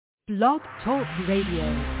Blog Talk Radio.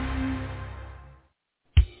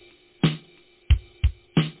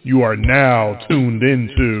 You are now tuned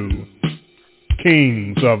into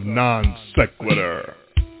Kings of Non Sequitur.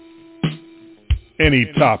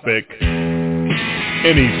 Any topic,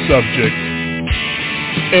 any subject,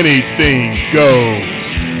 anything goes.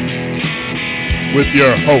 With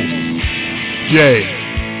your hosts, Jay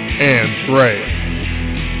and Trey.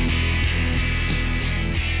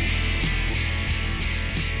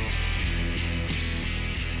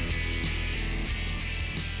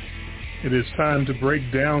 It is time to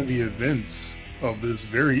break down the events of this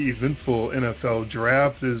very eventful NFL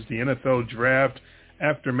draft. This is the NFL Draft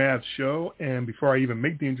Aftermath show, and before I even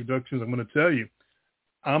make the introductions, I'm going to tell you,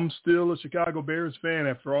 I'm still a Chicago Bears fan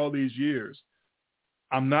after all these years.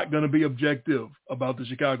 I'm not going to be objective about the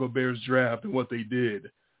Chicago Bears draft and what they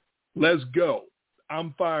did. Let's go.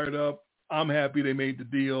 I'm fired up. I'm happy they made the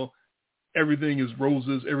deal. Everything is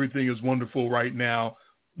roses. Everything is wonderful right now.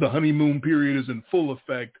 The honeymoon period is in full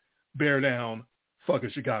effect. Bear down,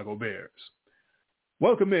 fucking Chicago Bears.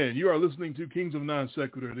 Welcome in. You are listening to Kings of Non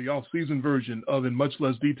Sequitur, the off-season version of In Much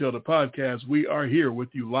Less Detail, the podcast. We are here with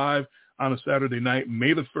you live on a Saturday night,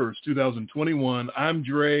 May the 1st, 2021. I'm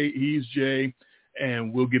Dre, he's Jay,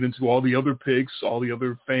 and we'll get into all the other picks, all the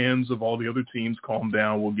other fans of all the other teams. Calm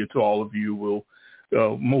down. We'll get to all of you.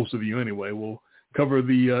 Most of you anyway. We'll cover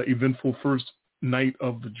the eventful first night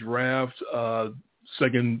of the draft,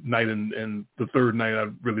 second night and the third night. I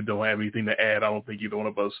really don't have anything to add. I don't think either one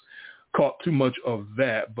of us caught too much of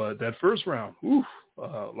that, but that first round, a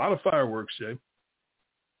lot of fireworks, Jay.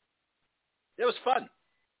 It was fun.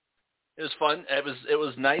 It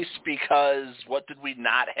was nice because what did we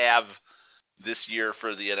not have this year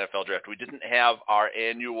for the NFL draft? We didn't have our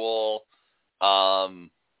annual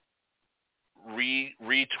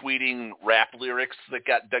retweeting rap lyrics that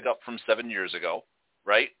got dug up from 7 years ago,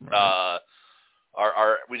 right?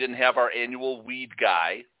 We didn't have our annual weed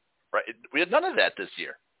guy, right? We had none of that this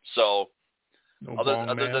year. So other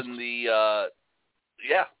than the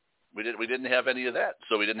we didn't have any of that.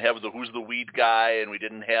 So we didn't have the who's the weed guy, and we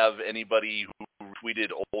didn't have anybody who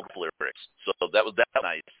tweeted old lyrics. So that was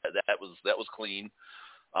nice. That was clean.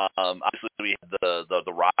 Obviously we had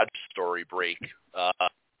the Rodgers story break.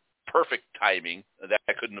 Perfect timing.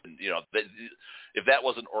 That couldn't have been, if that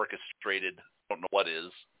wasn't orchestrated, I don't know what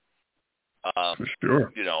is. For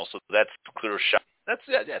sure. So that's a clear shot. That's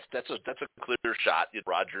a clear shot.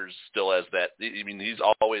 Rodgers still has that. I mean, he's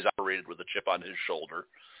always operated with a chip on his shoulder,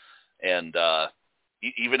 and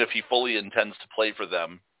even if he fully intends to play for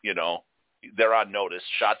them, they're on notice.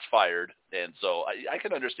 Shots fired, and so I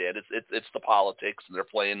can understand it's the politics, and they're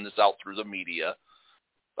playing this out through the media.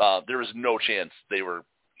 There was no chance they were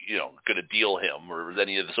going to deal him or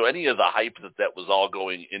any of the hype that was all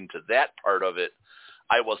going into that part of it.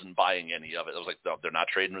 I wasn't buying any of it. I was like, no, they're not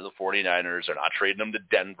trading to the 49ers. They're not trading them to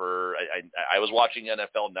Denver. I was watching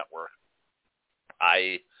NFL Network.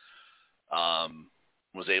 I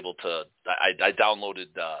was able to – I downloaded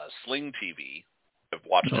Sling TV. I've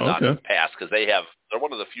watched it on the past because they're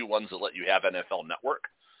one of the few ones that let you have NFL Network.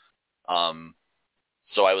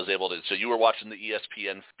 So I was able to – so you were watching the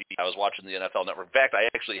ESPN feed. I was watching the NFL Network. In fact, I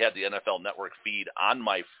actually had the NFL Network feed on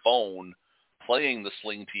my phone playing the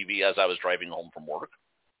Sling TV as I was driving home from work.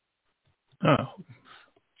 Oh.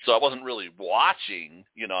 So I wasn't really watching,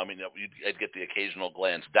 I'd get the occasional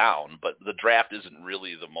glance down, but the draft isn't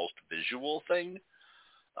really the most visual thing.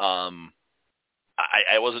 I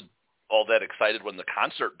wasn't all that excited when the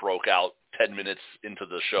concert broke out 10 minutes into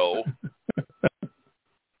the show.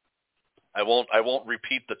 I won't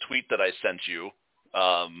repeat the tweet that I sent you.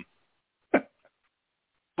 I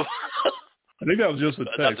think that was just a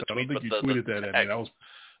text. I don't think you tweeted that at me. That was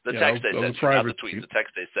the text I sent you, not the tweet. The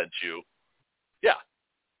text I sent you. Yeah.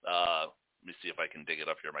 Let me see if I can dig it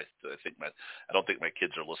up here. I don't think my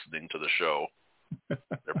kids are listening to the show.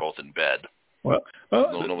 They're both in bed. Well,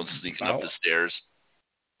 no one's sneaking up the stairs.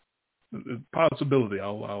 Possibility.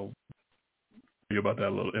 I'll tell you about that a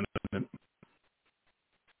little in a minute.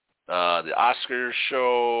 The Oscars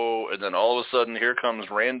show, and then all of a sudden, here comes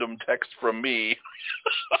random text from me.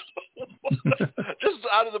 Just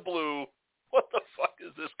out of the blue. What the fuck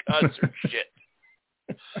is this concert shit?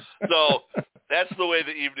 So that's the way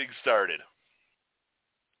the evening started.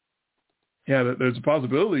 Yeah, there's a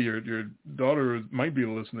possibility your daughter might be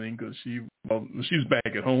listening because she's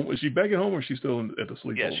back at home. Is she back at home or is she still at the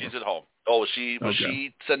sleepover? Yeah, she's at home. Oh, was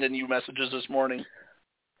she sending you messages this morning?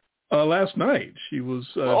 Last night she was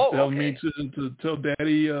telling me to tell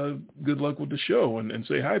Daddy good luck with the show and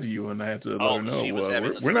say hi to you, and I had to let her know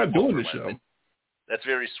we're not doing the show. That's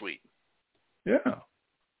very sweet. Yeah.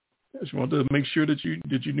 She wanted to make sure that you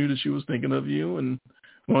knew that she was thinking of you and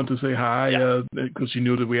wanted to say hi because she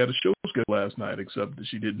knew that we had a show scheduled last night, except that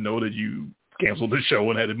she didn't know that you canceled the show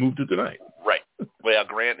and had it moved to tonight. Right. Well,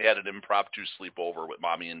 Grant had an impromptu sleepover with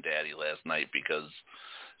Mommy and Daddy last night because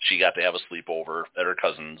she got to have a sleepover at her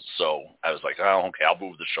cousin's. So I was like, oh, okay, I'll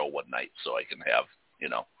move the show one night so I can have,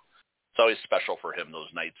 it's always special for him those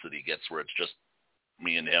nights that he gets where it's just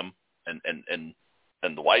me and him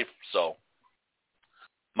and the wife. So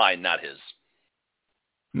mine, not his.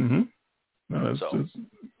 Mm-hmm. No, that's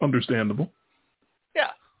understandable. Yeah.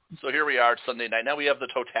 So here we are, Sunday night. Now we have the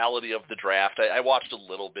totality of the draft. I watched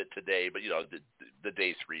a little bit today, but, the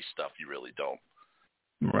day 3 stuff, you really don't.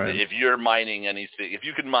 Right. If you're mining anything, if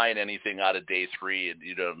you can mine anything out of day 3 and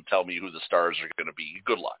you don't tell me who the stars are going to be,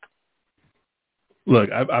 good luck.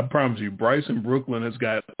 Look, I promise you, Bryce in Brooklyn has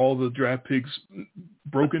got all the draft picks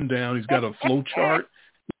broken down. He's got a flow chart,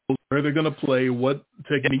 where they're going to play, what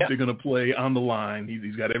technique they're going to play on the line.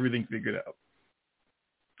 He's got everything figured out.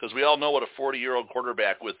 Because we all know what a 40-year-old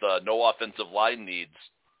quarterback with no offensive line needs,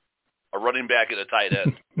 a running back and a tight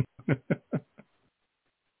end.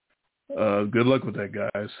 Good luck with that,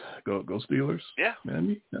 guys. Go Steelers. Yeah.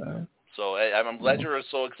 So I'm glad you're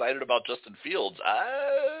so excited about Justin Fields.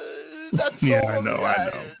 I know.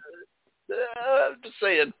 I'm just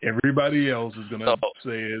saying. Everybody else is going to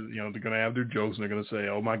say, they're going to have their jokes, and they're going to say,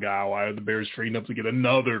 oh, my God, why are the Bears trading up to get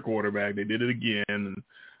another quarterback? They did it again. And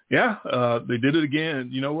they did it again.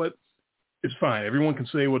 You know what? It's fine. Everyone can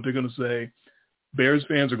say what they're going to say. Bears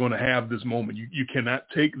fans are going to have this moment. You cannot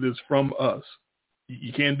take this from us.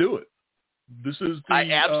 You can't do it. This is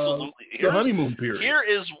the honeymoon period.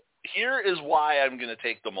 Here is why I'm going to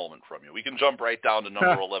take the moment from you. We can jump right down to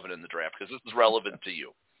number 11 in the draft because this is relevant to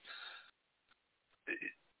you.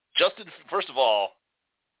 Justin, first of all,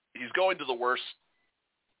 he's going to the worst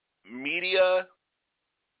media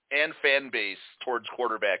and fan base towards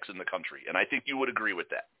quarterbacks in the country, and I think you would agree with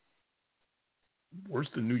that. Worse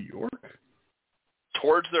than New York?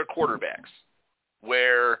 Towards their quarterbacks,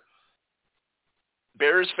 where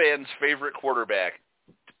Bears fans' favorite quarterback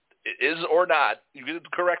is or not, you can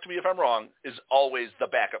correct me if I'm wrong, is always the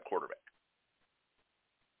backup quarterback.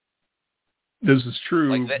 This is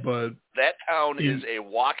true, but that town is a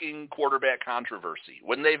walking quarterback controversy.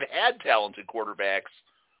 When they've had talented quarterbacks,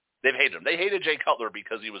 they've hated him. They hated Jay Cutler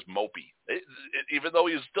because he was mopey. Even though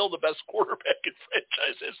he's still the best quarterback in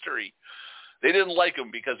franchise history, they didn't like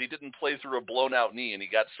him because he didn't play through a blown-out knee and he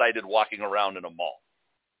got cited walking around in a mall.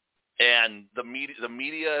 And the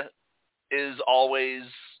media is always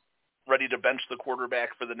ready to bench the quarterback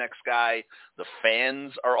for the next guy. The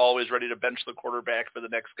fans are always ready to bench the quarterback for the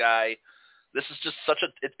next guy. This is just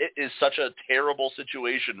it is such a terrible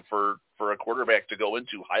situation for a quarterback to go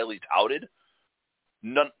into, highly touted.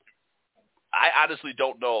 I honestly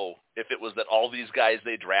don't know if it was that all these guys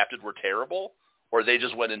they drafted were terrible or they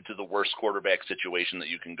just went into the worst quarterback situation that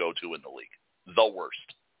you can go to in the league. The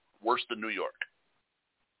worst. Worse than New York.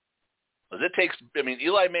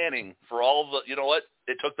 Eli Manning, for all the,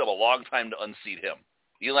 it took them a long time to unseat him.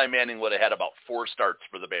 Eli Manning would have had about 4 starts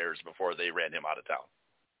for the Bears before they ran him out of town.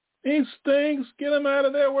 He stinks. Get him out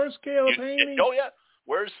of there. Where's Caleb Haney? Oh, yeah.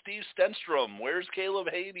 Where's Steve Stenstrom? Where's Caleb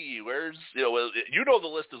Haney? Where's, you know the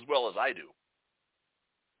list as well as I do.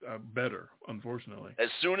 Better, unfortunately. As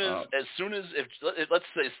soon as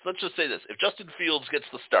let's just say this. If Justin Fields gets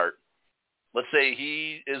the start, let's say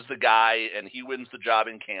he is the guy and he wins the job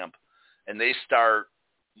in camp, and they start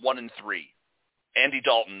 1-3. Andy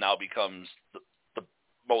Dalton now becomes the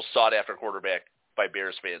most sought after quarterback by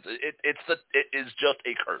Bears fans. It is just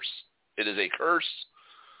a curse. It is a curse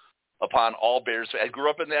upon all Bears fans. I grew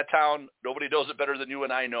up in that town. Nobody knows it better than you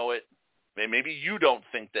and I know it. Maybe you don't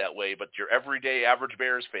think that way, but your everyday average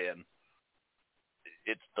Bears fan,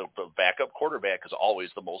 it's the backup quarterback is always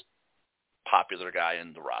the most popular guy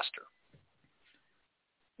in the roster.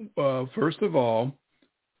 First of all,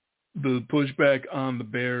 the pushback on the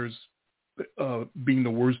Bears being the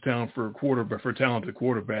worst town for talented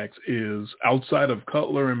quarterbacks is outside of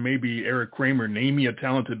Cutler and maybe Eric Kramer. Name me a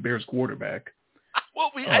talented Bears quarterback. Well,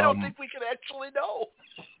 I don't think we can actually know.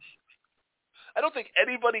 I don't think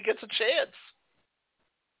anybody gets a chance.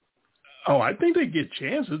 Oh, I think they get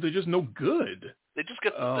chances. They're just no good. They just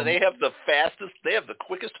get. They have the fastest. They have the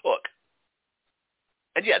quickest hook.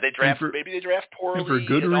 And yeah, maybe they draft poorly and for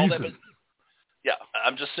good reason. All that, but yeah,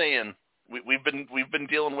 I'm just saying we've been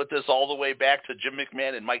dealing with this all the way back to Jim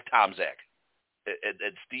McMahon and Mike Tomczak,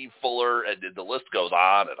 and Steve Fuller, and the list goes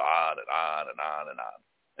on and on and on and on and on,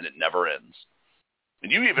 and it never ends.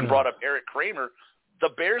 And you even brought up Eric Kramer. The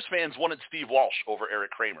Bears fans wanted Steve Walsh over Eric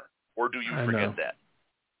Kramer, or do you forget that?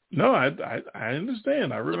 No, I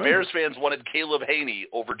understand. I remember. The Bears fans wanted Caleb Haney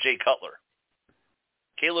over Jay Cutler.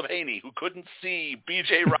 Caleb Haney, who couldn't see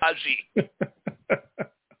B.J. Raji.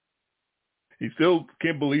 He still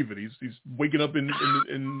can't believe it. He's waking up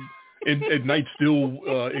at night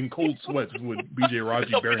still in cold sweats with B.J.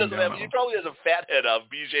 Raji bearing down on him. He probably has a fat head of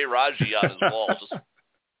B.J. Raji on his wall.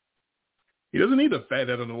 He doesn't need a fat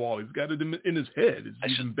head on the wall. He's got it in his head.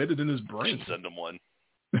 It's embedded in his brain. I should send him one.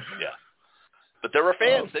 Yeah. But there were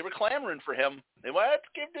fans. They were clamoring for him. They wanted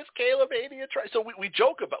to give this Caleb Haney a try. So we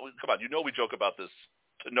joke about – come on, we joke about this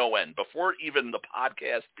to no end. Before even the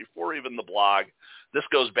podcast, before even the blog, this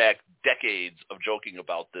goes back decades of joking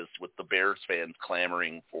about this with the Bears fans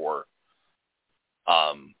clamoring for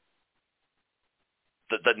the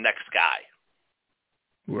next guy.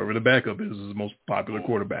 Whoever the backup is the most popular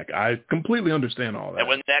quarterback. I completely understand all that. And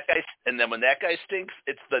when that guy stinks,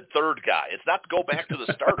 it's the third guy. It's not go back to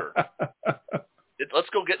the starter. Let's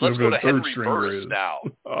go to Henry Burris now.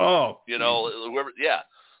 Oh, whoever. Yeah,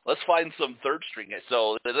 let's find some third string guy.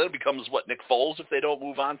 So then it becomes Nick Foles if they don't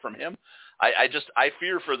move on from him. I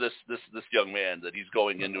fear for this young man that he's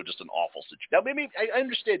going into just an awful situation. Now maybe I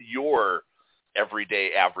understand your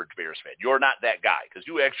everyday average Bears fan. You're not that guy because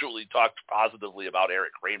you actually talked positively about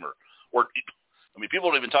Eric Kramer. People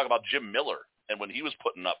don't even talk about Jim Miller. And when he was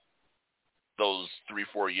putting up those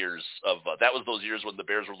 3-4 years of that was those years when the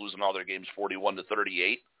Bears were losing all their games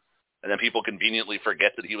 41-38, and then people conveniently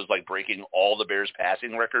forget that he was breaking all the Bears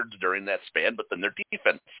passing records during that span. But then their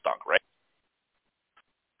defense stunk, right?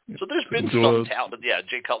 So there's been some talent. But yeah,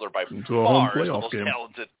 Jay Cutler by far is the most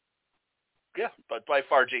talented. Yeah, but by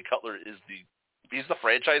far Jay Cutler is he's the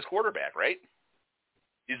franchise quarterback, right?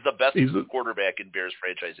 He's the best quarterback in Bears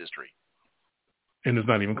franchise history. And it's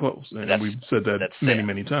not even close. And we've said that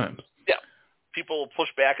many times. Yeah. People push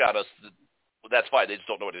back on us. That's fine. They just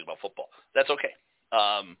don't know anything about football. That's okay.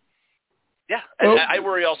 Yeah. And I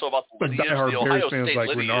worry also about the lineage. The Ohio Bears fans State like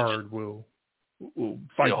lineage. Renard will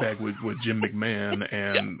fight back with Jim McMahon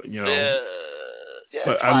and, yeah,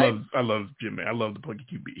 but I love Jim. I love the plucky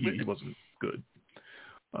QB. He wasn't good.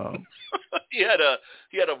 He had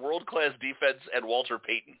a world-class defense and Walter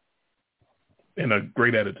Payton. And a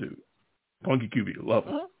great attitude. Punky QB, love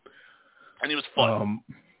him. And he was fun.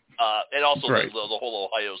 And also right. the whole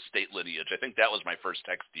Ohio State lineage. I think that was my first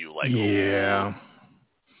text to you. Yeah.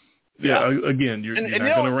 Again, you're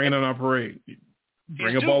not going to rain on our parade.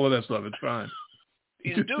 Bring up all of that stuff. It's fine.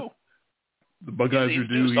 He's due. The Buckeyes are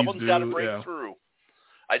due. Someone's got to break through.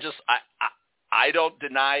 I don't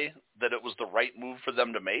deny that it was the right move for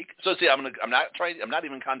them to make. So see, I'm not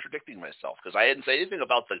even contradicting myself because I didn't say anything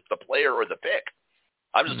about the player or the pick.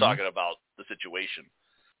 I'm just talking about the situation,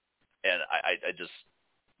 and I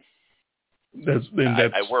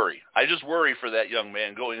worry. I just worry for that young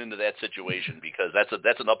man going into that situation because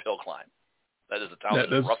that's an uphill climb. That is a town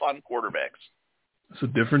that's rough on quarterbacks. It's a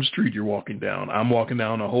different street you're walking down. I'm walking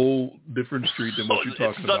down a whole different street than what you're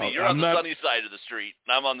talking about. You're on the sunny side of the street,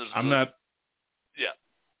 and I'm on the. Yeah.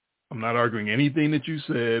 I'm not arguing anything that you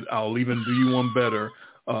said. I'll even do you one better.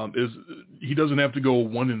 He doesn't have to go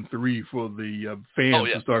 1-3 for the fans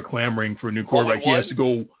to start clamoring for a new quarterback. He has to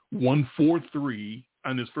go 1-4-3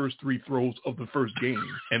 on his first 3 throws of the first game,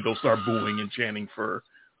 and they'll start booing and chanting for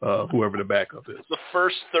whoever the backup is. The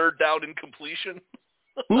first third down incompletion.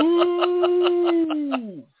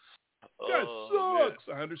 Ooh, that sucks.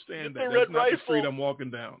 Man. I understand that. That's not the street I'm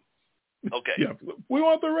walking down. Okay. Yeah, we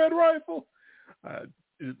want the red rifle.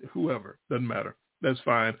 Whoever, doesn't matter. That's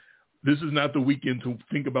fine. This is not the weekend to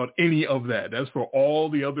think about any of that. That's for all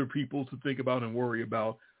the other people to think about and worry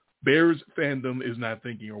about. Bears fandom is not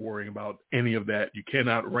thinking or worrying about any of that. You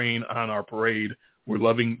cannot rain on our parade. We're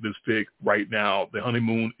loving this pick right now. The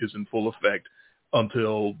honeymoon is in full effect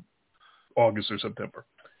until August or September.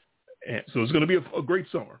 And so it's going to be a great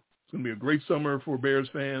summer. It's going to be a great summer for Bears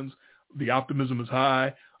fans. The optimism is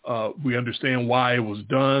high. We understand why it was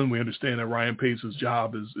done. We understand that Ryan Pace's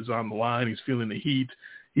job is on the line. He's feeling the heat.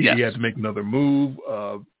 He had to make another move.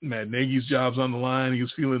 Matt Nagy's job's on the line. He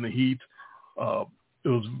was feeling the heat. It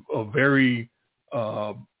was a very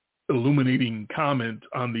illuminating comment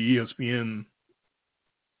on the ESPN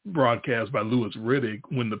broadcast by Louis Riddick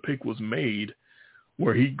when the pick was made,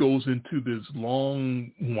 where he goes into this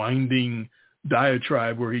long, winding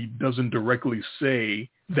diatribe where he doesn't directly say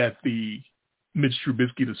that the Mitch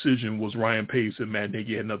Trubisky decision was Ryan Pace and Matt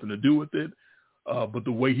Nagy had nothing to do with it. But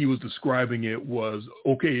the way he was describing it was,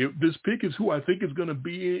 okay, if this pick is who I think is going to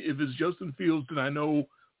be. If it's Justin Fields, then I know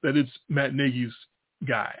that it's Matt Nagy's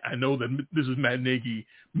guy. I know that this is Matt Nagy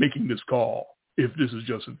making this call. if this is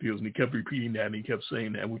Justin Fields, and he kept repeating that, and he kept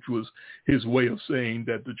saying that, which was his way of saying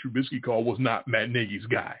that the Trubisky call was not Matt Nagy's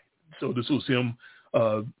guy. So this was him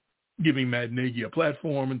giving Matt Nagy a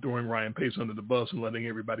platform and throwing Ryan Pace under the bus and letting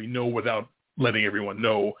everybody know without letting everyone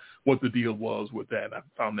know what the deal was with that. And I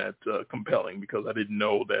found that compelling because I didn't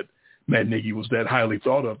know that Matt Nagy was that highly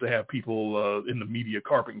thought of to have people in the media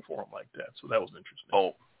carping for him like that. So that was interesting.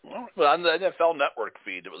 Oh, well, on the NFL Network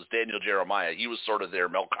feed, it was Daniel Jeremiah. He was sort of their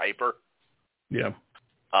Mel Kiper. Yeah.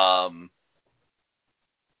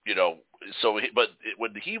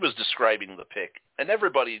 When he was describing the pick, and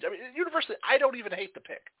everybody, I mean, universally, I don't even hate the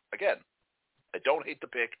pick. Again, I don't hate the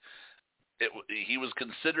pick. He was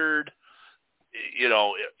considered,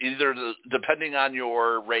 either depending on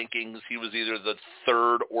your rankings, he was either the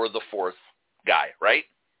third or the fourth guy, right?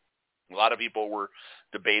 A lot of people were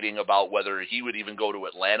debating about whether he would even go to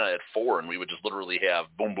Atlanta at 4, and we would just literally have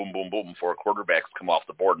boom, boom, boom, boom, 4 quarterbacks come off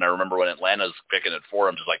the board. And I remember when Atlanta's picking at 4,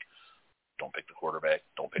 I'm just like, don't pick the quarterback.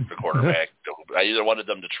 Don't pick the quarterback. I either wanted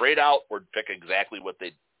them to trade out or pick exactly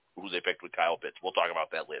who they picked with Kyle Pitts. We'll talk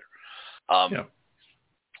about that later. Yeah.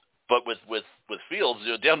 But with Fields,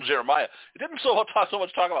 Daniel Jeremiah, it didn't so much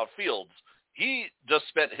talk about Fields. He just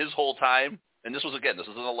spent his whole time, and this is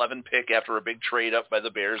an 11 pick after a big trade up by the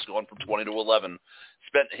Bears going from 20 to 11,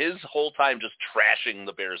 spent his whole time just trashing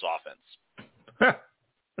the Bears offense.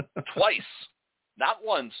 Twice. Not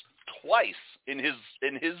once, twice in his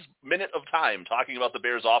minute of time talking about the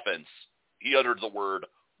Bears offense, he uttered the word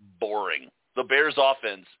boring. The Bears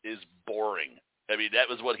offense is boring. I mean, that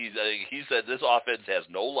was what he said. This offense has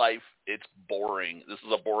no life. It's boring. This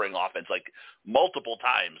is a boring offense, like multiple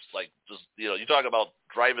times. Like just you talk about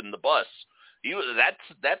driving the bus.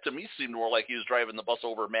 That to me seemed more like he was driving the bus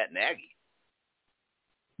over Matt Nagy.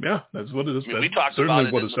 Yeah, that's what it is. I mean, we talked about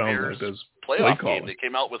it in the Bears playoff play game. They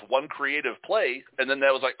came out with one creative play, and then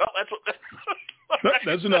that was like, oh, that's what.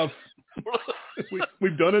 That's enough.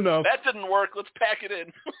 We've done enough. That didn't work. Let's pack it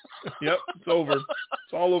in. Yep, it's over.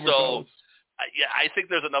 It's all over. So, I think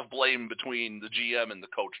there's enough blame between the GM and the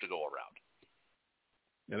coach to go around.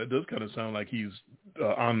 And it does kind of sound like he's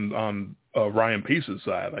on Ryan Pace's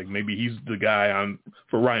side. Like maybe he's the guy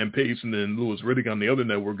for Ryan Pace, and then Louis Riddick on the other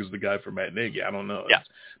network is the guy for Matt Nagy. I don't know. Yeah.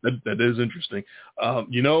 That is interesting. I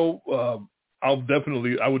would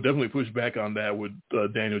definitely push back on that with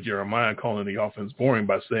Daniel Jeremiah calling the offense boring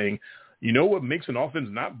by saying, you know what makes an offense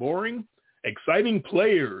not boring? Exciting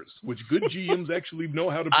players, which good GMs actually know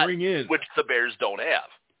how to bring in. Which the Bears don't have.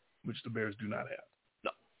 Which the Bears do not have. No.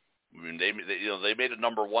 I mean, they made a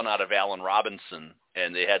number 1 out of Allen Robinson,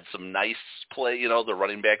 and they had some nice play. The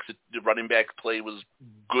running back play was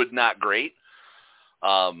good, not great.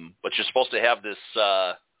 But you're supposed to have this,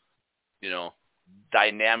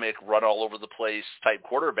 dynamic, run all over the place type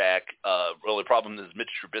quarterback. The only problem is Mitch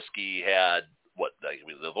Trubisky had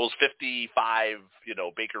those 55,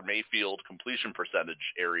 Baker Mayfield completion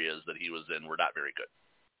percentage areas that he was in were not very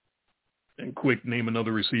good. And quick, name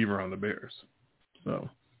another receiver on the Bears. So,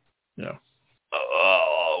 yeah.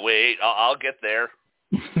 Oh, wait, I'll get there.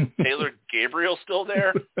 Taylor Gabriel still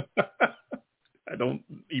there? I don't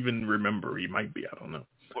even remember. He might be. I don't know.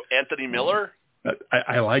 Anthony Miller?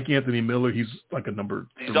 I like Anthony Miller. He's like a number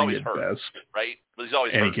 3 at hurt, best. Right? But he's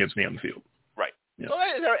always hurt. And he can't stay on the field. Right. Yeah. So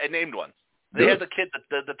I named one. They had the kid,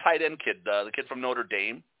 the tight end kid, the kid from Notre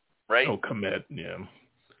Dame, right? Oh, Komet, yeah.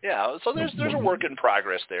 Yeah, so there's a work in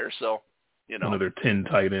progress there, so, One of their 10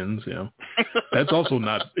 tight ends, yeah. That's also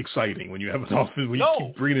not exciting when you have an offense, when you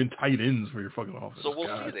keep bringing in tight ends for your fucking offense. So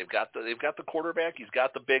we'll see. They've got the quarterback. He's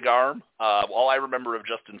got the big arm. All I remember of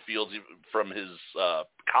Justin Fields from his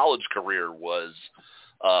college career was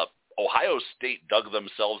Ohio State dug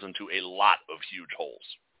themselves into a lot of huge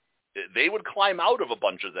holes. They would climb out of a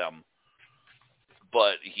bunch of them,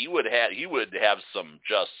 but he would have some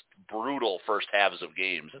just brutal first halves of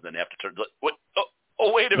games, and then have to turn. What?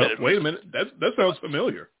 Oh, wait a minute. Wait a minute. That sounds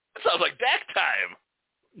familiar. That sounds like Dak time.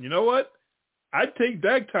 You know what? I'd take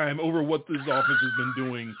Dak time over what this offense has been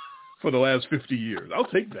doing for the last 50 years. I'll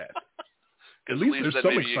take that. At least there's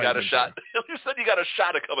some excitement. You got a shot. At least then you got a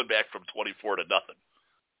shot at coming back from 24 to nothing.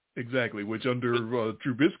 Exactly. Which under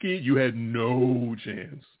Trubisky, you had no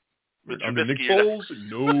chance. Under Nick Trubisky, Foles,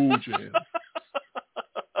 no chance.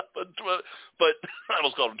 But I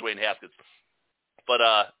almost called him Dwayne Haskins. But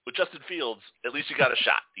with Justin Fields, at least you got a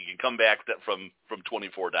shot. You can come back from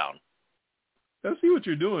 24 down. I see what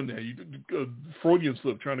you're doing there. You Freudian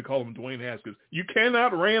slip trying to call him Dwayne Haskins. You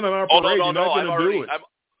cannot ran on our parade. You're not going to do it.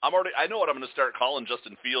 I know what I'm going to start calling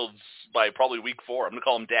Justin Fields by probably week 4. I'm going to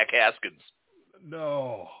call him Dak Haskins.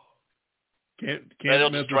 No. Can't That'll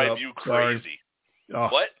mess just drive up. you crazy. Oh,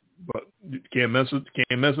 what? But you can't mess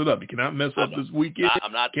it up. You cannot mess up this weekend.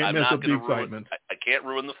 I'm not can't going the to excitement. I can't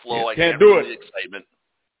ruin the flow. I can't can't ruin do the excitement.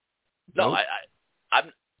 No, nope.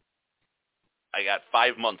 I got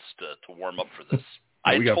 5 months to warm up for this.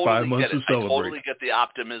 we got 5 months to celebrate. I totally get the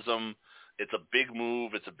optimism. It's a big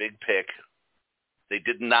move. It's a big pick. They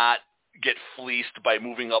did not get fleeced by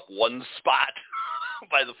moving up one spot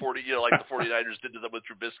by the 40, like the 49ers did to them with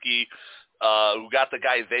Trubisky, who got the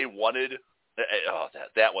guy they wanted. Oh,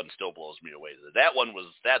 that one still blows me away.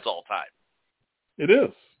 That's all time. It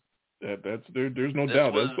is. There's no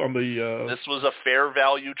doubt. That's on the. This was a fair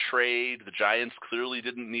value trade. The Giants clearly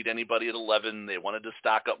didn't need anybody at 11. They wanted to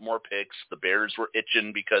stock up more picks. The Bears were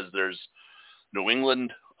itching because there's New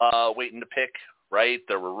England waiting to pick. Right?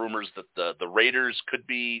 There were rumors that the Raiders could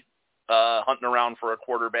be hunting around for a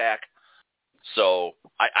quarterback. So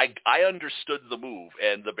I understood the move,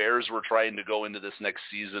 and the Bears were trying to go into this next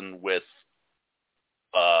season with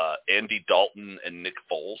Andy Dalton and Nick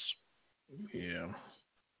Foles. Yeah.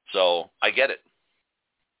 So I get it.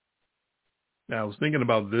 Now, I was thinking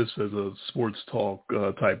about this as a sports talk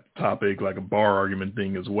type topic, like a bar argument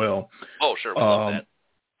thing as well. Oh, sure. We love that.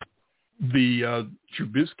 The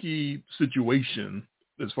Trubisky situation,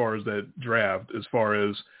 as far as that draft, as far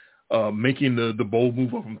as making the bold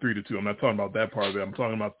move up from 3 to 2. I'm not talking about that part of it. I'm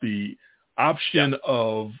talking about the option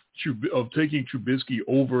of taking Trubisky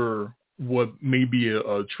over what may be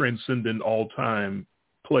a transcendent all-time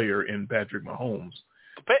player in Patrick Mahomes.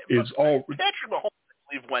 Patrick Mahomes,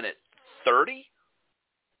 I believe, went at 30.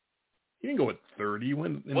 He didn't go at 30.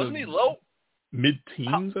 Wasn't he low?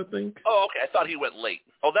 Mid-teens, I think. Oh, okay. I thought he went late.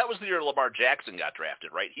 Oh, that was the year Lamar Jackson got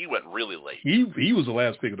drafted, right? He went really late. He was the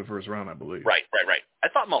last pick of the first round, I believe. Right. I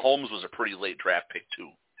thought Mahomes was a pretty late draft pick, too.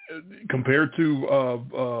 Compared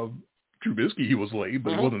to Trubisky, he was late,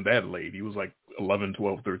 but he wasn't that late. He was like 11,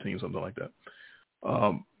 12, 13, something like that.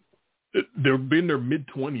 They've been their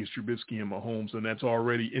mid-20s, Trubisky and Mahomes, and that's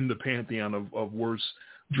already in the pantheon of worst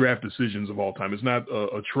draft decisions of all time. It's not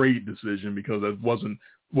a trade decision because that wasn't,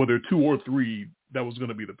 whether 2 or 3, that was going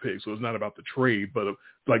to be the pick. So it's not about the trade, but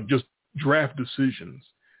like just draft decisions.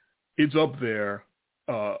 It's up there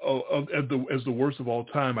as the worst of all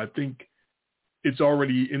time. I think it's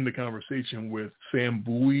already in the conversation with Sam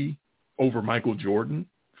Bowie over Michael Jordan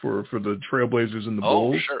for the Trailblazers and the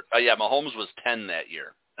Bulls. Oh, sure. Yeah, Mahomes was 10 that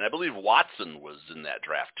year. And I believe Watson was in that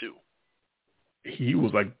draft, too. He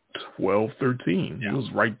was like 12, 13. Yeah. He was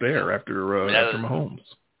right there after Mahomes.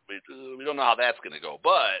 We don't know how that's going to go,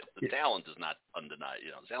 but the talent is not undeniable.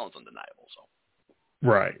 The talent's undeniable. So.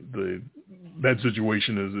 Right. That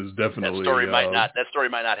situation is definitely that story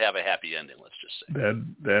might not have a happy ending. Let's just say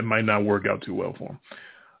that might not work out too well for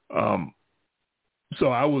him. So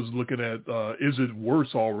I was looking at is it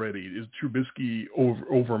worse already? Is Trubisky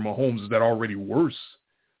over Mahomes? Is that already worse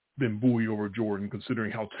than Bowie over Jordan,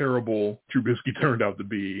 considering how terrible Trubisky turned out to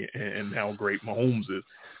be and how great Mahomes is?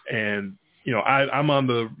 And I'm on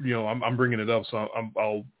the I'm bringing it up, so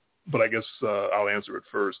but I guess I'll answer it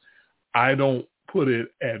first. I don't put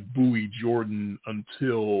it at Bowie Jordan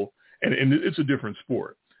until and it's a different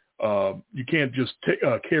sport. You can't just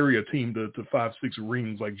carry a team to 5-6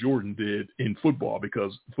 rings like Jordan did in football,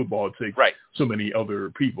 because football takes so many other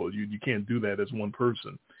people. You can't do that as one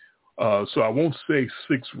person. So I won't say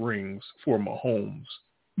 6 rings for Mahomes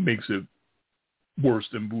makes it worse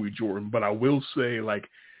than Bowie Jordan, but I will say, like,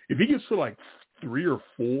 if he gets to like 3 or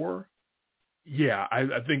 4, yeah,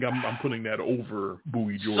 I think I'm putting that over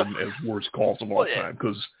Bowie Jordan as worst calls of all time,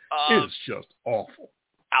 because it's just awful.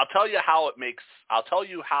 I'll tell you how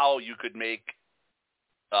you could make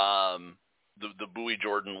the Bowie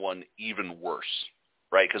Jordan one even worse,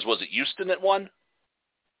 right? Because was it Houston at 1?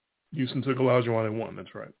 Houston took Olajuwon at 1.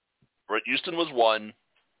 That's right. Right. Houston was 1,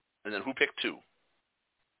 and then who picked 2?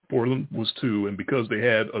 Portland was 2, and because they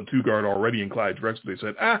had a 2-guard already in Clyde Drexler, they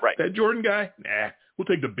said, that Jordan guy, we'll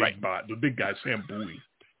take the big guy, Sam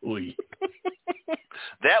Bowie.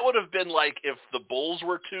 That would have been like if the Bulls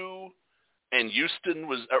were 2 and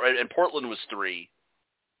and Portland was 3,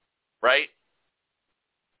 right?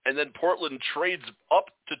 And then Portland trades up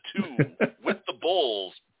to 2 with the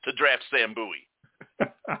Bulls to draft Sam Bowie.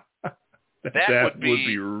 That would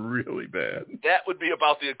be really bad. That would be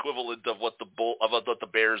about the equivalent of what the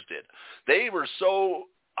Bears did. They were so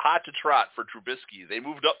hot to trot for Trubisky. They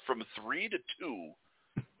moved up from 3 to 2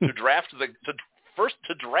 to draft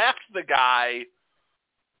the guy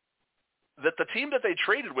that the team that they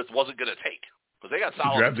traded with wasn't going to take, because they got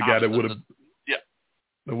solid. Draft the guy that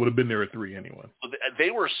would have been there at 3 anyway. So they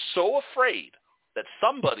were so afraid that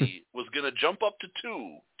somebody was going to jump up to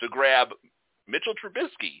 2 to grab Mitchell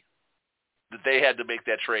Trubisky that they had to make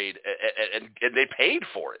that trade, and they paid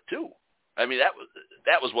for it too. I mean,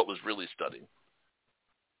 that was what was really stunning.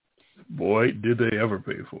 Boy, did they ever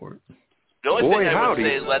pay for it. The only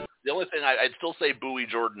thing I'd still say Bowie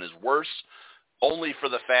Jordan is worse, only for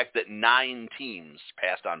the fact that 9 teams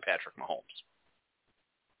passed on Patrick Mahomes.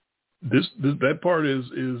 That part is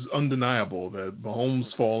undeniable, that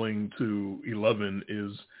Mahomes falling to 11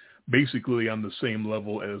 is basically on the same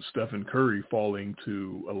level as Stephen Curry falling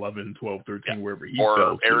to 11, 12, 13, wherever he fell to.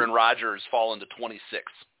 Or Aaron Rodgers falling to 26.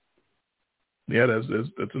 Yeah, that's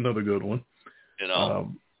another good one. You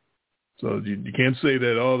know? So you can't say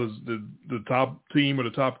that, the top team or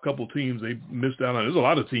the top couple teams, they missed out on. There's a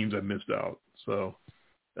lot of teams that missed out. So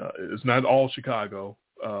it's not all Chicago,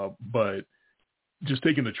 but just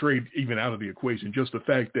taking the trade even out of the equation, just the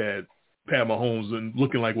fact that Pat Mahomes and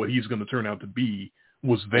looking like what he's going to turn out to be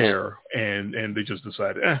was there, and they just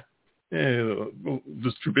decided,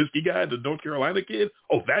 this Trubisky guy, the North Carolina kid,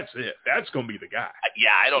 that's it. That's going to be the guy.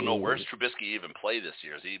 Yeah, I don't know. Where's Trubisky even play this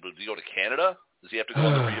year? Does he go to Canada? Does he have to go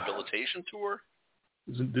on the rehabilitation tour?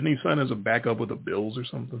 Didn't he sign as a backup with the Bills or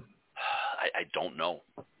something? I don't know.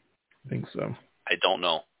 I think so. I don't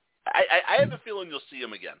know. I have a feeling you'll see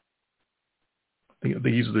him again. I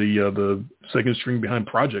think he's the second string behind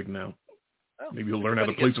Project now. Well, maybe he'll learn how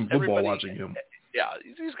to play some football watching him. Yeah,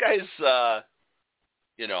 these guys,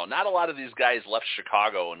 not a lot of these guys left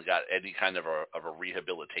Chicago and got any kind of a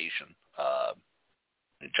rehabilitation.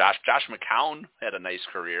 Josh McCown had a nice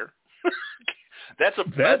career. That's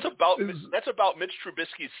about Mitch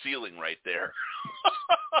Trubisky's ceiling right there.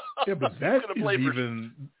 Yeah, but he's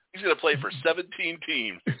going to play for 17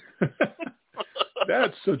 teams.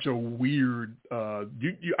 That's such a weird. I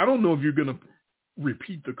don't know if you're going to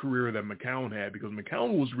repeat the career that McCown had, because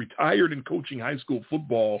McCown was retired and coaching high school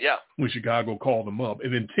football when Chicago called him up,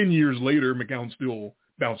 and then 10 years later, McCown's still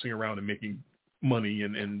bouncing around and making money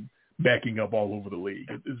and backing up all over the league.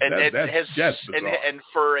 That's bizarre. And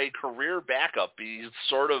for a career backup, he's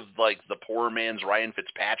sort of like the poor man's Ryan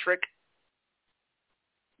Fitzpatrick.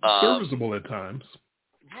 Serviceable at times.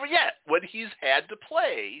 Yeah, when he's had to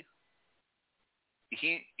play,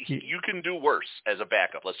 you can do worse as a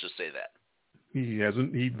backup. Let's just say that.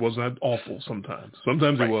 He wasn't awful sometimes.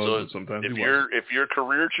 Sometimes he was, so sometimes he wasn't. If your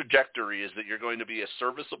career trajectory is that you're going to be a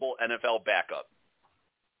serviceable NFL backup,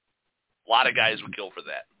 a lot of guys would kill for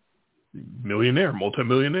that. Millionaire,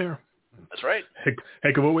 multimillionaire. That's right.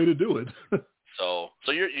 Heck of a way to do it. So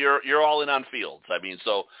you're all in on Fields. I mean,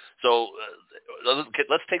 so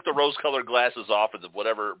let's take the rose-colored glasses off, or the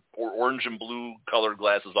whatever orange and blue-colored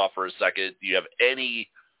glasses off for a second. Do you have any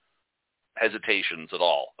hesitations at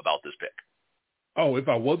all about this pick? Oh, if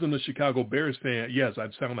I wasn't a Chicago Bears fan, yes,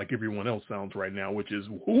 I'd sound like everyone else sounds right now, which is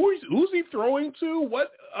who's he throwing to?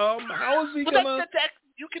 What? How is he gonna?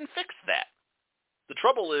 You can fix that. The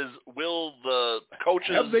trouble is, will the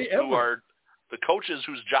coaches the coaches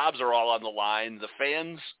whose jobs are all on the line, the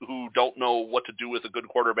fans who don't know what to do with a good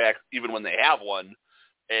quarterback even when they have one,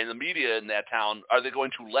 and the media in that town, are they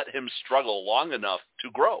going to let him struggle long enough to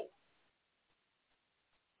grow?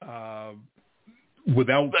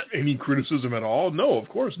 Without any criticism at all? No, of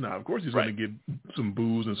course not. Of course he's going to get some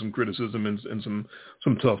boos and some criticism and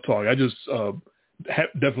some tough talk. I just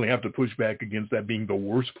definitely have to push back against that being the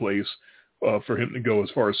worst place for him to go as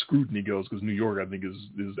far as scrutiny goes, because New York, I think,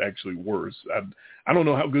 is actually worse. I don't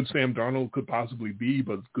know how good Sam Darnold could possibly be,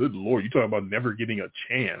 but good Lord, you talk about never getting a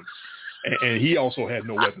chance. And he also had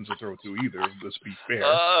no weapons to throw to either, let's be fair.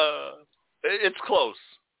 It's close.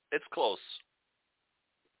 It's close.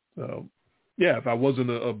 So, yeah, if I wasn't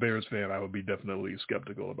a Bears fan, I would be definitely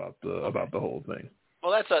skeptical about the whole thing.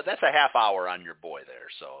 Well, that's a half hour on your boy there.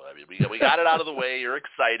 So, I mean, we got it out of the way. You're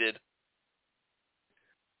excited.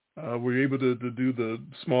 We're able to do the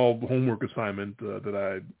small homework assignment that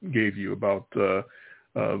I gave you about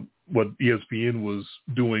what ESPN was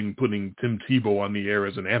doing, putting Tim Tebow on the air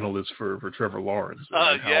as an analyst for Trevor Lawrence.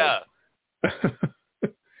 Yeah.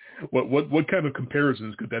 What kind of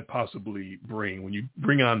comparisons could that possibly bring when you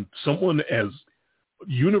bring on someone as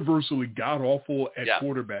universally god-awful at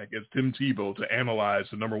quarterback as Tim Tebow to analyze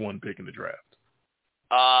the number one pick in the draft?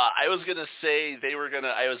 I was gonna say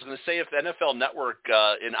if the NFL Network,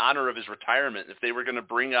 in honor of his retirement, if they were gonna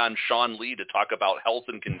bring on Sean Lee to talk about health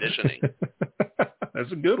and conditioning.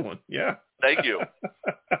 That's a good one. Yeah. Thank you.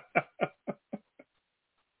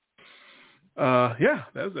 Yeah,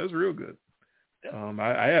 that's real good. Yeah.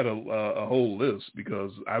 I had a whole list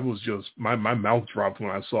because I was just my mouth dropped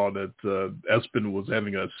when I saw that ESPN was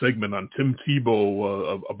having a segment on Tim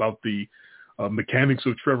Tebow about the mechanics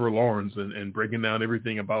of Trevor Lawrence and breaking down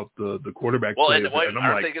everything about the quarterback play. And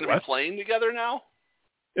aren't they going to be playing together now?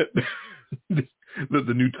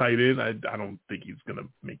 the new tight end. I don't think he's going to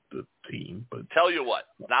make the team. But tell you what,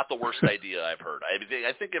 not the worst idea I've heard.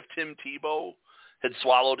 I think if Tim Tebow had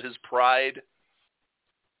swallowed his pride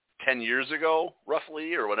 10 years ago,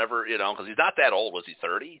 roughly, or whatever, because he's not that old. Was he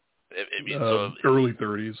 30? Early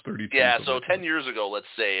 30s, 32. Yeah, so 10 years ago, let's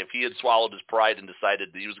say, if he had swallowed his pride and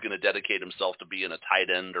decided that he was going to dedicate himself to being a tight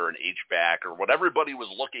end or an H-back or what everybody was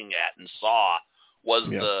looking at and saw was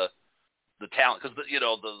the talent, because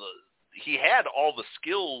he had all the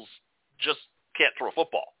skills, just can't throw a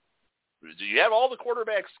football. You have all the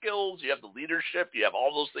quarterback skills, you have the leadership, you have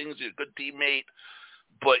all those things, you're a good teammate,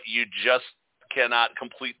 but you just cannot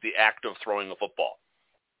complete the act of throwing a football.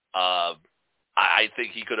 I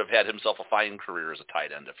think he could have had himself a fine career as a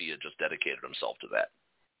tight end if he had just dedicated himself to that.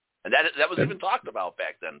 And that was even talked about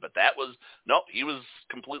back then, but he was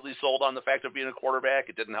completely sold on the fact of being a quarterback.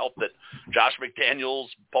 It didn't help that Josh McDaniels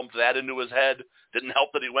pumped that into his head. Didn't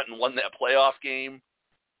help that he went and won that playoff game.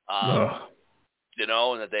 And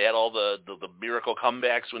that they had all the miracle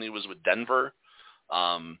comebacks when he was with Denver.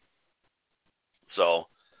 So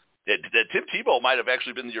Tim Tebow might have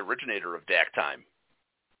actually been the originator of Dak time.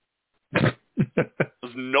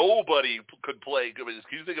 Because nobody could play. Can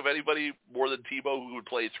you think of anybody more than Tebow who would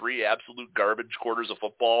play 3 absolute garbage quarters of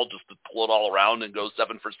football just to pull it all around and go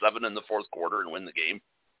 7 for 7 in the fourth quarter and win the game?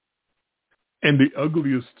 And the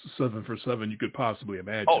ugliest 7 for 7 you could possibly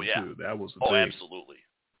imagine. Oh yeah, too. That was the thing. Absolutely.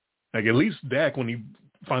 Like at least Dak, when he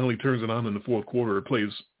finally turns it on in the fourth quarter,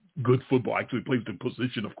 plays good football. Actually plays the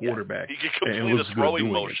position of quarterback. He could complete a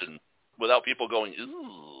throwing motion without people going,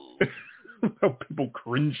 ooh. Without people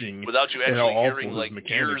cringing. Without you actually hearing like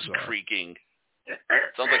gears creaking.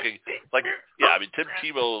 Sounds Tim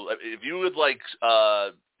Tebow, if you would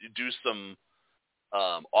do some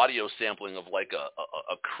audio sampling of like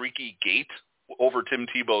a creaky gate over Tim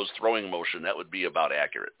Tebow's throwing motion, that would be about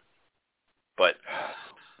accurate. But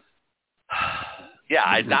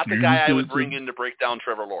yeah, not the guy I would bring in to break down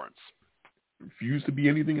Trevor Lawrence. Refused to be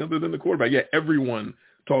anything other than the quarterback. Yeah, everyone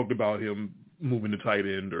talked about him moving to tight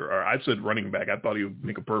end, or I said running back. I thought he would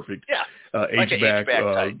make a perfect H-back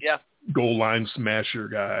goal line smasher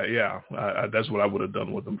guy. Yeah, that's what I would have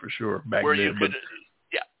done with him for sure back then.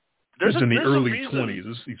 There's in the early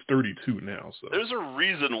 20s. He's 32 now. So there's a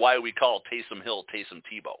reason why we call Taysom Hill Taysom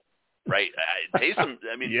Tebow, right? Tim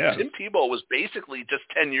Tebow was basically just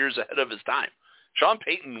 10 years ahead of his time. Sean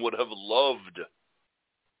Payton would have loved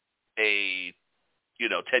a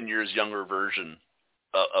 10 years younger version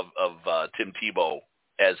of Tim Tebow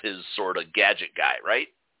as his sort of gadget guy, right?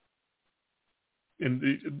 And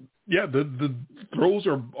the throws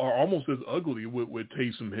are almost as ugly with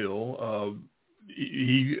Taysom Hill.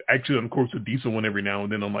 He actually, of course, a decent one every now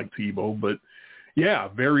and then, unlike Tebow. But yeah,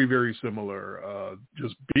 very, very similar.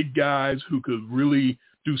 Just big guys who could really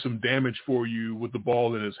do some damage for you with the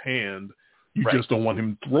ball in his hand. You just don't want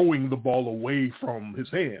him throwing the ball away from his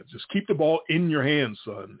hands. Just keep the ball in your hands,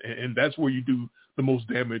 son. And that's where you do the most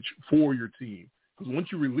damage for your team. Because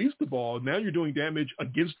once you release the ball, now you're doing damage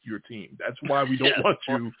against your team. That's why we don't want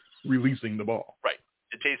you releasing the ball. Right.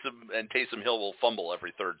 And Taysom Hill will fumble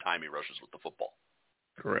every third time he rushes with the football.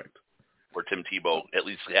 Correct. Where Tim Tebow at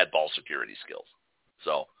least had ball security skills.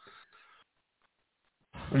 So.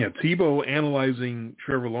 Yeah, Tebow analyzing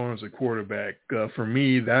Trevor Lawrence at quarterback, for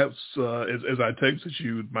me, that's, as I texted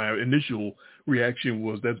you, my initial reaction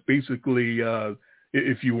was that's basically,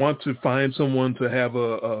 if you want to find someone to have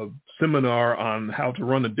a seminar on how to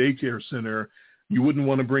run a daycare center, you wouldn't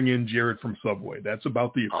want to bring in Jared from Subway. That's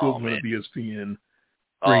about the equivalent of ESPN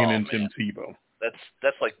bringing in Tim Tebow.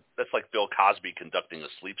 That's like Bill Cosby conducting a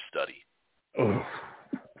sleep study. Oh.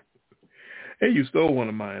 Hey, you stole one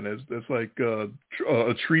of mine. That's like a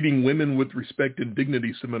treating women with respect and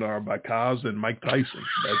dignity seminar by Cos and Mike Tyson.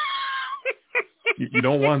 You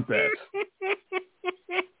don't want that.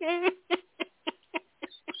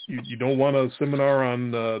 You don't want a seminar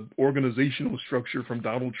on organizational structure from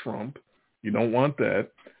Donald Trump. You don't want that.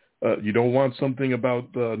 You don't want something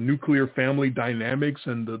about nuclear family dynamics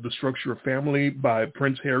and the structure of family by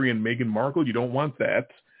Prince Harry and Meghan Markle. You don't want that.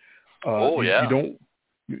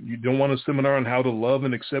 You don't want a seminar on how to love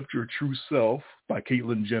and accept your true self by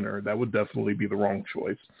Caitlyn Jenner. That would definitely be the wrong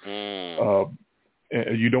choice.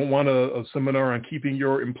 You don't want a seminar on keeping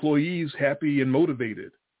your employees happy and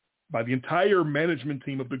motivated by the entire management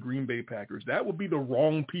team of the Green Bay Packers. That would be the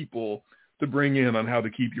wrong people to bring in on how to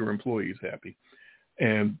keep your employees happy.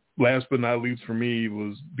 And last but not least for me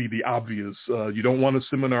be the obvious. You don't want a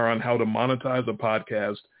seminar on how to monetize a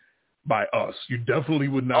podcast by us. You definitely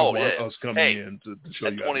would not want us coming in to show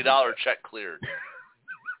you. That $20 check cleared.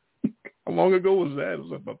 I How long ago was that? It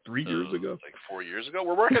was about 3 years ago. Like 4 years ago.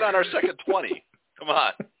 We're working on our second 20. Come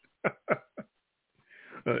on.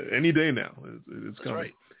 Any day now. It's That's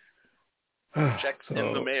coming. Right. Checks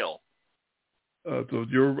in the mail. So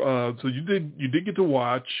you did get to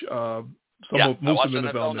watch most of the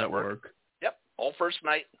NFL Network. Yep, all first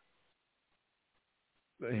night.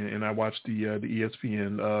 And I watched the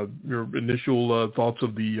ESPN. Your initial thoughts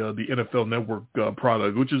of the NFL Network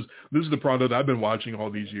product, this is the product I've been watching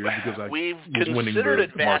all these years because we've was winning the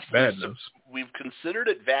March Madness. We've considered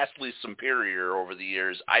it vastly superior over the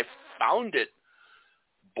years. I found it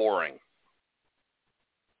boring.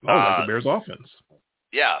 Oh, like the Bears offense.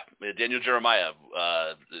 Yeah, Daniel Jeremiah,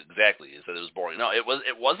 exactly. He said it was boring. No, it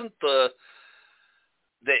wasn't the.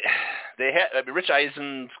 They had. I mean, Rich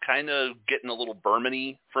Eisen's kind of getting a little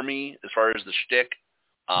Berman-y for me as far as the shtick.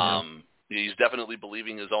 He's definitely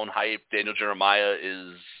believing his own hype. Daniel Jeremiah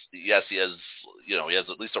is, yes, he has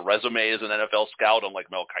at least a resume as an NFL scout,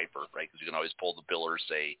 unlike Mel Kiper, right? Because you can always pull the Bill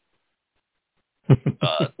Irsay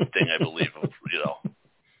thing, I believe,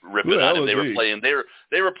 ripping on him.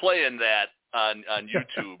 They were playing that on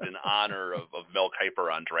YouTube in honor of Mel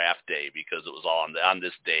Kiper on draft day because it was on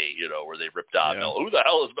this day, where they ripped on Mel. Who the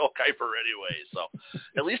hell is Mel Kiper anyway? So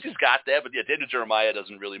at least he's got that. But yeah, Daniel Jeremiah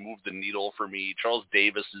doesn't really move the needle for me. Charles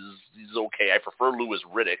Davis he's okay. I prefer Louis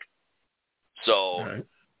Riddick. So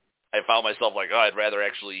I found myself like, I'd rather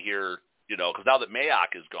actually hear, because now that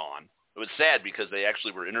Mayock is gone, it was sad because they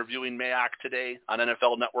actually were interviewing Mayock today on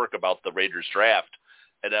NFL Network about the Raiders draft.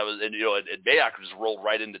 And Mayock just rolled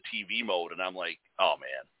right into TV mode, and I'm like, oh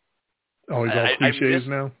man. Oh, he's all cliches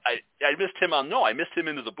now. I missed him I missed him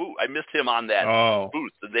into the booth. I missed him on that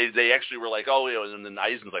booth. They actually were like, and then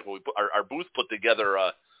Eisen's like, well, our booth put together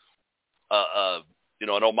an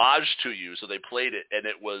homage to you, so they played it, and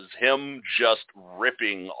it was him just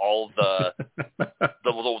ripping all the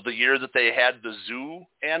the year that they had the zoo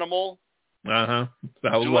animal. I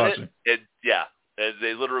was watching.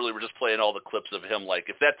 They literally were just playing all the clips of him like,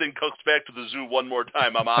 if that thing comes back to the zoo one more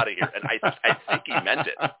time, I'm out of here. And I think he meant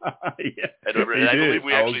it. I believe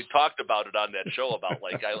we actually talked about it on that show about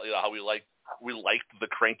how we liked the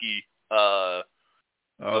cranky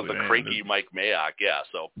cranky Mike Mayock. Yeah.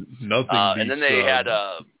 So nothing. And then they had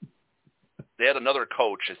another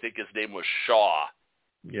coach. I think his name was Shaw.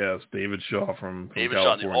 Yes, David Shaw from David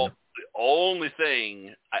California. Shaw. The only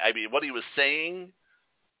thing, I mean, what he was saying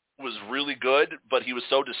was really good, but he was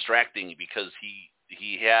so distracting because he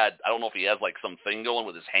had, I don't know if he has like some thing going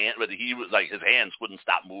with his hand, but he was like, his hands wouldn't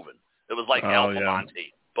stop moving. It was like Al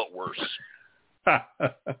Piemonte, but worse. I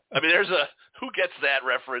mean, who gets that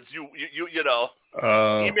reference? Email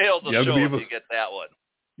the show if you get that one.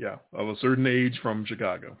 Yeah, of a certain age from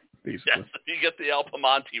Chicago, basically. Yes, you get the Al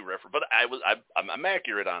Piemonte reference, but I'm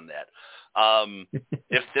accurate on that.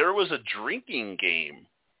 If there was a drinking game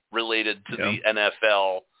related to the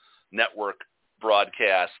NFL Network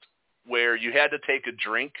broadcast where you had to take a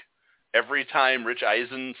drink every time Rich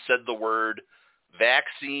Eisen said the word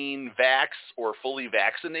vaccine, vax, or fully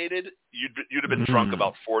vaccinated, you'd have been drunk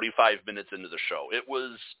about 45 minutes into the show. It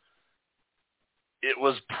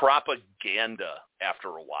was propaganda after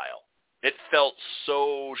a while. It felt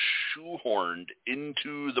so shoehorned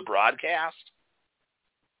into the broadcast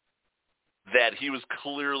that he was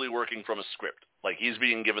clearly working from a script. Like, he's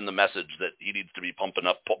being given the message that he needs to be pumping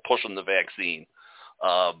up, pushing the vaccine.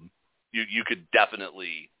 You could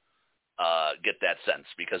definitely get that sense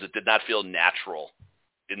because it did not feel natural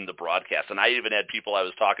in the broadcast. And I even had people I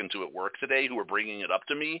was talking to at work today who were bringing it up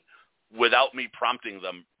to me without me prompting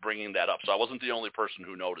them bringing that up. So I wasn't the only person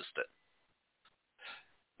who noticed it.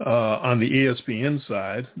 On the ESPN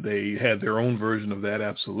side, they had their own version of that,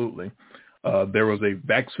 absolutely. There was a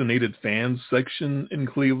vaccinated fans section in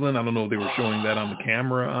Cleveland. I don't know if they were showing that on the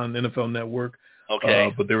camera on NFL Network.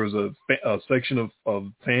 Okay. But there was a section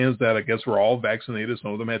of fans that I guess were all vaccinated.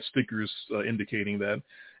 Some of them had stickers indicating that.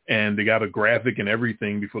 And they got a graphic and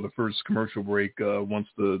everything before the first commercial break. Once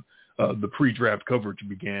the pre-draft coverage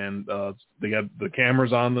began, they got the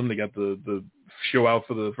cameras on them. They got the show out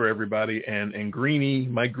for everybody. And Greeny,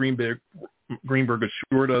 Mike Greenberg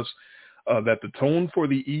assured us that the tone for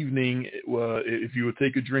the evening, if you would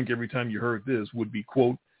take a drink every time you heard this, would be,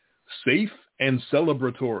 quote, safe and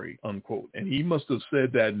celebratory, unquote. And he must have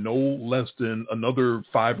said that no less than another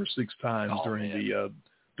 5 or 6 times during the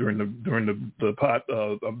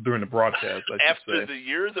broadcast. After the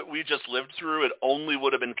year that we just lived through, it only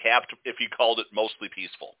would have been capped if he called it mostly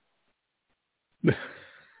peaceful.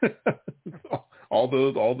 all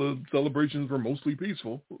the celebrations were mostly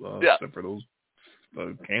peaceful, except for those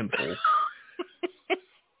handful.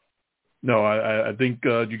 No, I think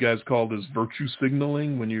you guys call this virtue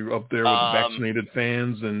signaling when you're up there with the vaccinated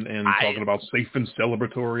fans and talking about safe and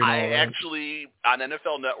celebratory and all that. Actually, on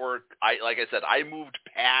NFL Network, like I said, I moved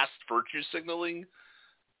past virtue signaling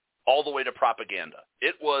all the way to propaganda.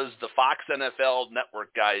 It was the Fox NFL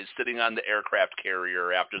Network guys sitting on the aircraft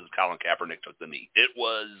carrier after Colin Kaepernick took the knee. It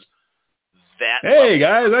was that. Hey,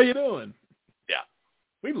 guys, how you doing? Yeah.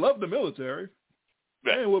 We love the military.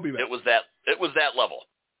 Yeah. Hey, we'll be back. It was that level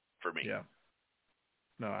for me. Yeah.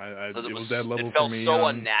 No, it was that level it felt for me. So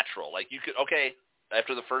unnatural. Like, you could, okay,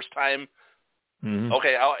 after the first time,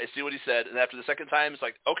 okay, I see what he said. And after the second time, it's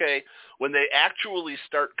like, okay, when they actually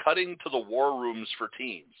start cutting to the war rooms for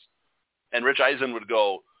teams, and Rich Eisen would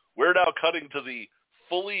go, we're now cutting to the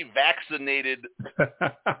fully vaccinated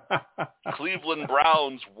Cleveland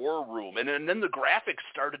Browns war room. And then the graphics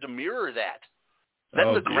started to mirror that. Then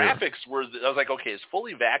graphics were, I was like, okay, is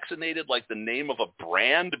fully vaccinated like the name of a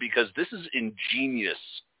brand? Because this is ingenious.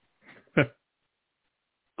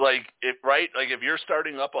 Like, if you're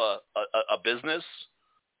starting up a business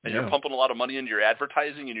and you're pumping a lot of money into your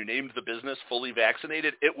advertising and you named the business Fully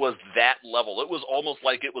Vaccinated, it was that level. It was almost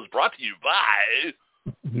like it was brought to you by...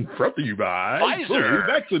 Brought to you by Pfizer. Fully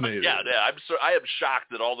Vaccinated. Yeah. I am shocked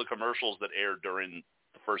that all the commercials that aired during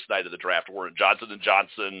the first night of the draft were Johnson &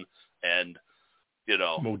 Johnson and...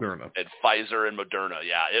 Moderna and Pfizer and Moderna.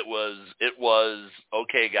 Yeah, it was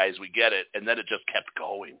okay, guys, we get it, and then it just kept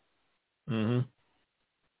going, and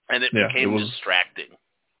it became distracting.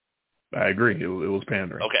 I agree. It was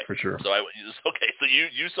pandering. Okay, for sure. So so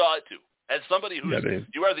you saw it too, as somebody who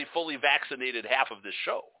you are the fully vaccinated half of this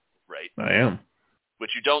show, right? I am.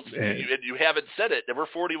 Which you don't. You haven't said it. We're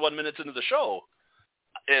 41 minutes into the show.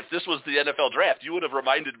 If this was the NFL draft, you would have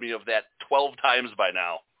reminded me of that 12 times by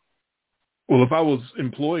now. Well, if I was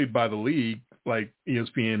employed by the league, like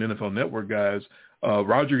ESPN, NFL Network guys,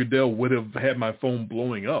 Roger Goodell would have had my phone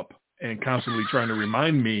blowing up and constantly trying to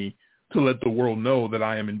remind me to let the world know that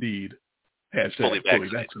I am indeed fully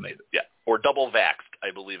vaccinated. Yeah, or double vaxxed,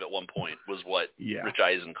 I believe at one point was what Rich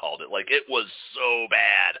Eisen called it. Like, it was so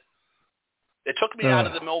bad. It took me out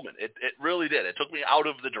of the moment. It really did. It took me out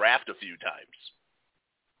of the draft a few times.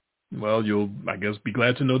 Well, you'll, I guess, be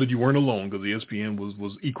glad to know that you weren't alone, because ESPN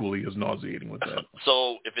was equally as nauseating with that.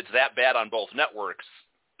 So if it's that bad on both networks,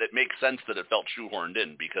 it makes sense that it felt shoehorned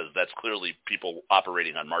in, because that's clearly people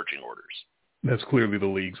operating on marching orders. That's clearly the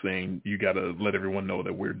league saying you got to let everyone know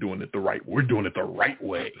that we're doing it the right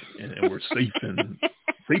way, and we're safe and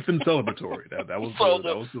celebratory. That was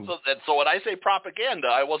so when I say propaganda,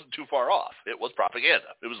 I wasn't too far off. It was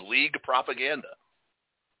propaganda. It was league propaganda.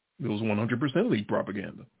 It was 100% league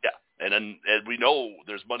propaganda. Yeah, and we know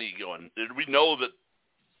there's money going. We know that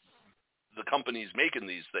the companies making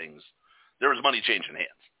these things, there was money changing hands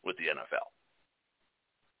with the NFL.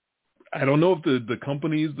 I don't know if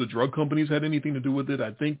the drug companies had anything to do with it.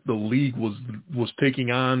 I think the league was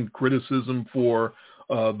taking on criticism for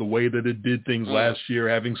the way that it did things last year,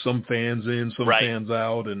 having some fans in, some fans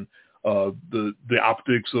out, and the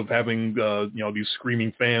optics of having these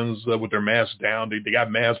screaming fans with their masks down. They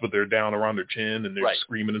got masks, but they're down around their chin, and they're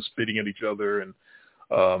screaming and spitting at each other. And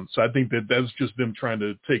so I think that's just them trying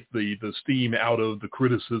to take the steam out of the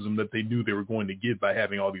criticism that they knew they were going to get by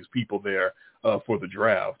having all these people there for the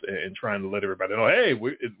draft, and trying to let everybody know, hey,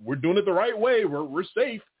 we're doing it the right way. We're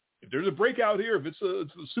safe. If there's a breakout here, if it's a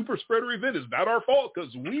super spreader event, it's not our fault,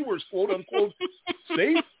 because we were quote unquote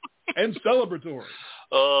safe and celebratory.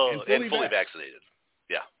 And fully vaccinated.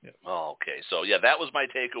 Yeah. Oh, okay. So, that was my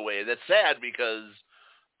takeaway. That's sad, because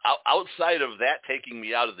outside of that taking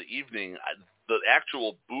me out of the evening, the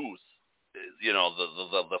actual booth,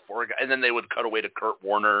 the four guys, and then they would cut away to Kurt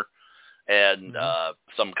Warner and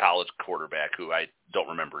some college quarterback who I don't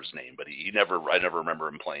remember his name, but I never remember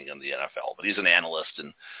him playing in the NFL, but he's an analyst.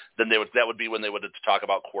 And then that would be when they would talk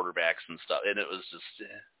about quarterbacks and stuff. And it was just,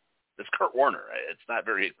 it's Kurt Warner. It's not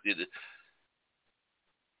very...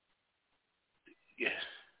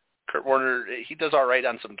 Kurt Warner, he does all right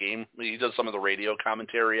on some game. He does some of the radio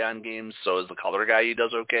commentary on games. So as the color guy, he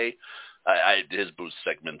does okay. His booth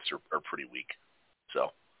segments are pretty weak.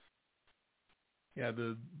 So, yeah,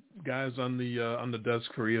 the guys on the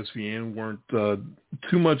desk for ESPN weren't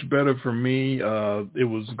too much better for me. It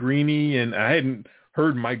was Greeny, and I hadn't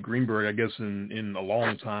heard Mike Greenberg, I guess, in a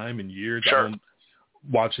long time, in years. Sure. I don't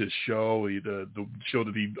watch his show, the show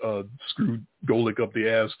that he screwed Golick up the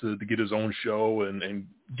ass to get his own show and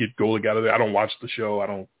get Golick out of there. I don't watch the show. I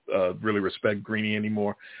don't really respect Greeny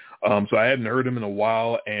anymore. So I hadn't heard him in a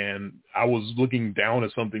while, and I was looking down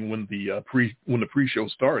at something when the pre-show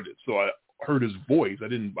started. So I heard his voice.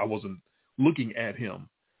 I wasn't looking at him.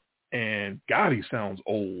 And God, he sounds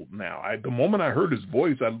old now. The moment I heard his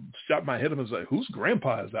voice, I shot my head up and was like, "Whose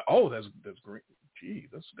grandpa is that?" Oh, that's Green. Gee,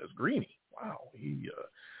 that's Greeny. Wow, he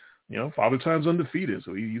Father Time's undefeated,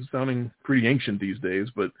 so he's sounding pretty ancient these days.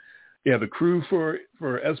 But yeah, the crew for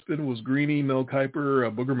Espen was Greeny, Mel Kiper,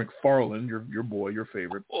 Booger McFarland, your boy, your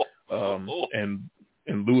favorite, and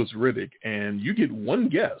Louis Riddick. And you get one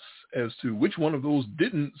guess as to which one of those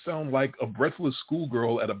didn't sound like a breathless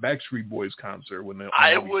schoolgirl at a Backstreet Boys concert when they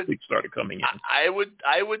started coming in. I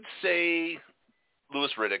would say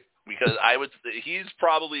Louis Riddick, because he's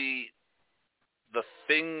probably the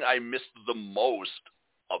thing I missed the most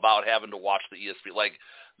about having to watch the ESPN. Like,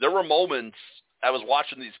 there were moments I was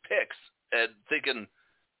watching these picks and thinking,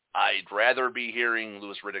 I'd rather be hearing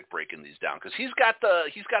Louis Riddick breaking these down, because he's got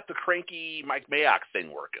the cranky Mike Mayock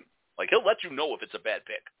thing working. Like, he'll let you know if it's a bad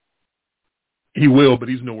pick. He will, but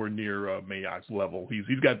he's nowhere near Mayock's level.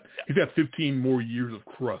 He's got 15 more years of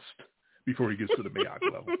crust before he gets to the Mayock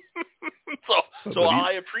level. So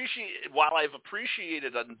while I've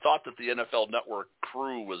appreciated and thought that the NFL Network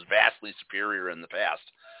crew was vastly superior in the past,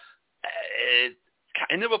 it's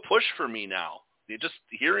kind of a push for me now. Just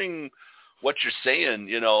hearing what you're saying,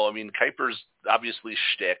 Kiper's obviously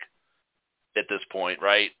shtick at this point,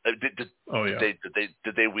 right?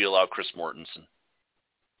 Did they wheel out Chris Mortensen?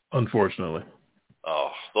 Unfortunately.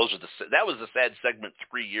 Oh, that was the sad segment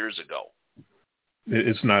 3 years ago.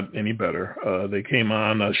 It's not any better. They came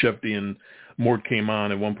on, Shefty and Mort came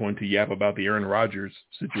on at one point to yap about the Aaron Rodgers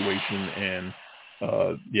situation, and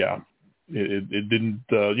it didn't.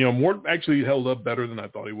 Mort actually held up better than I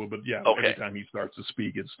thought he would, but every time he starts to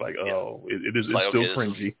speak, it's like, it's still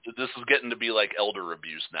cringy. This is getting to be like elder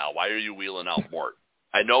abuse now. Why are you wheeling out Mort?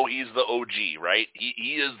 I know he's the OG, right?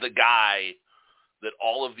 He is the guy that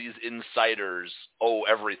all of these insiders owe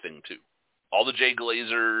everything to. All the Jay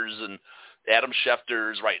Glazers and Adam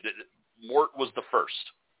Schefters, right? Mort was the first.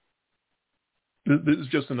 This is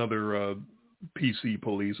just another PC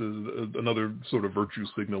police, another sort of virtue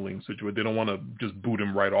signaling situation. They don't want to just boot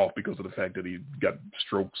him right off because of the fact that he got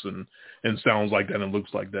strokes and sounds like that and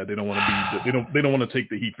looks like that. They don't want to be. They don't want to take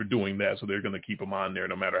the heat for doing that, so they're going to keep him on there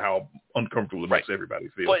no matter how uncomfortable it makes everybody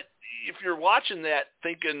feel. But if you're watching that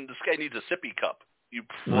thinking this guy needs a sippy cup, you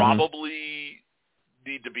probably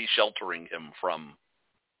need to be sheltering him from.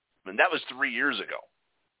 And that was 3 years ago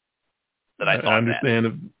that I thought I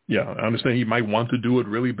understand. I understand he might want to do it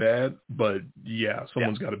really bad, but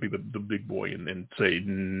someone's got to be the big boy and say,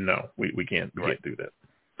 no, we can't do that.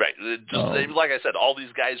 Right. Like I said, all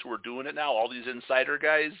these guys who are doing it now, all these insider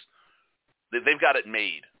guys, they've got it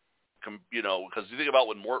made. Because you think about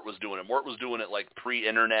when Mort was doing it. Mort was doing it like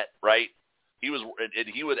pre-internet, right? He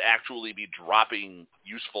would actually be dropping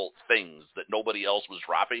useful things that nobody else was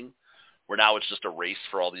dropping. Where now it's just a race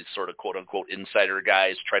for all these sort of quote-unquote insider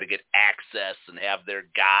guys to try to get access and have their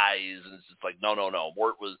guys, and it's just like, no.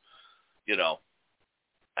 Mort was, I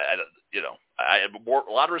have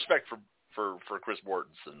a lot of respect for Chris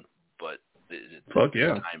Mortensen, but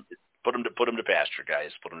time. Put him to pasture,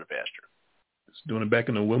 guys. Put him to pasture. It's doing it back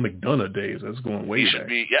in the Will McDonough days. That's going way back.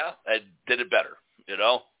 I did it better.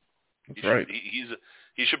 That's right.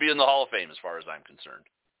 He should be in the Hall of Fame as far as I'm concerned.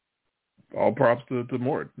 All props to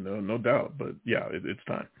Mort, no doubt. But it's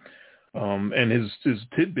time. And his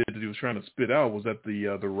tidbit that he was trying to spit out was that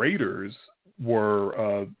the Raiders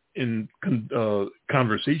were in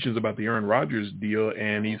conversations about the Aaron Rodgers deal,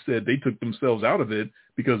 and he said they took themselves out of it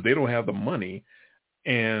because they don't have the money.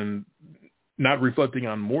 And not reflecting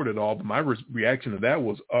on Mort at all, but my reaction to that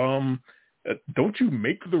was, don't you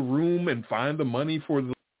make the room and find the money for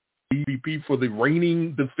the MVP for the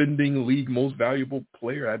reigning defending league most valuable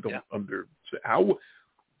player? I don't understand how.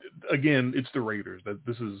 Again, it's the Raiders. That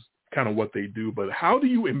this is kind of what they do. But how do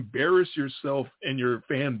you embarrass yourself and your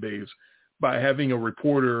fan base by having a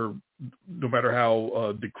reporter, no matter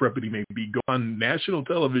how decrepit he may be, go on national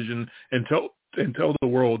television and tell the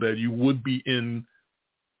world that you would be in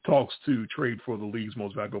talks to trade for the league's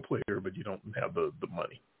most valuable player, but you don't have the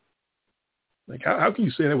money? Like, how can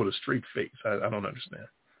you say that with a straight face? I don't understand.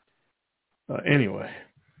 Anyway,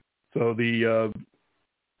 so the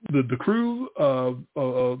crew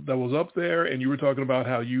that was up there, and you were talking about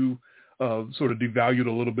how you sort of devalued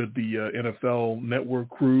a little bit the NFL Network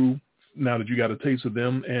crew now that you got a taste of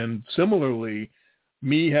them. And similarly,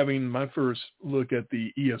 me having my first look at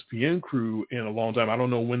the ESPN crew in a long time, I don't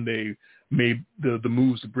know when they made the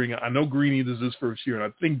moves to bring – I know Greeny, this is his first year, and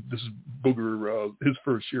I think this is Booger, his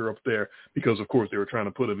first year up there because, of course, they were trying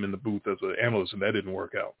to put him in the booth as an analyst, and that didn't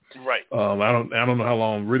work out. Right. I don't know how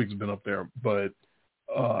long Riddick's been up there, but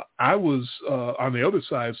I was on the other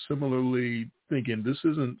side similarly thinking this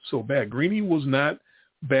isn't so bad. Greeny was not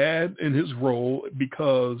bad in his role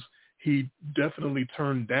because he definitely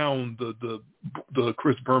turned down the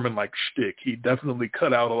Chris Berman like shtick. He definitely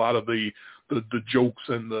cut out a lot of the jokes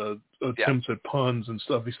and the attempts at puns and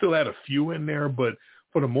stuff. He still had a few in there, but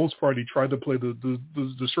for the most part, he tried to play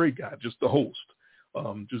the straight guy, just the host,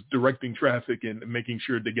 just directing traffic and making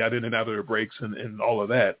sure they got in and out of their breaks and all of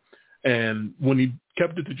that. And when he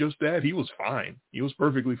kept it to just that, he was fine. He was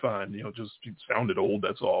perfectly fine. Just he sounded old,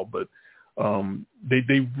 that's all. But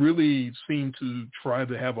they really seem to try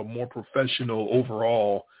to have a more professional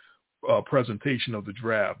overall presentation of the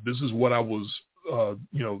draft. This is what I was,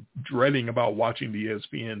 dreading about watching the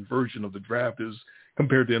ESPN version of the draft is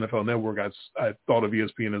compared to NFL Network. I thought of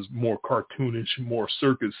ESPN as more cartoonish, more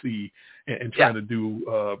circusy, and trying to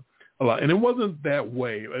do a lot. And it wasn't that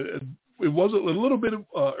way. It was a little bit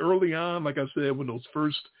early on, like I said, when those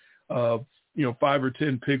first, 5 or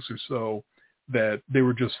 10 picks or so, that they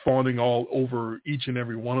were just fawning all over each and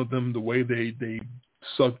every one of them, the way they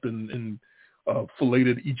sucked and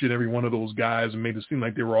filleted each and every one of those guys and made it seem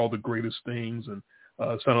like they were all the greatest things, and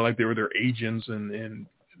sounded like they were their agents, and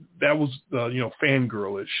that was,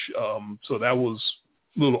 fangirlish. So that was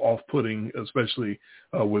a little off-putting, especially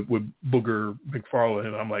with Booger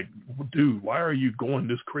McFarland. I'm like, dude, why are you going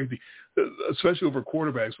this crazy, especially over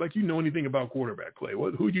quarterbacks? Like, anything about quarterback play.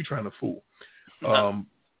 Who are you trying to fool?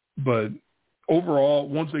 But overall,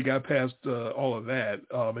 once they got past all of that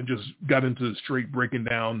and just got into straight breaking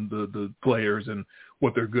down the players and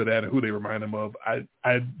what they're good at and who they remind them of, I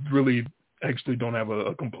really actually don't have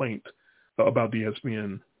a complaint about the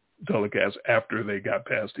ESPN telecast after they got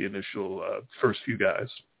past the initial first few guys.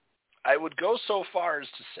 I would go so far as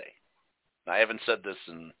to say, and I haven't said this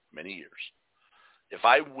in many years, if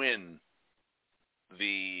I win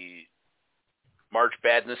the March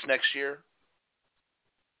Madness next year,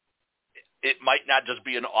 it might not just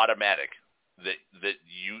be an automatic that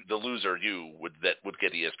you, the loser, would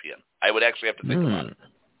get ESPN. I would actually have to think about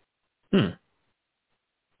it.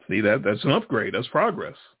 See, that's an upgrade. That's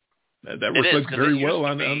progress. That reflects very well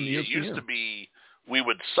on ESPN. It used to be we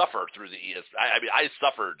would suffer through the ESPN. I mean, I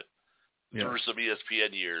suffered through some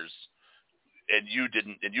ESPN years, and you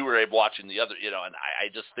didn't, and you were able watching the other, and I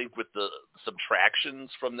just think with the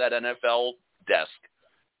subtractions from that NFL desk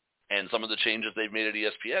and some of the changes they've made at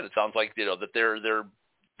ESPN, it sounds like that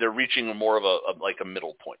they're reaching more of a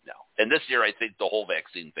middle point now. And this year, I think the whole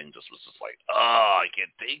vaccine thing just was just like, I can't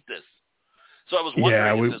take this. So I was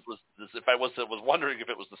wondering if I was wondering if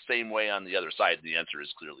it was the same way on the other side. The answer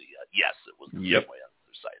is clearly yes, it was the same way on the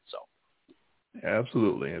other side. So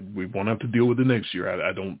absolutely, and we won't have to deal with it next year.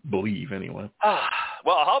 I don't believe anyway.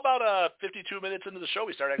 Well, how about 52 minutes into the show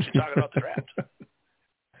we start actually talking about the draft?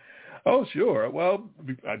 Oh, sure. Well,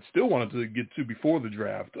 I still wanted to get to before the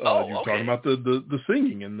draft. You were talking about the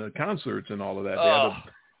singing and the concerts and all of that.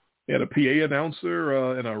 They had a PA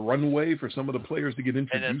announcer and a runway for some of the players to get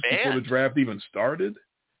introduced before the draft even started.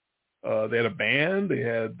 They had a band. They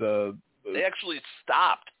had they actually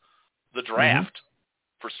stopped the draft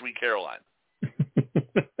for Sweet Caroline. You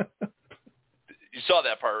saw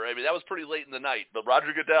that part, right? I mean, that was pretty late in the night. But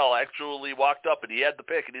Roger Goodell actually walked up and he had the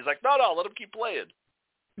pick, and he's like, no, let him keep playing.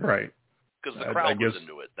 Right. Because the crowd was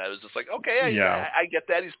into it. I was just like, okay, I get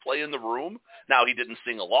that. He's playing the room. Now, he didn't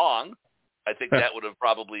sing along. I think that would have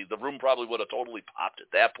the room probably would have totally popped at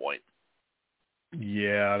that point.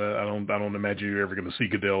 Yeah, I don't imagine you're ever going to see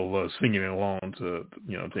Goodell singing along to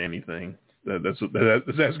anything. That's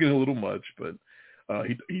asking a little much, but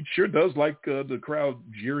he sure does like the crowd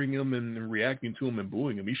jeering him and reacting to him and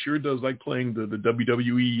booing him. He sure does like playing the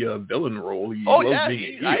WWE villain role.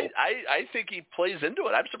 I think he plays into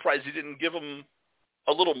it. I'm surprised he didn't give him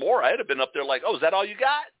a little more. I'd have been up there like, is that all you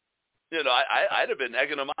got? I'd have been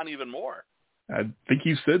egging him on even more. I think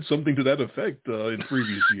he said something to that effect in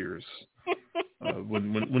previous years.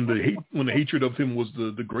 When the hatred of him was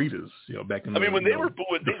the greatest, back in when they were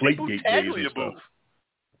booing, they booed Tagley a boo.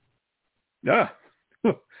 Yeah.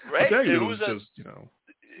 Right? It was just,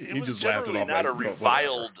 it was generally not a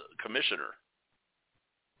reviled commissioner.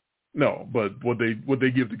 No, but what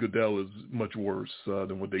they give to Goodell is much worse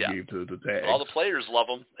than what they gave to Tags. All the players love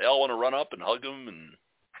him. They all want to run up and hug him. And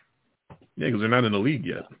yeah, because they're not in the league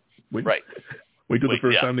yet. Wait till the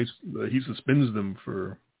first time he suspends them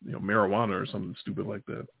for marijuana or something stupid like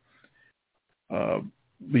that.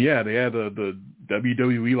 But yeah, they had the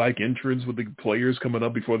WWE-like entrance with the players coming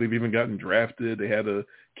up before they've even gotten drafted. They had a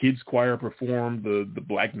kids choir perform the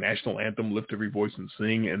Black National Anthem, Lift Every Voice and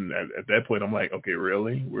Sing. And at that point, I'm like, okay,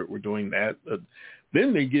 really? We're doing that?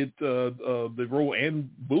 Then they get they roll Ann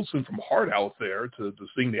Wilson from Heart out there to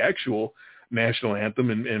sing the actual national anthem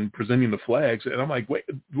and presenting the flags. And I'm like, wait,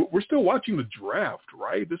 we're still watching the draft,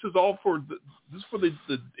 right? This is all for the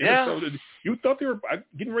NFL. You thought they were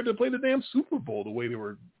getting ready to play the damn Super Bowl the way they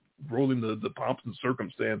were rolling the pomps and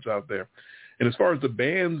circumstance out there. And as far as the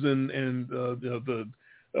bands and the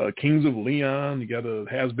Kings of Leon, you got a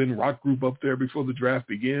has-been rock group up there before the draft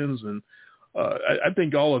begins. And I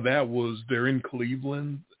think all of that was they're in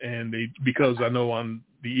Cleveland, and because I know on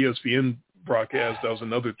the ESPN broadcast that was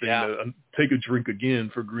another thing to take a drink again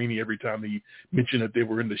for Greeny every time he mentioned that they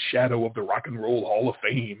were in the shadow of the Rock and Roll Hall of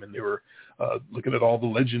Fame, and they were looking at all the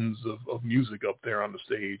legends of music up there on the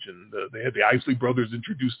stage, and they had the Isley Brothers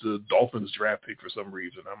introduce the Dolphins draft pick for some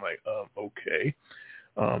reason. I'm like, okay.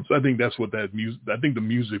 So I think that's what that music. I think the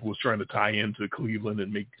music was trying to tie into Cleveland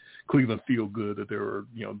and make Cleveland feel good that they were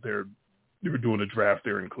doing a draft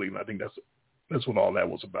there in Cleveland. I think that's what all that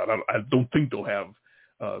was about. I don't think they'll have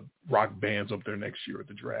rock bands up there next year at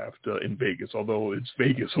the draft in Vegas, although it's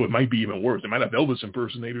Vegas, so it might be even worse. They might have Elvis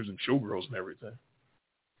impersonators and showgirls and everything.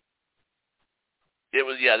 It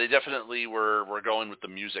was, they definitely were going with the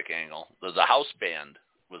music angle. The house band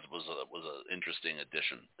was an interesting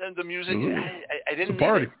addition, and the music I didn't. It's a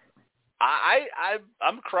party.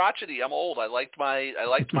 I'm crotchety. I'm old. I liked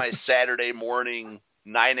my Saturday morning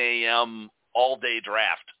 9 a.m. all day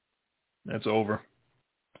draft. That's over.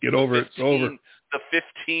 Get over it. It's over. The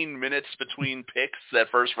 15 minutes between picks, that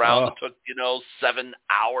first round that took 7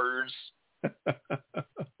 hours.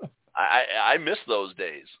 I miss those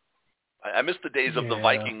days. I miss the days of the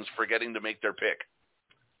Vikings forgetting to make their pick.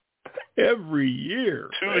 Every year.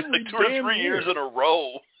 Two or 3 years in a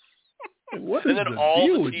row. What and is then the all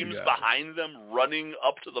deal the with teams you guys? behind them running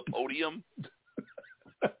up to the podium.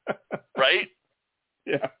 Right?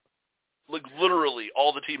 Yeah. Like literally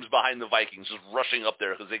all the teams behind the Vikings just rushing up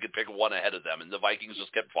there because they could pick one ahead of them, and the Vikings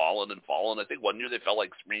just kept falling and falling. I think one year they fell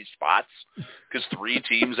like 3 spots because 3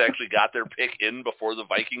 teams actually got their pick in before the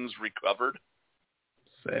Vikings recovered.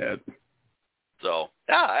 Sad. So,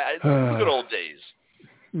 the good old days.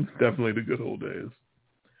 Definitely the good old days.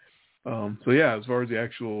 As far as the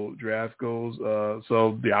actual draft goes,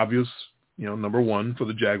 so the obvious, number one for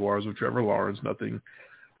the Jaguars with Trevor Lawrence, nothing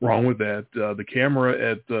wrong with that. The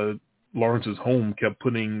camera at Lawrence's home kept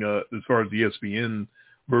putting, as far as the ESPN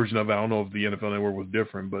version of it, I don't know if the NFL Network was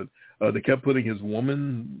different, but they kept putting his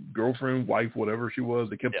woman, girlfriend, wife, whatever she was,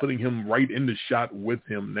 they kept putting him right in the shot with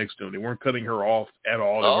him next to him. They weren't cutting her off at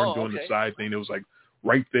all. They weren't doing the side thing. It was like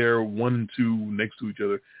right there, 1 and 2 next to each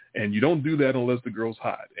other. And you don't do that unless the girl's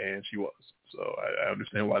hot, and she was. So I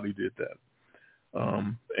understand why they did that.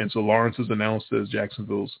 And so Lawrence is announced as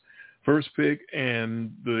Jacksonville's first pick,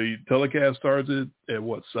 and the telecast starts at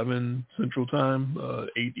 7 Central Time,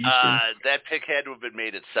 8 Eastern? That pick had to have been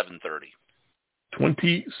made at 7:30.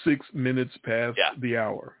 26 minutes past the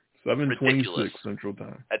hour. 7:26 Central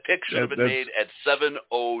Time. That pick should have been made at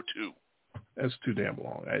 7:02. That's too damn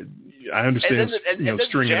long. I understand,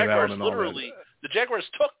 stringing it out and all that. The Jaguars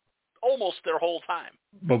took almost their whole time.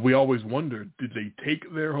 But we always wondered, did they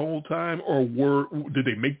take their whole time, or did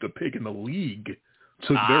they make the pick in the league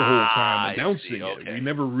took their whole time announcing it? We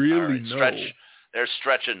never really know. They're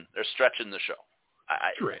stretching the show.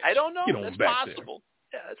 I don't know. It's possible.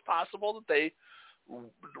 Yeah, it's possible that they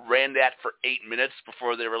ran that for 8 minutes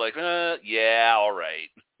before they were like, all right.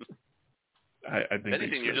 I think if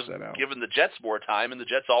anything, you're just that out. giving the Jets more time, and the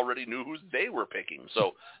Jets already knew who they were picking.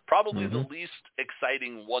 So probably the least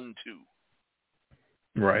exciting 1-2.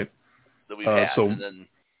 Right. That we've had. So, and then,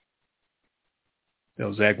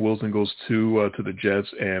 Zach Wilson goes to the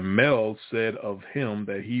Jets, and Mel said of him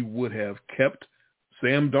that he would have kept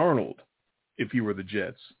Sam Darnold if he were the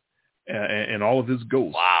Jets, and all of his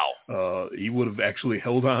ghosts. Wow. He would have actually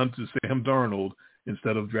held on to Sam Darnold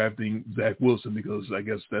instead of drafting Zach Wilson, because I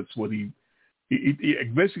guess that's what he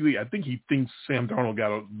basically, I think he thinks Sam Darnold got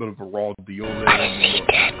a bit of a raw deal there. I hate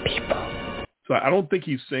dead people. So I don't think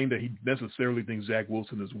he's saying that he necessarily thinks Zach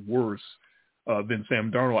Wilson is worse than Sam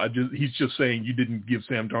Darnold. He's just saying you didn't give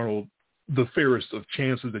Sam Darnold the fairest of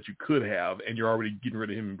chances that you could have, and you're already getting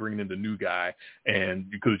rid of him and bringing in the new guy, and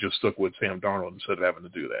you could have just stuck with Sam Darnold instead of having to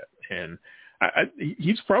do that. And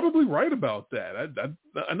he's probably right about that.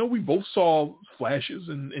 I know we both saw flashes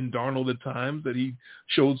in Darnold at times that he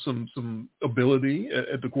showed some ability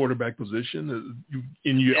at the quarterback position,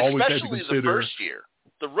 and you always had to consider especially the first year.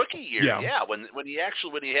 The rookie year, when he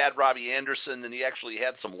had Robbie Anderson and he actually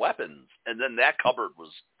had some weapons, and then that cupboard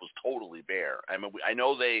was totally bare. I mean, I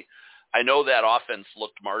know that offense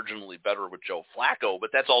looked marginally better with Joe Flacco,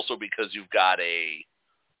 but that's also because you've got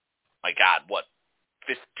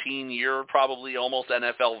 15-year probably almost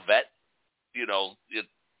NFL vet.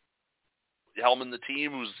 helming the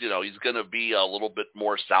team who's, he's going to be a little bit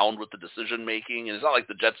more sound with the decision making. And it's not like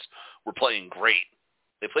the Jets were playing great.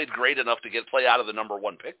 They played great enough to play out of the number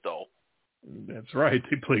 1 pick, though. That's right.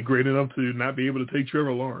 They played great enough to not be able to take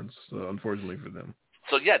Trevor Lawrence, unfortunately for them.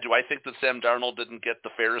 So, yeah, do I think that Sam Darnold didn't get the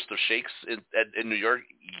fairest of shakes in New York?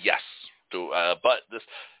 Yes. But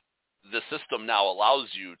the system now allows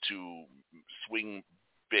you to swing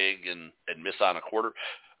big and miss on a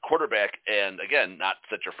quarterback and, again, not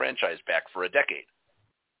set your franchise back for a decade.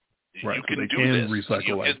 Right, you can so do this.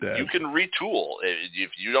 Recycle like that. You can retool.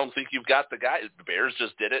 If you don't think you've got the guy, the Bears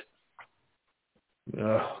just did it.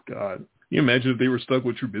 Oh, God. Can you imagine if they were stuck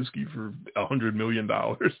with Trubisky for $100 million?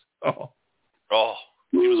 Oh,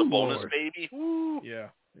 he was a bonus Lord. baby. Yeah.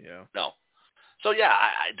 No. So, yeah,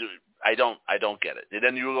 I don't get it. And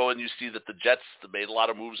then you go and you see that the Jets made a lot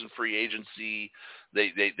of moves in free agency.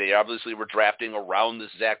 They obviously were drafting around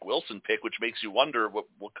this Zach Wilson pick, which makes you wonder what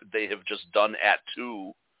could they have just done at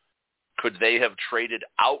 2. Could they have traded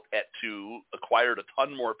out at 2, acquired a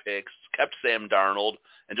ton more picks, kept Sam Darnold,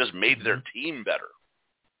 and just made their team better?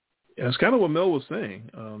 Yeah, that's kind of what Mel was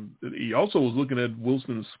saying. He also was looking at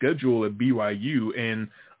Wilson's schedule at BYU, and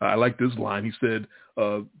I like this line. He said,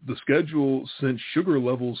 the schedule sent sugar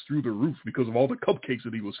levels through the roof because of all the cupcakes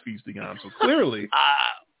that he was feasting on. So clearly,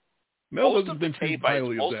 Mel doesn't think too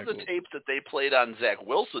highly of Zach Wilson. Most of the tapes that they played on Zach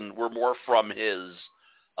Wilson were more from his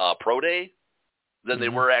pro day than they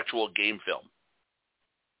were actual game film.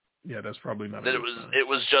 Yeah, that's probably not. It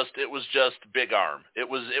was just big arm. It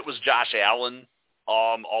was Josh Allen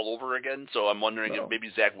all over again. So I'm wondering if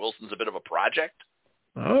maybe Zach Wilson's a bit of a project.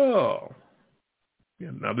 Oh,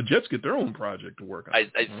 yeah. Now the Jets get their own project to work on.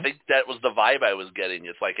 I think that was the vibe I was getting.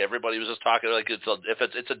 It's like everybody was just talking like it's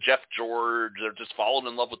a Jeff George. They're just falling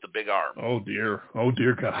in love with the big arm. Oh dear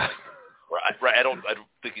God. Right. I don't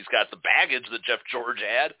think he's got the baggage that Jeff George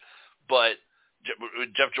had, but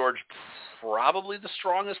Jeff George probably the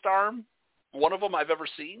strongest arm, one of them I've ever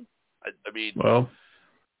seen. I mean, well,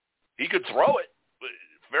 he could throw it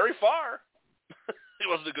very far. He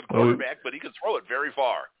wasn't a good quarterback, but he could throw it very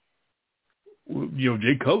far.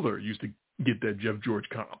 Jay Cutler used to get that Jeff George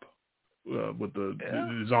comp with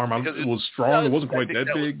his arm. It was strong. It wasn't quite that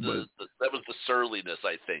big, but that was the surliness,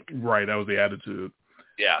 I think. Right, that was the attitude.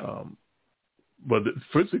 Yeah. But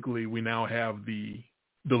physically, we now have the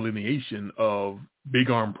delineation of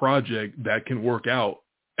big arm project that can work out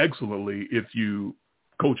excellently if you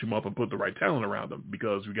coach him up and put the right talent around him,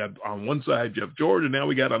 because we got on one side Jeff George and now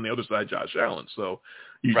we got on the other side Josh Allen. So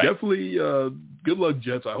you definitely good luck,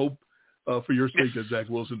 Jets. I hope for your sake that Zach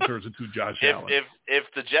Wilson turns into Josh Allen. If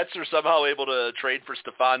the Jets are somehow able to trade for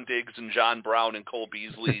Stephon Diggs and John Brown and Cole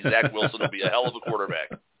Beasley, Zach Wilson will be a hell of a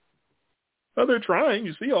quarterback. Well, they're trying.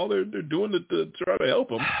 You see all they're doing to try to help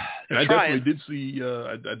them. And I definitely did see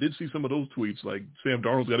I did see some of those tweets. Like Sam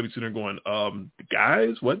Darnold's got to be sitting there going,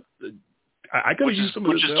 guys, what? I could have used some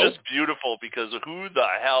of this help. Which is just beautiful, because who the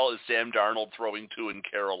hell is Sam Darnold throwing to in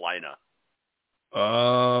Carolina?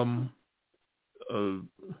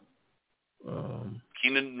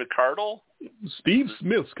 Keenan McCardle? Steve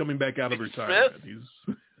Smith's coming back out of retirement.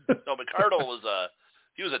 No, McCardle was a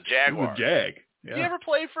Jaguar. He was a Jag. Yeah. Did he ever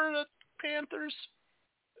play for the Panthers?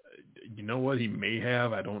 You know what? He may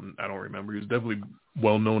have. I don't remember. He was definitely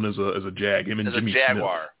well known as a Jag. Him and as Jimmy a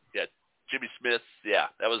Jaguar. Smith. Yeah, Jimmy Smith. Yeah,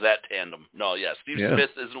 that was that tandem. No, yeah, Steve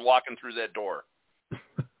Smith isn't walking through that door.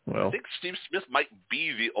 Well, I think Steve Smith might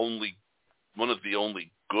be one of the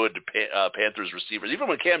only good Panthers receivers. Even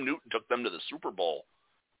when Cam Newton took them to the Super Bowl,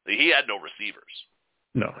 he had no receivers.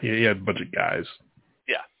 No, he had a bunch of guys.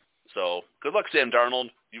 Yeah. So good luck, Sam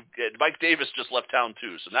Darnold. Mike Davis just left town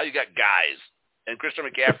too, so now you got guys. And Christian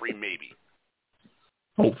McCaffrey, maybe.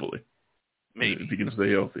 Hopefully. Maybe. If he can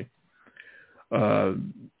stay healthy.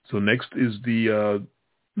 So next is the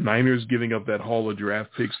Niners giving up that haul of draft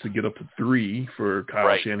picks to get up to 3 for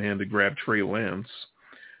Kyle Shanahan to grab Trey Lance.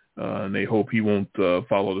 And they hope he won't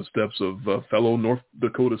follow the steps of fellow North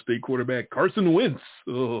Dakota State quarterback Carson Wentz.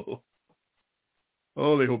 Oh,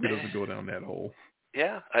 they hope he doesn't go down that hole.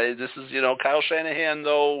 Yeah, this is Kyle Shanahan,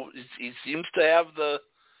 though. He seems to have the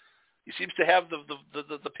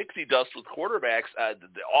pixie dust with quarterbacks.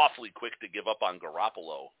 They're awfully quick to give up on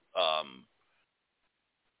Garoppolo.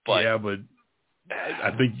 But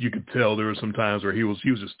I think you could tell there were some times where he was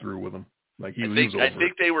just through with him. Like he was over. I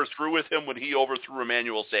think they were through with him when he overthrew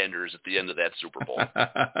Emmanuel Sanders at the end of that Super Bowl.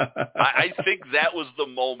 I think that was the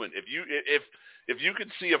moment. If you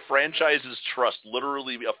could see a franchise's trust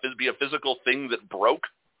literally be a physical thing that broke,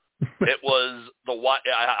 it was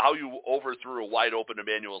how you overthrew a wide open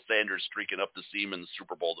Emmanuel Sanders streaking up the seam in the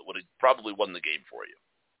Super Bowl that would have probably won the game for you.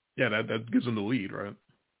 Yeah, that gives them the lead, right?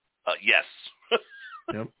 Yes.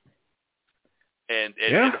 Yep.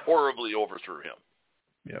 And horribly overthrew him.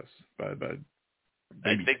 Yes. By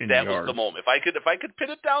I think that was the moment. If I could pin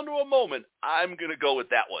it down to a moment, I'm going to go with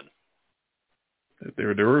that one.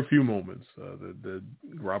 There were a few moments that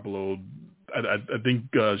Garoppolo. I think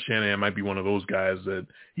Shanahan might be one of those guys that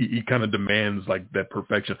he kind of demands like that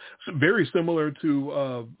perfection. So very similar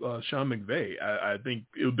to Sean McVay. I think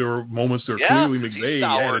there were moments where clearly McVay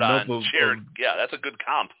had enough of. Yeah, that's a good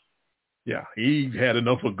comp. Yeah, he had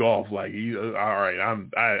enough of golf. Like all right,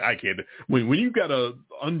 I can't. When you got a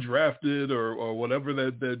undrafted or whatever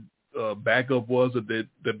that backup was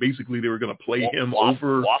that basically they were going to play him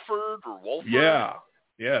over Wofford or Wolford. Yeah,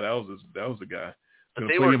 that was the guy. But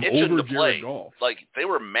they were itching to play. Like they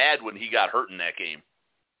were mad when he got hurt in that game.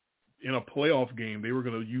 In a playoff game, they were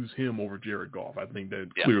going to use him over Jared Goff. I think that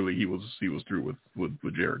clearly he was through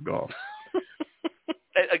with Jared Goff.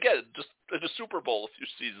 Again, just in a Super Bowl a few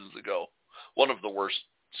seasons ago, one of the worst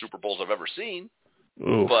Super Bowls I've ever seen.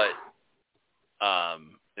 Oof. But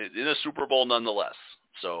in a Super Bowl nonetheless.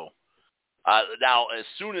 So now, as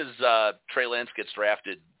soon as Trey Lance gets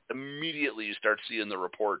drafted, immediately you start seeing the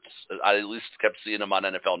reports. I at least kept seeing them on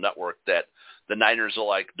NFL Network that the Niners are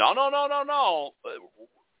like, no.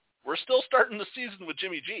 We're still starting the season with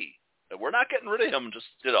Jimmy G. We're not getting rid of him just,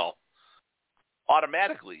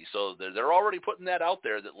 automatically. So they're already putting that out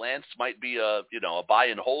there that Lance might be a buy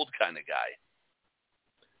and hold kind of guy.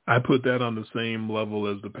 I put that on the same level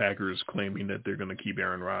as the Packers claiming that they're going to keep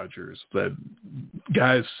Aaron Rodgers. That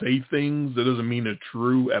guys say things that doesn't mean they're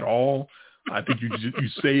true at all. I think you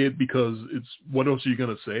say it because it's what else are you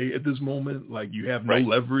going to say at this moment? Like you have no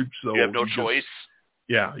leverage, so you have no choice.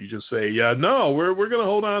 You just say, no, we're going to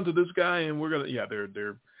hold on to this guy, and we're going to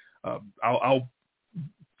they're I'll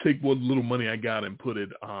take what little money I got and put it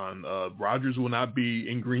on Rodgers will not be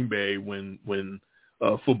in Green Bay when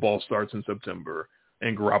football starts in September.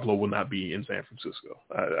 And Garoppolo will not be in San Francisco.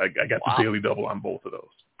 I got the daily double on both of those.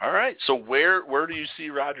 All right. So where do you see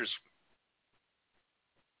Rodgers?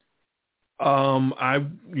 I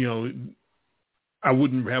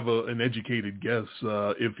wouldn't have an educated guess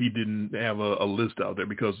if he didn't have a list out there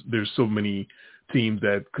because there's so many teams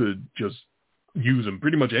that could just use him.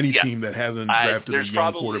 Pretty much any team that hasn't drafted a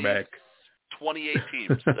young quarterback. 28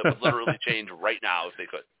 teams that would literally change right now if they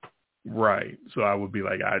could. Right. So I would be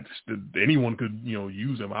like, anyone could,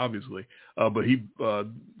 use him, obviously. But he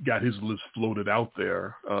got his list floated out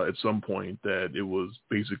there at some point that it was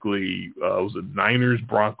basically, was it Niners,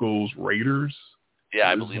 Broncos, Raiders? Yeah,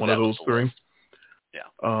 I believe one of those three. List.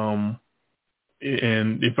 Yeah.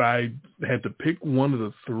 And if I had to pick one of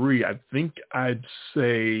the three, I think I'd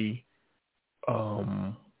say,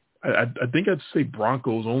 I think I'd say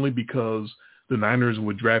Broncos only because the Niners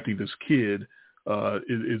were drafting this kid.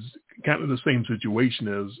 Is kind of the same situation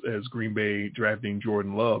as Green Bay drafting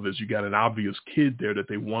Jordan Love. Is you got an obvious kid there that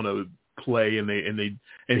they want to play, and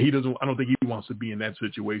he doesn't. I don't think he wants to be in that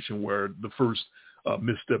situation where the first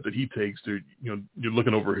misstep that he takes, you're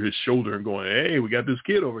looking over his shoulder and going, "Hey, we got this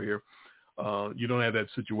kid over here." You don't have that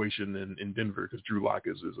situation in Denver because Drew Lock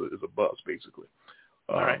is a bust basically.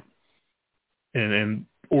 All right. And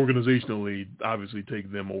organizationally, obviously,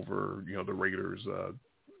 take them over. The Raiders.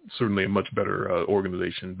 Certainly a much better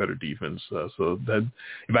organization, better defense. So that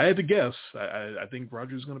if I had to guess, I think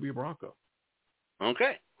Rodgers is going to be a Bronco.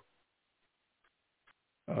 Okay.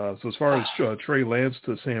 So as far as Trey Lance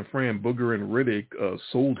to San Fran, Booger and Riddick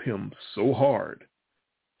sold him so hard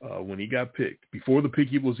when he got picked. Before the pick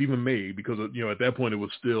was even made, because at that point it was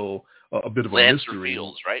still a bit of a mystery. Lance or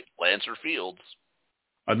Fields, right? Lance or Fields.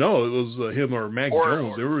 I know it was him or Mac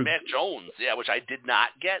Jones. Mac Jones, which I did not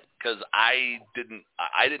get because I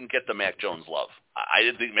didn't get the Mac Jones love. I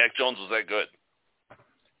didn't think Mac Jones was that good.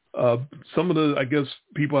 Some of the, I guess,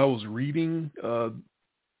 people I was reading,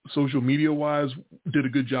 social media-wise, did a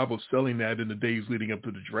good job of selling that in the days leading up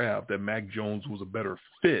to the draft, that Mac Jones was a better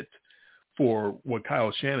fit for what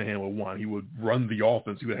Kyle Shanahan would want. He would run the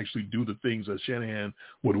offense. He would actually do the things that Shanahan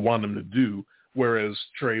would want him to do. Whereas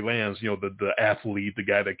Trey Lance, the athlete, the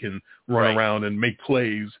guy that can run around and make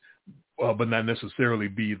plays, but not necessarily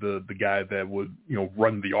be the guy that would,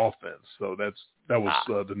 run the offense. So that was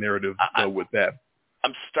the narrative with that.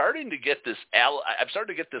 I'm starting to get this. I'm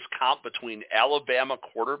starting to get this comp between Alabama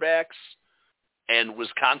quarterbacks and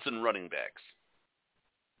Wisconsin running backs.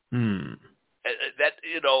 That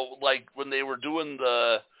like when they were doing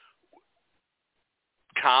the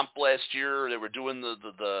comp last year, they were doing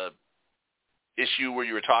the issue where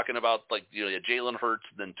you were talking about, like, you had Jalen Hurts,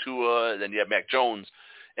 then Tua, and then you have Mac Jones,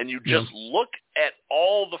 and you just look at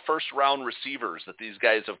all the first-round receivers that these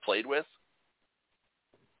guys have played with.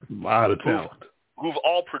 A lot of talent. who've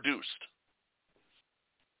all produced.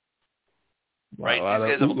 Right?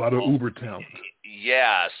 A lot of uber talent.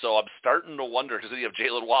 Yeah, so I'm starting to wonder, because then you have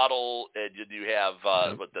Jalen Waddle, and you have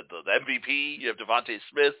the MVP, you have Devontae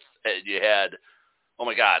Smith, and you had, oh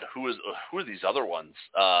my God, who are these other ones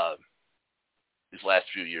these last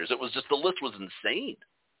few years? It was just, the list was insane.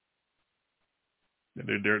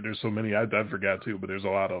 There's so many, I forgot too, but there's a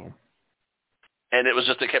lot of them. And it was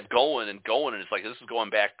just, they kept going and going, and it's like, this is going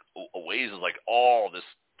back a ways, it's like all this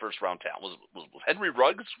first-round talent. Was Henry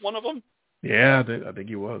Ruggs one of them? Yeah, I think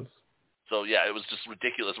he was. So, yeah, it was just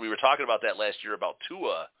ridiculous. We were talking about that last year about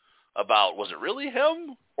Tua, about was it really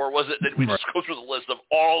him? Or was it that we just go through the list of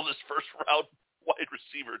all this first-round wide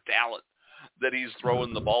receiver talent that he's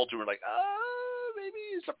throwing the ball to? And we're like, maybe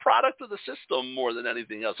he's a product of the system more than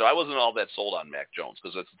anything else. So I wasn't all that sold on Mac Jones,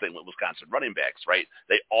 because that's the thing with Wisconsin running backs, right?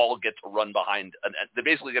 They all get to run behind – they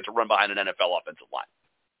basically get to run behind an NFL offensive line.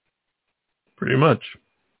 Pretty much.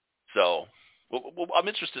 So – well, I'm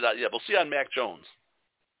interested. We'll see on Mac Jones.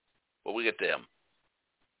 But we'll get to him.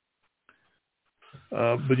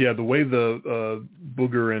 But yeah, the way the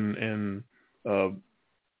Booger and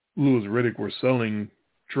Louis Riddick were selling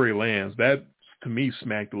Trey Lance, that to me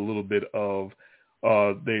smacked a little bit of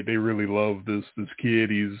they really love this kid.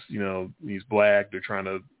 He's black. They're trying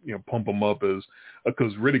to pump him up as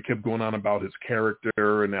because Riddick kept going on about his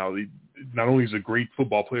character, and now not only is he a great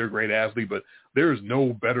football player, great athlete, but there is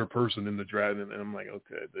no better person in the draft. And I'm like,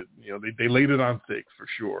 okay, they laid it on thick for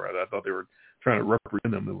sure. I thought they were trying to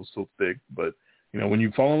represent him. It was so thick, but when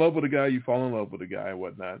you fall in love with a guy, you fall in love with a guy and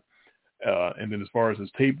whatnot. And then as far as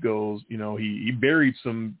his tape goes, he buried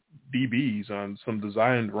some DBs on some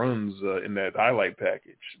designed runs in that highlight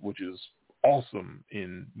package, which is awesome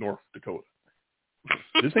in North Dakota.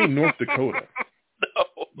 This ain't North Dakota. No,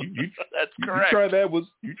 that's correct.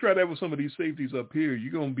 You try that with some of these safeties up here,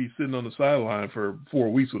 you're going to be sitting on the sideline for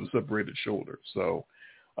 4 weeks with a separated shoulder. So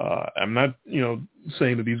I'm not,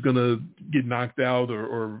 saying that he's going to get knocked out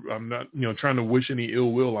or I'm not, trying to wish any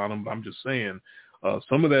ill will on him. I'm just saying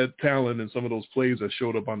some of that talent and some of those plays that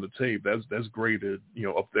showed up on the tape, that's great,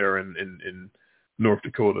 up there in North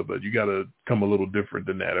Dakota. But you got to come a little different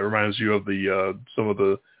than that. It reminds you of the some of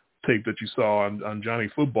the tape that you saw on Johnny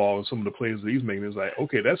Football and some of the plays that he's making. It's like,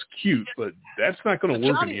 okay, that's cute, but that's not going to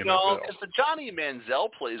work in the NFL. No, because the Johnny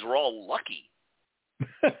Manziel plays were all lucky.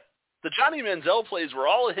 The Johnny Manziel plays were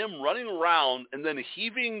all him running around and then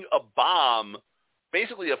heaving a bomb,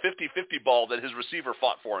 basically a 50-50 ball that his receiver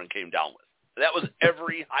fought for and came down with. That was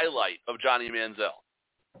every highlight of Johnny Manziel.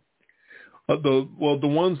 The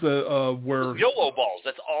ones that were YOLO balls.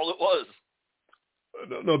 That's all it was.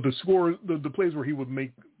 No, the plays where he would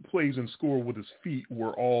make plays and score with his feet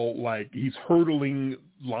were all like he's hurdling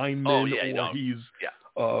linemen he's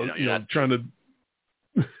trying to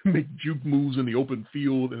make juke moves in the open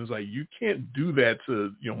field, and it's like you can't do that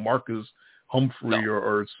to Marcus Humphrey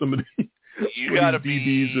or somebody. You got to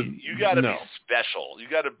be special. You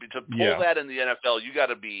got to be to pull that in the NFL. You got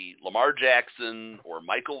to be Lamar Jackson or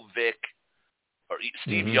Michael Vick or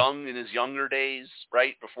Steve Young in his younger days,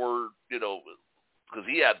 right before because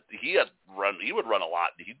he would run a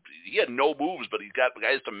lot. He had no moves, but he got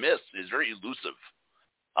guys to miss. He's very elusive.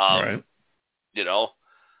 Right.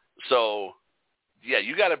 So yeah,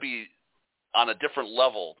 you got to be on a different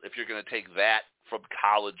level if you're going to take that from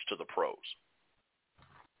college to the pros.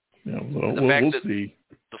 Yeah, we'll see.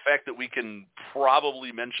 The fact that we can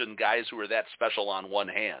probably mention guys who are that special on one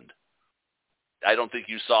hand, I don't think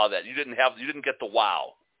you saw that. You didn't get the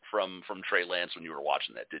wow from Trey Lance when you were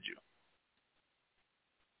watching that, did you?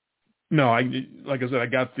 No, like I said, I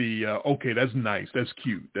got the okay. That's nice. That's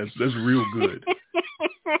cute. That's real good.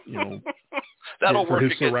 That'll for work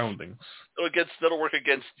his against surroundings. That'll work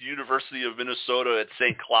against University of Minnesota at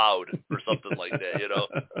St. Cloud or something like that.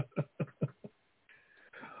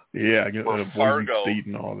 Yeah, or Fargo State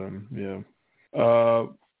and all them. Yeah.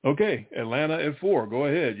 Okay, Atlanta at 4. Go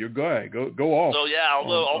ahead, your guy. Go off. So yeah,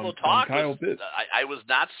 although talk Kyle Pitts. I was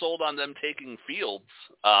not sold on them taking Fields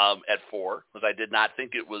at 4 because I did not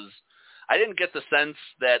think it was. I didn't get the sense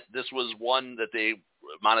that this was one that they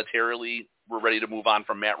monetarily were ready to move on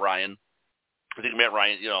from Matt Ryan. I think Matt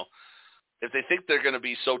Ryan, if they think they're going to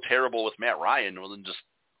be so terrible with Matt Ryan, well then just,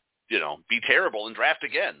 be terrible and draft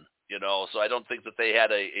again, So I don't think that they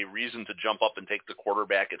had a reason to jump up and take the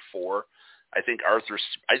quarterback at 4. I think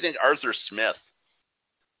Arthur Smith.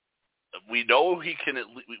 We know he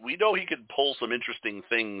can pull some interesting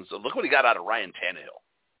things. Look what he got out of Ryan Tannehill.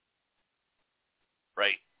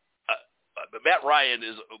 Right. Matt Ryan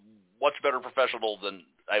is a much better professional than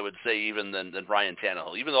I would say even than Ryan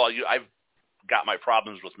Tannehill. Even though I've got my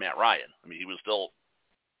problems with Matt Ryan. I mean, he was still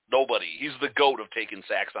Nobody. He's the GOAT of taking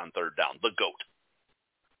sacks on third down. The GOAT.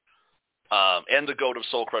 And the GOAT of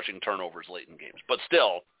soul-crushing turnovers late in games. But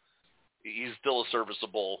still, he's still a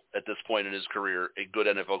serviceable, at this point in his career, a good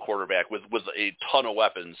NFL quarterback with a ton of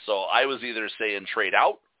weapons. So I was either saying trade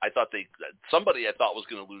out. I thought somebody was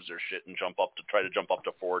going to lose their shit and try to jump up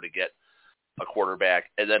to 4 to get a quarterback.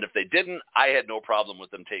 And then if they didn't, I had no problem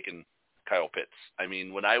with them taking Kyle Pitts. I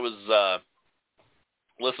mean, when I was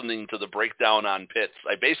listening to the breakdown on Pitts,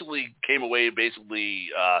 I basically came away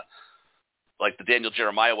like the Daniel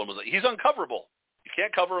Jeremiah one was like, he's uncoverable. You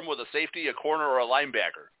can't cover him with a safety, a corner, or a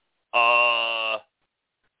linebacker.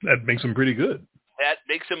 That makes him pretty good. That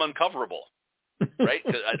makes him uncoverable, right?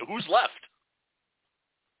 Who's left?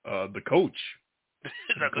 The coach.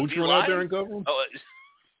 The coach run out there and cover him? Oh,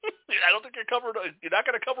 I don't think you're not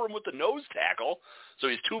going to cover him with the nose tackle. So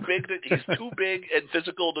he's too big. He's too big and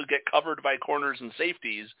physical to get covered by corners and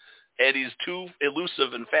safeties, and he's too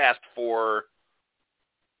elusive and fast for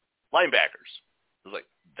linebackers. I was like,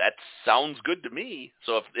 that sounds good to me.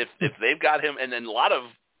 So if they've got him, and then a lot of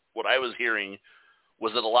what I was hearing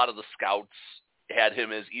was that a lot of the scouts had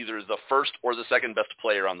him as either the first or the second best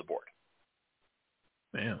player on the board.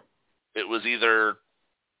 Man. It was either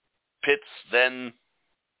Pitts, then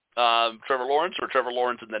Trevor Lawrence, or Trevor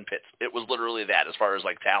Lawrence and then Pitts. It was literally that as far as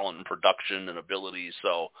like talent and production and ability.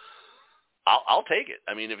 So I'll take it.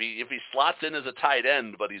 I mean, if he slots in as a tight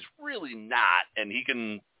end, but he's really not, and he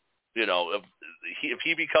can, if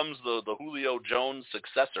he becomes the Julio Jones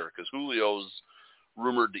successor, because Julio's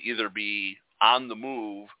rumored to either be on the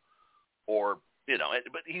move or,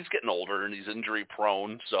 but he's getting older and he's injury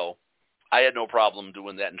prone. So I had no problem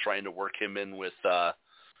doing that and trying to work him in with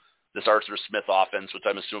this Arthur Smith offense, which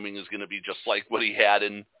I'm assuming is going to be just like what he had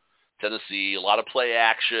in Tennessee. A lot of play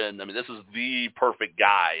action. I mean, this is the perfect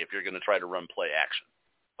guy if you're going to try to run play action.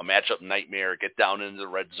 A matchup nightmare, get down into the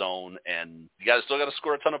red zone, and you still got to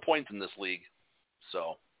score a ton of points in this league.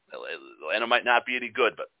 So Atlanta might not be any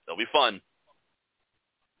good, but they'll be fun.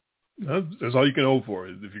 That's all you can hope for.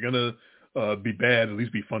 If you're going to be bad, at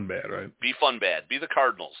least be fun bad, right? Be fun bad. Be the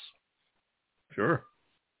Cardinals. Sure.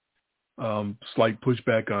 Slight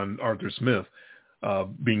pushback on Arthur Smith,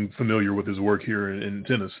 being familiar with his work here in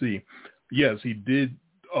Tennessee. Yes, he did.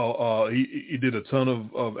 He did a ton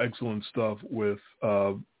of excellent stuff with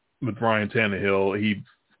Ryan Tannehill. He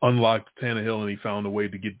unlocked Tannehill and he found a way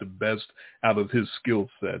to get the best out of his skill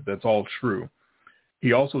set. That's all true.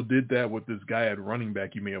 He also did that with this guy at running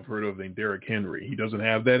back you may have heard of named Derrick Henry. He doesn't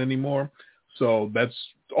have that anymore. So that's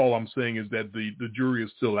all I'm saying is that the jury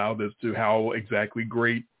is still out as to how exactly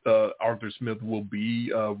great Arthur Smith will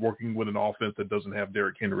be working with an offense that doesn't have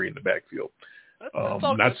Derrick Henry in the backfield.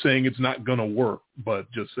 Not saying it's not going to work,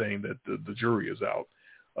 but just saying that the jury is out.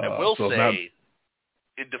 I will say,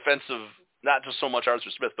 in defense of not just so much Arthur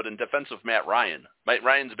Smith, but in defense of Matt Ryan. Matt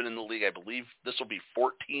Ryan's been in the league, I believe this will be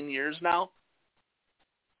 14 years now.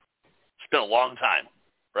 It's been a long time,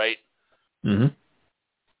 right? Mm-hmm.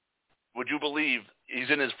 Would you believe he's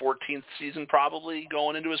in his 14th season, probably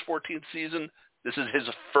going into his 14th season? This is his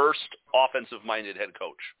first offensive-minded head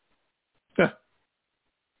coach. Yeah.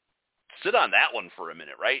 Sit on that one for a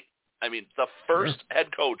minute, right? I mean, the first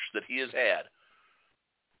head coach that he has had,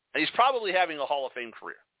 and he's probably having a Hall of Fame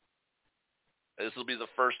career. This will be the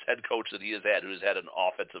first head coach that he has had who has had an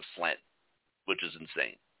offensive slant, which is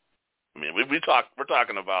insane. I mean, we're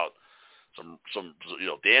talking about some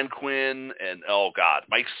Dan Quinn and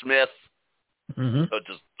Mike Smith. Mm-hmm.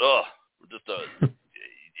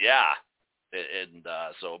 Yeah. And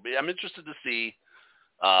so I'm interested to see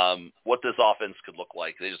what this offense could look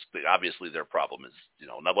like. Obviously their problem is,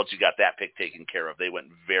 now once you got that pick taken care of, they went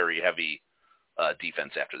very heavy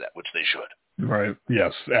defense after that, which they should. Right.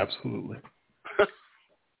 Yes, absolutely.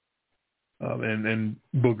 And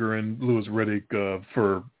Booger and Louis Riddick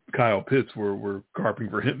for Kyle Pitts were carping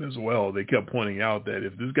for him as well. They kept pointing out that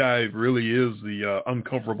if this guy really is the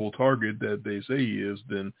uncoverable target that they say he is,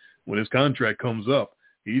 then when his contract comes up,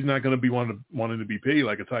 he's not going to be wanting to be paid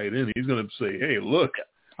like a tight end. He's going to say, "Hey, look,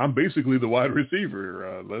 I'm basically the wide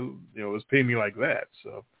receiver. Let's pay me like that."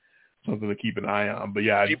 So something to keep an eye on. But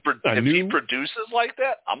yeah, if he produces like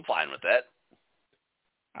that, I'm fine with that.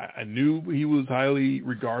 I knew he was highly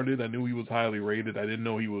regarded. I knew he was highly rated. I didn't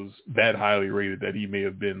know he was that highly rated that he may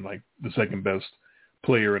have been like the second best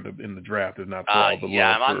player in the draft, if not for all the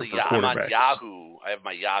love for quarterbacks. I'm on Yahoo. I have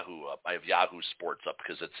my Yahoo up. I have Yahoo Sports up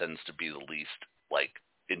because it tends to be the least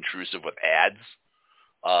intrusive with ads.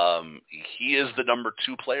 He is the number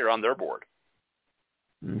 2 player on their board.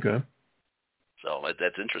 Okay. So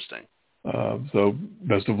that's interesting. So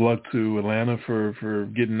best of luck to Atlanta for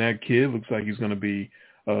getting that kid. Looks like he's going to be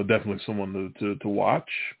definitely someone to watch.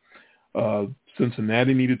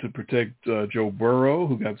 Cincinnati needed to protect Joe Burrow,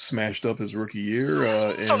 who got smashed up his rookie year.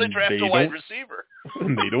 And so they draft a wide receiver.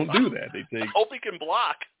 They don't do that. They take. I hope he can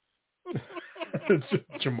block.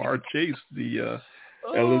 Jamar Chase, the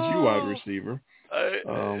LSU wide receiver.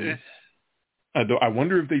 I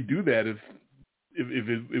wonder if they do that if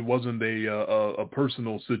it wasn't a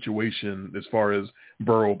personal situation as far as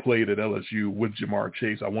Burrow played at LSU with Jamar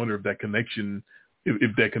Chase. I wonder if that connection.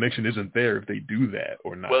 If that connection isn't there, if they do that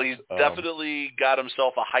or not. Well, he's definitely got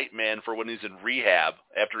himself a hype man for when he's in rehab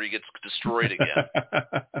after he gets destroyed again.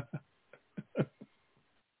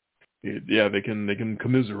 Yeah, they can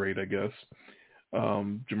commiserate, I guess.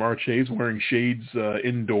 Jamar Chase wearing shades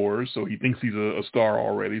indoors, so he thinks he's a star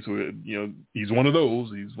already. So he's one of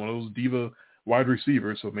those. He's one of those diva wide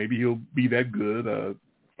receivers. So maybe he'll be that good.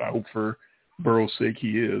 I hope for Burrow's sake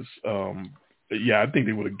he is. Yeah, I think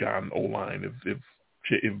they would have gone O-line if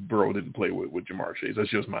Burrow didn't play with Jamar Chase. That's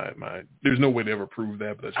just my. There's no way to ever prove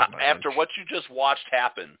that, but that's just my after hunch. what you just watched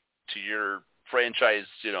happen to your franchise,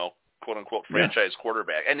 quote unquote franchise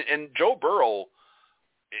quarterback, and Joe Burrow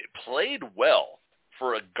played well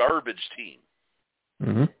for a garbage team.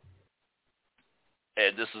 Mm-hmm.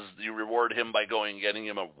 And this is you reward him by getting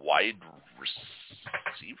him a wide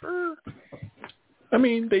receiver. I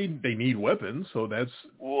mean, they need weapons, so that's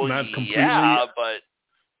not completely. Yeah,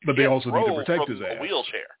 but they also need to protect his ass. A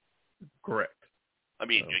wheelchair. Correct. I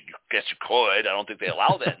mean, you guess you could. I don't think they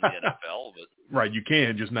allow that in the NFL. But right, you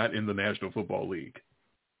can, just not in the National Football League.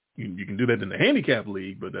 You can do that in the handicap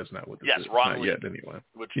league, but that's not what this is. Wrong not league. Yet, anyway.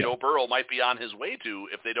 Which Joe Burrow might be on his way to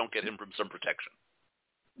if they don't get him from some protection.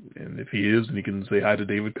 And if he is, then he can say hi to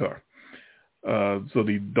David Carr. So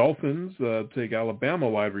the Dolphins take Alabama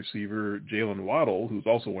wide receiver Jalen Waddle, who's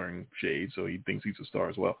also wearing shades, so he thinks he's a star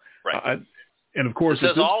as well. Right. And of course,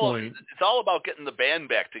 at this point, it's all about getting the band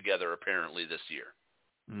back together. Apparently, this year.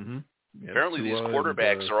 Mm-hmm. Yeah, apparently, these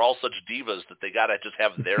quarterbacks are all such divas that they gotta just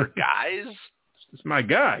have their guys. It's my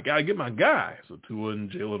guy. Gotta get my guy. So Tua and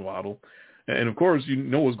Jalen Waddle, and of course,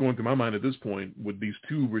 what's going through my mind at this point with these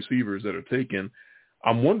two receivers that are taken.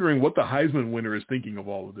 I'm wondering what the Heisman winner is thinking of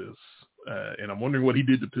all of this. And I'm wondering what he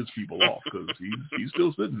did to piss people off because he's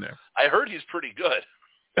still sitting there. I heard he's pretty good.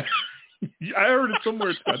 I heard it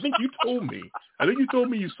somewhere. I think you told me.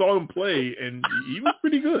 You saw him play, and he was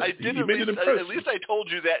pretty good. I did. At least I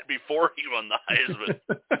told you that before he won the Heisman.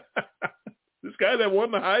 This guy that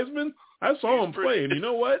won the Heisman, I saw him play, and you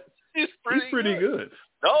know what? He's pretty good.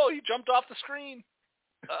 No, he jumped off the screen.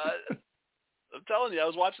 I'm telling you, I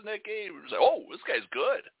was watching that game. It was like, oh, this guy's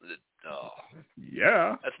good. Oh,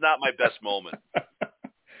 yeah. That's not my best moment.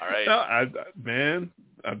 All right, no, man.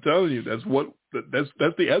 I'm telling you, that's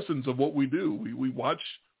the essence of what we do. We watch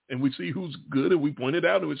and we see who's good, and we point it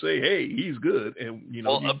out, and we say, hey, he's good, and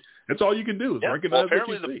that's all you can do is recognize what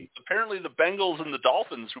you see. Apparently, the Bengals and the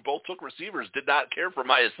Dolphins, who both took receivers, did not care for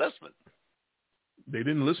my assessment. They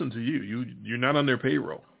didn't listen to you. You're not on their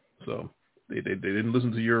payroll, so they didn't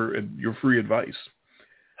listen to your free advice.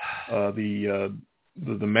 The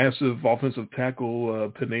massive offensive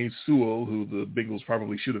tackle Penei Sewell, who the Bengals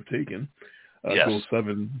probably should have taken, goes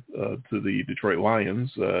 7 to the Detroit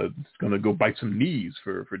Lions. It's going to go bite some knees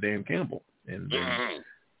for Dan Campbell. And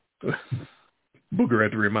Booger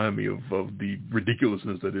had to remind me of the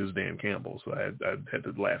ridiculousness that is Dan Campbell, so I had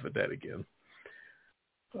to laugh at that again.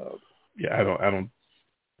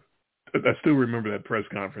 I still remember that press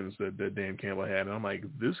conference that Dan Campbell had, and I'm like,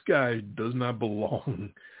 this guy does not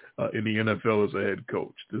belong in the NFL as a head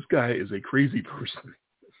coach. This guy is a crazy person.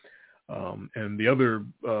 And the other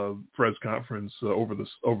press conference over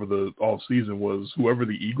the off season was whoever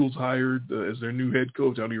the Eagles hired as their new head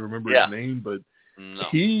coach. I don't even remember his name, but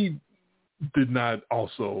he did not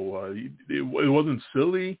also. It wasn't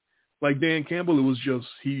silly like Dan Campbell. It was just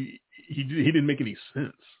he didn't make any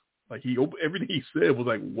sense. Like everything he said was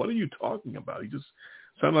like, what are you talking about? He just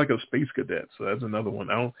sounded like a space cadet. So that's another one.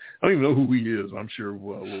 I don't even know who he is. I'm sure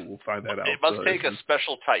we'll find that out. It must take a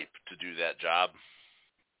special type to do that job.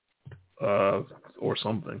 Or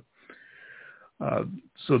something.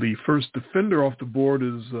 So the first defender off the board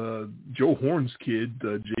is Joe Horn's kid,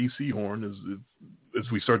 J.C. Horn, as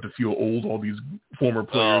we start to feel old, all these former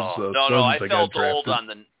players. No, I felt old on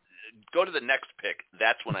the – go to the next pick.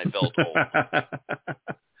 That's when I felt old.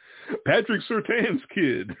 Patrick Surtain's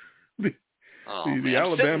kid, the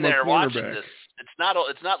Alabama sitting there cornerback. Watching this.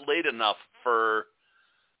 It's not late enough for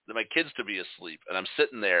my kids to be asleep, and I'm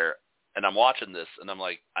sitting there and I'm watching this, and I'm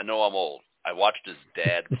like, I know I'm old. I watched his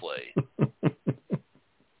dad play.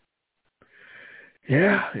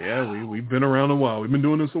 Yeah, we've been around a while. We've been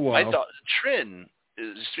doing this a while. I thought Trin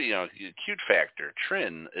cute factor.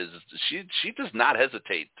 Trin is she does not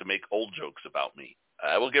hesitate to make old jokes about me.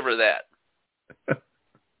 I will give her that.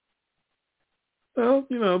 Well,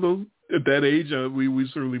 those, at that age, we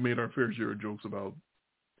certainly made our fair share of jokes about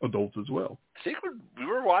adults as well. I think we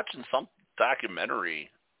were watching some documentary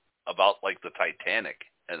about like the Titanic,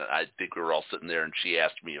 and I think we were all sitting there, and she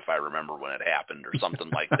asked me if I remember when it happened or something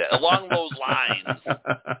like that, along those lines.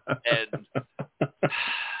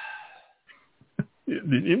 And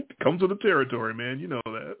it comes with the territory, man. You know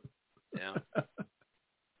that. Yeah.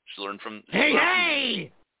 She learned from.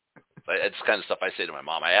 Hey! It's the kind of stuff I say to my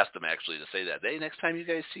mom. I asked them actually to say that. Hey, next time you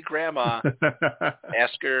guys see Grandma,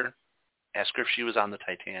 ask her if she was on the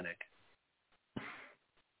Titanic.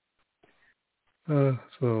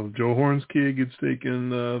 So Joe Horn's kid gets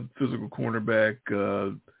taken, physical cornerback.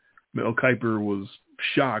 Mel Kiper was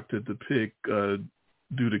shocked at the pick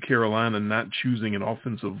due to Carolina not choosing an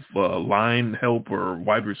offensive line help or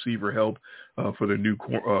wide receiver help for their new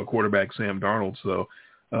quarterback, Sam Darnold. So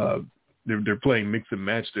they're playing mix and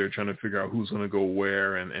match there, trying to figure out who's going to go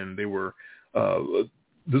where. And they were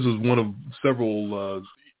this is one of several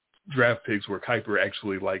draft picks where Kiper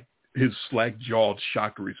actually, like, his slack-jawed,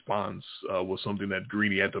 shocked response was something that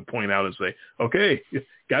Greeny had to point out and say, okay,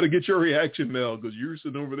 got to get your reaction, Mel, because you're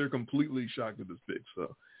sitting over there completely shocked at this pick.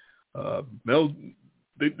 So Mel,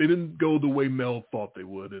 they didn't go the way Mel thought they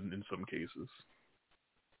would in some cases.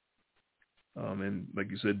 And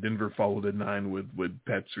like you said, Denver followed at 9 with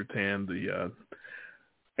Pat Surtain. The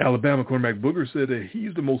Alabama cornerback Booger said that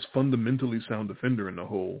he's the most fundamentally sound defender in the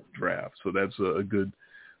whole draft. So that's a good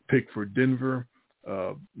pick for Denver.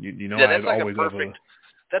 That's I'd like always have a...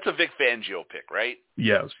 That's a Vic Fangio pick, right?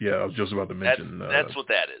 Yes, yeah, I was just about to mention. That's what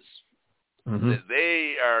that is. Mm-hmm.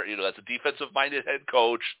 They are, that's a defensive-minded head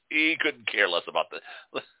coach. He couldn't care less about this.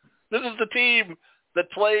 This is the team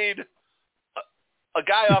that played a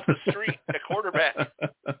guy off the street at quarterback.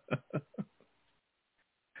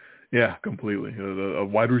 Yeah, completely. A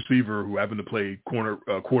wide receiver who happened to play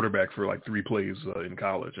quarterback for like 3 plays in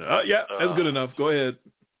college. That's good enough. Go ahead.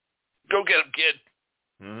 Go get him, kid.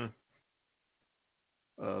 Mm-hmm.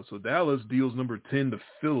 So Dallas deals number 10 to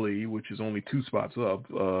Philly, which is only 2 spots up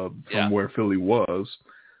from where Philly was,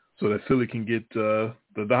 so that Philly can get the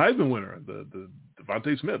Heisman winner, the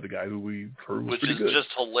Devontae Smith, the guy who we heard was pretty good. Which is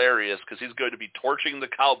just hilarious because he's going to be torching the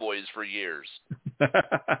Cowboys for years.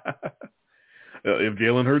 If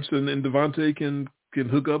Jalen Hurts and Devontae can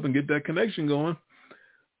hook up and get that connection going,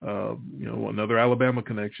 another Alabama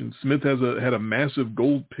connection. Smith had a massive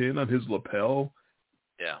gold pin on his lapel.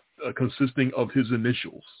 Yeah, consisting of his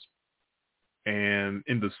initials. And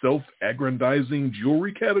in the self-aggrandizing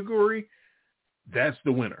jewelry category, that's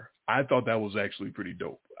the winner. I thought that was actually pretty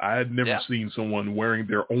dope. I had never seen someone wearing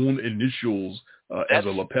their own initials as a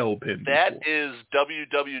lapel pin That before. is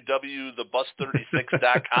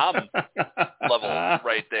www.thebus36.com level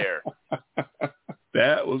right there.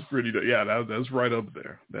 That was pretty dope. Yeah, that's right up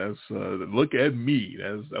there. That's look at me.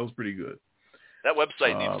 That was pretty good. That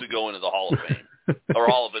website needs to go into the Hall of Fame. Or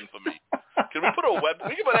Hall of Infamy. Can we put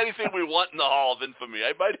we can put anything we want in the Hall of Infamy.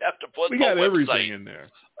 I might have to put we got a everything website in there.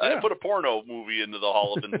 Put a porno movie into the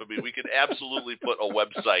Hall of Infamy. We could absolutely put a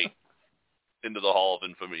website into the Hall of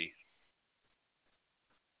Infamy.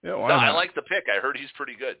 Yeah, I like the pick. I heard he's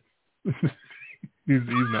pretty good. he's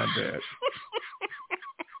not bad.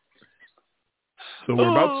 So we're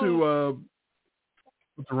about to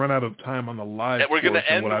run out of time on the live. We're going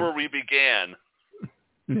to end where we began.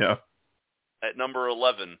 Yeah. At number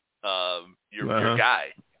 11, your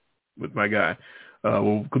guy. With my guy.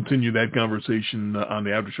 We'll continue that conversation on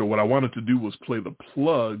the after show. What I wanted to do was play the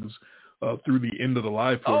plugs through the end of the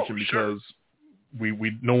live portion because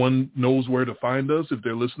we no one knows where to find us if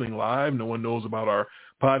they're listening live. No one knows about our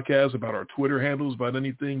podcast, about our Twitter handles, about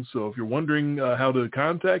anything. So if you're wondering how to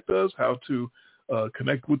contact us, how to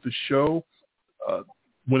connect with the show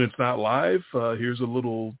when it's not live, here's a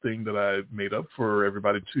little thing that I made up for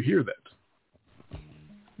everybody to hear that.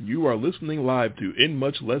 You are listening live to In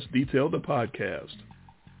Much Less Detail, the podcast.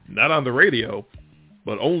 Not on the radio,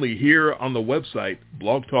 but only here on the website,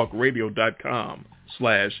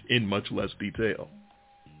 blogtalkradio.com/In Much Less Detail.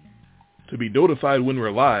 To be notified when we're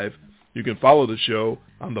live, you can follow the show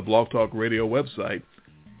on the Blog Talk Radio website,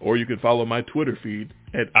 or you can follow my Twitter feed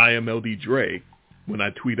at IMLDDre when I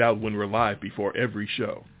tweet out when we're live before every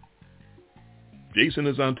show. Jason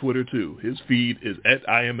is on Twitter too. His feed is at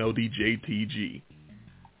IMLDJTG.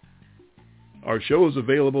 Our show is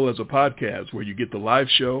available as a podcast where you get the live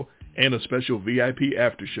show and a special VIP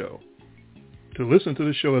after show. To listen to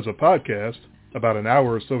the show as a podcast, about an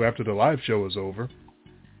hour or so after the live show is over,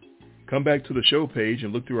 come back to the show page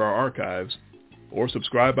and look through our archives, or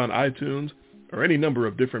subscribe on iTunes or any number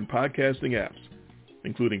of different podcasting apps,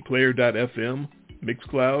 including Player.fm,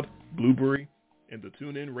 Mixcloud, Blueberry, and the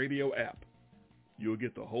TuneIn Radio app. You'll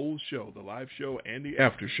get the whole show, the live show, and the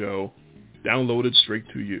after show downloaded straight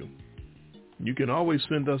to you. You can always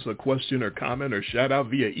send us a question or comment or shout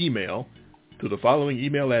out via email to the following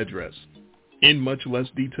email address,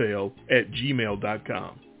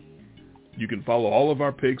 inmuchlessdetail@gmail.com. You can follow all of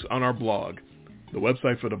our picks on our blog. The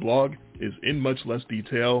website for the blog is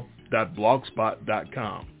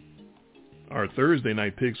inmuchlessdetail.blogspot.com. Our Thursday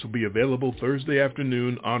night picks will be available Thursday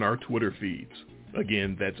afternoon on our Twitter feeds.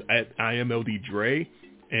 Again, that's at IMLDDre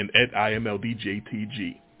and at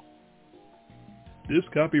IMLDJTG. This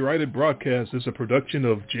copyrighted broadcast is a production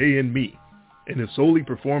of Jay and me and is solely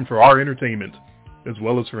performed for our entertainment, as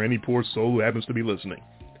well as for any poor soul who happens to be listening.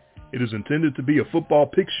 It is intended to be a football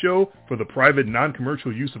pick show for the private,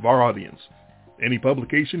 non-commercial use of our audience. Any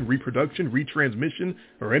publication, reproduction, retransmission,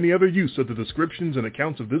 or any other use of the descriptions and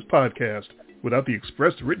accounts of this podcast without the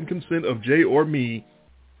express written consent of Jay or me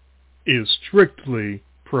is strictly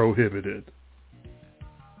prohibited.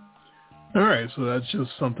 All right, so that's just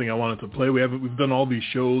something I wanted to play. We've done all these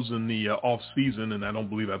shows in the off season, and I don't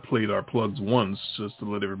believe I played our plugs once, just to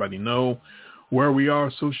let everybody know where we are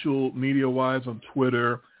social media wise on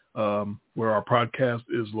Twitter, where our podcast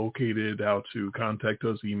is located, how to contact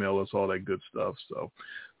us, email us, all that good stuff. So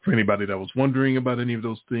for anybody that was wondering about any of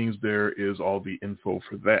those things, there is all the info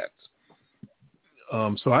for that.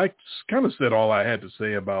 So I kind of said all I had to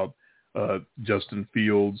say about Justin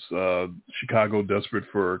Fields. Chicago, desperate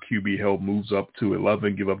for QB help, moves up to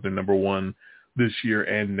 11, give up their number one this year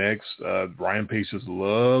and next. Ryan Pace just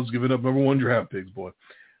loves giving up number one draft picks, boy.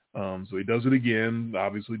 So he does it again,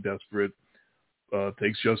 obviously desperate,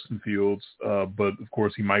 takes Justin Fields. But, of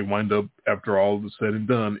course, he might wind up, after all is said and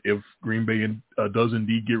done, if Green Bay does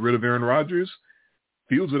indeed get rid of Aaron Rodgers,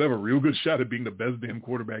 Fields would have a real good shot at being the best damn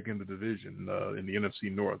quarterback in the division, in the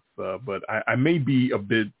NFC North. But I may be a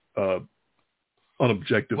bit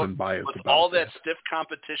unobjective and biased with about all that stiff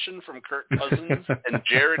competition from Kirk Cousins and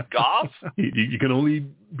Jared Goff. You can only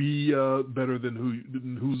be better than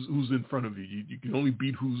who's in front of you. You can only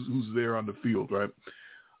beat who's there on the field, right?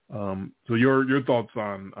 So your thoughts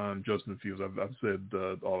on Justin Fields? I've said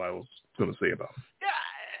all I was going to say about him. Yeah,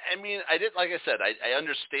 I mean, like I said, I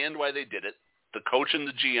understand why they did it. The coach and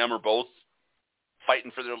the GM are both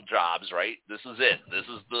fighting for their jobs, right? This is it. This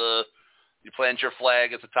is you plant your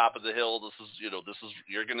flag at the top of the hill. This is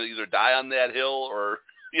you're going to either die on that hill or,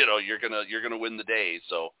 you're going to win the day.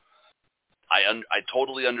 So I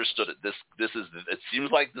totally understood it. It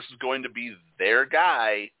seems like this is going to be their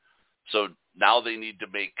guy. So now they need to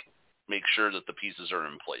make sure that the pieces are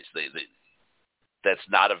in place. That's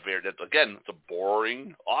not again, it's a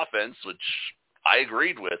boring offense, which I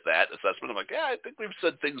agreed with that assessment. I'm like, yeah, I think we've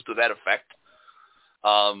said things to that effect.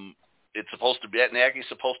 It's supposed to be, Nagy's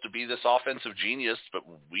supposed to be this offensive genius, but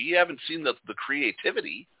we haven't seen the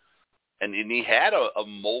creativity. And he had a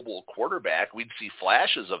mobile quarterback. We'd see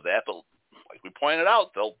flashes of that, but like we pointed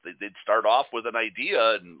out, they'd start off with an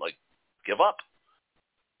idea and give up.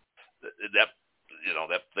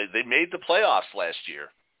 They made the playoffs last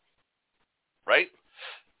year, right?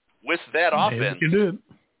 With that offense,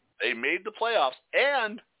 they made the playoffs,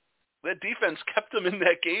 and that defense kept them in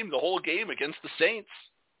that game, the whole game against the Saints.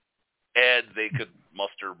 And they could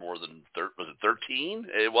muster more than, was it 13?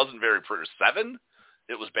 It wasn't very pretty. 7?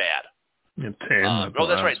 It was bad. And 10.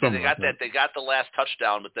 That's right. They got that. They got the last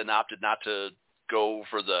touchdown, but then opted not to go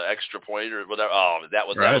for the extra point or whatever. Oh, that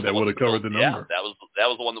was right. That would have covered the number. Yeah, that was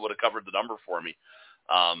the one that would have covered the number for me.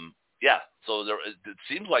 So it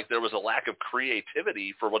seems like there was a lack of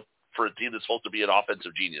creativity for a team that's supposed to be an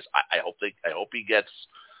offensive genius. I hope he gets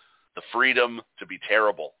the freedom to be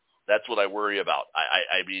terrible. That's what I worry about.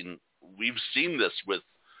 I mean, we've seen this with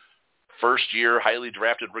first-year, highly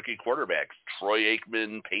drafted rookie quarterbacks, Troy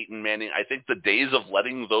Aikman, Peyton Manning. I think the days of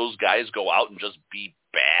letting those guys go out and just be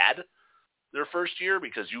bad their first year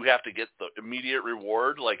because you have to get the immediate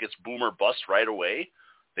reward, like it's boom or bust right away,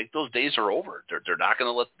 I think those days are over. They're not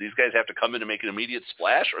going to let these guys have to come in and make an immediate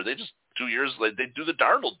splash, or they just 2 years, they do the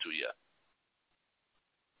Darnold to you.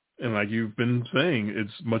 And like you've been saying,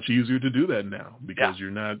 it's much easier to do that now because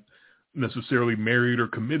you're not necessarily married or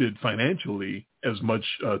committed financially as much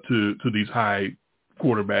to these high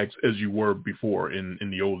quarterbacks as you were before in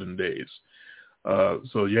the olden days.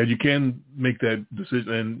 So you can make that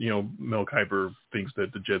decision. And Mel Kiper thinks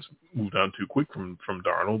that the Jets moved on too quick from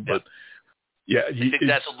Darnold, but I think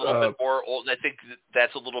that's a little bit more old. I think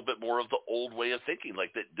that's a little bit more of the old way of thinking,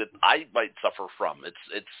 like that I might suffer from.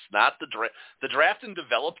 It's not the draft and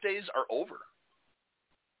develop days are over.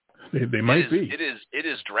 They might be. It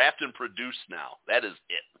is draft and produce now. That is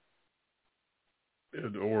it.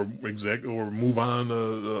 Or move on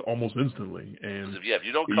almost instantly. And if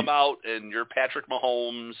you don't come out and you're Patrick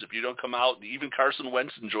Mahomes, if you don't come out, even Carson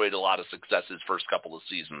Wentz enjoyed a lot of success his first couple of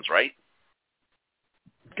seasons, right?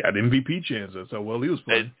 Got MVP chance. That's how well he was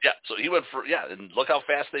playing. So he went and look how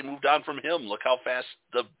fast they moved on from him. Look how fast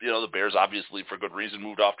the Bears, obviously for good reason,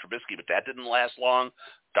 moved off Trubisky, but that didn't last long.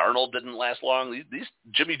 Darnold didn't last long. These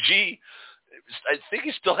Jimmy G, I think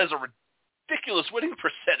he still has a ridiculous winning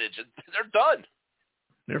percentage, and they're done.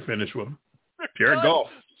 They're finished with him. Jared Goff,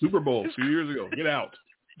 Super Bowl 2 years ago. Get out.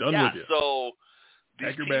 Done with you. So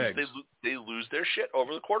these teams, they lose their shit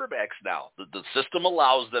over the quarterbacks now. The system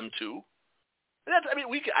allows them to.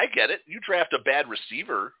 I get it. You draft a bad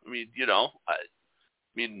receiver.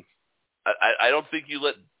 I don't think you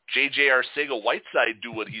let J.J. Arcega-Whiteside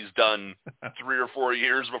do what he's done 3 or 4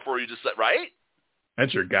 years before you just right?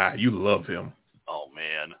 That's your guy. You love him. Oh,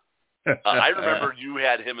 man. I remember you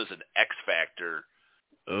had him as an X factor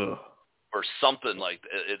or something like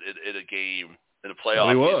in a game, in a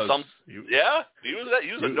playoff. Well, he was. He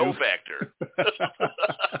was a no factor.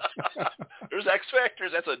 There's X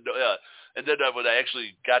factors. That's a no. And then when I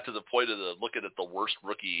actually got to the point of looking at the worst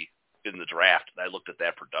rookie in the draft, and I looked at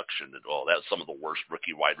that production, and that's some of the worst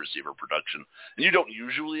rookie wide receiver production. And you don't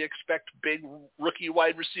usually expect big rookie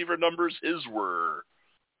wide receiver numbers. His were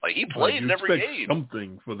he played in every game.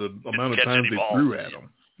 Something for the amount of times they threw at him.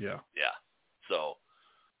 Yeah. Yeah. So,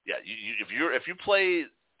 if you play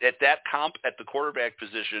at that comp at the quarterback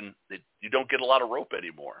position, you don't get a lot of rope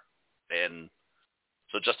anymore, and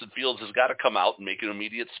so Justin Fields has got to come out and make an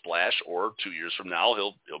immediate splash, or 2 years from now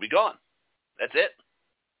he'll be gone. That's it.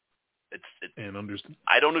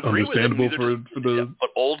 I don't agree with it. But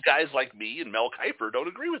old guys like me and Mel Kiper don't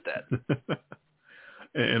agree with that.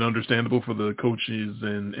 And understandable for the coaches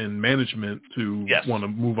and management to want to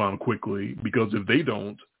move on quickly, because if they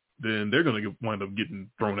don't, then they're going to wind up getting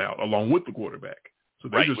thrown out along with the quarterback. So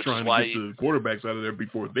they're just trying to get the quarterbacks out of there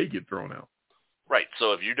before they get thrown out. Right.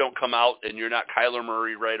 So if you don't come out and you're not Kyler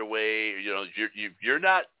Murray right away, you're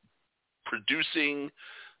not producing,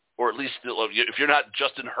 or at least if you're not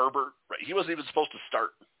Justin Herbert, right? He wasn't even supposed to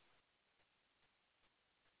start.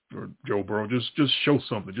 Or Joe Burrow, just show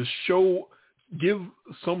something. Give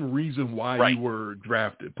some reason why you were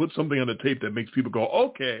drafted. Put something on the tape that makes people go,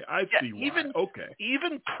 okay, I see why.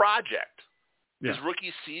 Even Project, his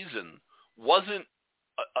rookie season, wasn't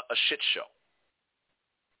a shit show.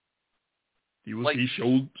 He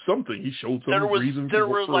showed something. He showed some reason. There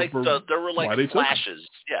were flashes.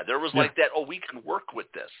 Yeah, there was like that. Oh, we can work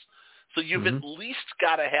with this. So you've at least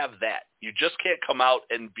got to have that. You just can't come out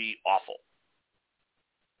and be awful.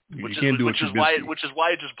 Which is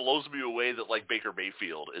why it just blows me away that Baker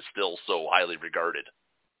Mayfield is still so highly regarded.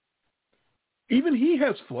 Even he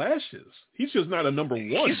has flashes. He's just not a number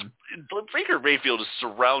one. Baker Mayfield is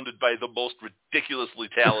surrounded by the most ridiculously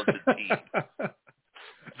talented team.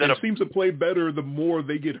 That seems to play better the more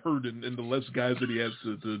they get hurt and the less guys that he has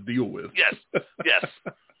to deal with. Yes.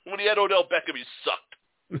 When he had Odell Beckham, he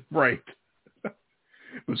sucked. Right.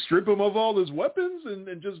 But strip him of all his weapons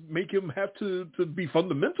and just make him have to be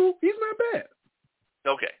fundamental, he's not bad.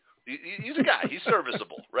 Okay. He's a guy. He's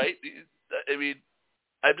serviceable, right? I mean,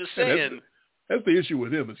 I'm just saying. That's the issue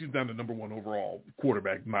with him, is he's not the number one overall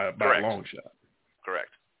quarterback by a long shot.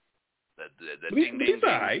 Correct. He's a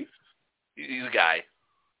guy. He's a guy.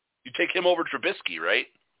 You take him over Trubisky, right?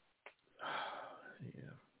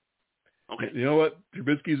 Yeah. Okay. You know what?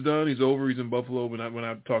 Trubisky's done. He's over. He's in Buffalo. We're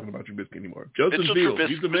not talking about Trubisky anymore. Justin Fields,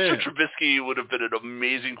 he's the man. Mr. Trubisky would have been an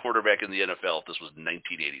amazing quarterback in the NFL if this was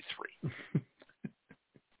 1983.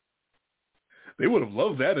 They would have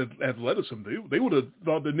loved that athleticism. They would have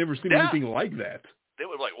thought they'd never seen anything like that. They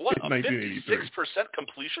would have what, a 56%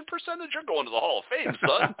 completion percentage? You're going to the Hall of Fame,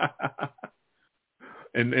 son.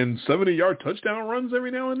 And 70-yard touchdown runs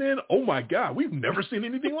every now and then. Oh, my God. We've never seen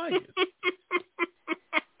anything like it.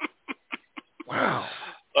 Wow.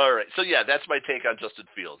 All right. So, that's my take on Justin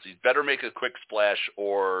Fields. He better make a quick splash,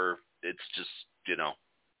 or it's just,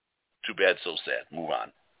 too bad, so sad. Move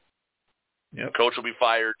on. Yep. Coach will be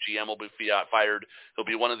fired. GM will be fired. He'll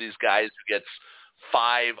be one of these guys who gets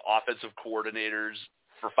 5 offensive coordinators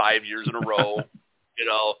for 5 years in a row.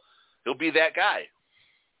 He'll be that guy.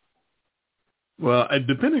 Well,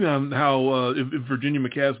 depending on how if Virginia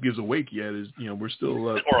McCaskey is awake yet, we're still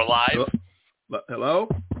or alive. Hello,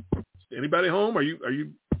 anybody home? Are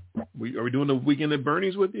we doing the weekend at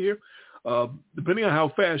Bernie's with you here? Depending on how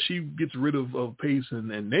fast she gets rid of Pace and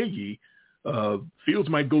Nagy, Fields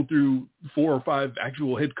might go through 4 or 5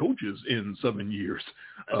 actual head coaches in 7 years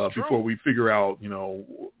before we figure out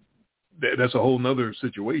that's a whole nother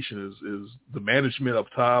situation. Is the management up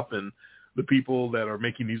top and the people that are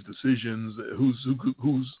making these decisions, who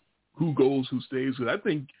goes, who stays. Because I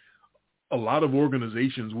think a lot of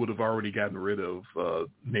organizations would have already gotten rid of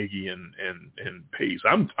Nagy and Pace.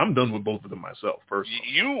 I'm done with both of them myself personally.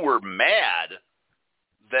 You were mad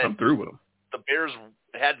that I'm through with them. The Bears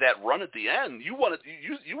had that run at the end. You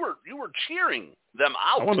were cheering them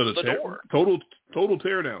out the door. Total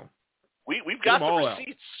tear down. We've got the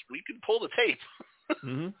receipts. We can pull the tape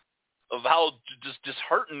of how just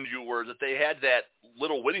disheartened you were that they had that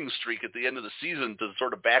little winning streak at the end of the season to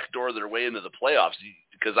sort of backdoor their way into the playoffs.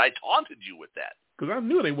 Because I taunted you with that. Because I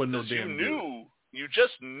knew they wasn't no damn good. You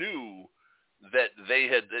just knew that they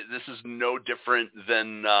had. This is no different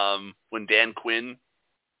than when Dan Quinn,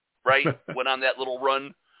 right, went on that little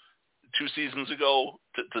run 2 seasons ago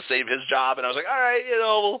to save his job, and I was like, all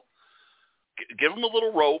right, give him a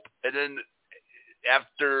little rope, and then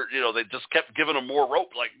after they just kept giving him more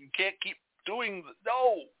rope. Like, you can't keep doing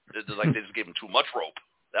it's like they just gave him too much rope.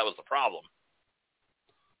 That was the problem.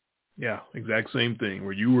 Yeah, exact same thing,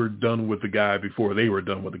 where you were done with the guy before they were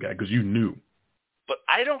done with the guy because you knew. But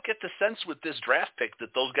I don't get the sense with this draft pick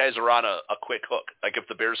that those guys are on a quick hook. Like, if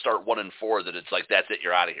the Bears start 1-4, that it's like, that's it,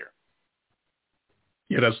 you're out of here.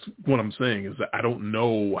 Yeah, that's what I'm saying, is that I don't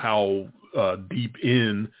know how deep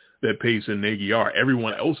in that Pace and Nagy are.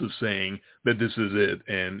 Everyone else is saying that this is it,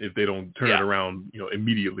 and if they don't turn it around,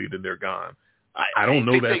 immediately, then they're gone. I don't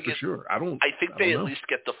know that for sure. I think they at least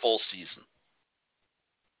get the full season.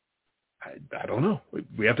 I don't know.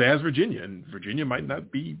 We have to ask Virginia, and Virginia might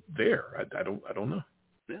not be there. I don't know.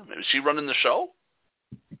 Yeah, is she running the show?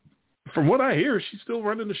 From what I hear, she's still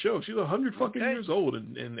running the show. She's 100 fucking years old,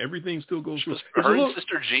 and everything still goes through. Her and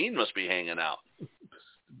Sister Jean must be hanging out.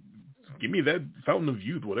 Give me that Fountain of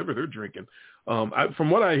Youth, whatever they're drinking.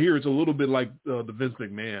 From what I hear, it's a little bit like the Vince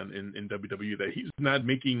McMahon in WWE, that he's not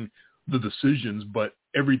making the decisions, but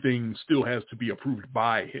everything still has to be approved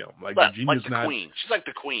by him. Virginia's like the Queen. She's like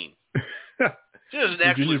the Queen. She doesn't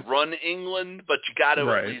actually run England, but you got to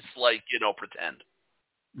at least pretend.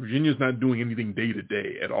 Virginia's not doing anything day to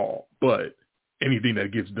day at all, but anything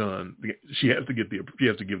that gets done, she has to give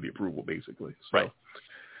the approval, basically. So. Right.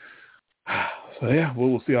 So yeah,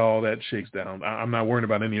 we'll see how all that shakes down. I'm not worried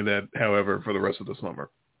about any of that, however, for the rest of the summer.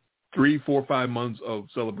 3, 4, 5 months of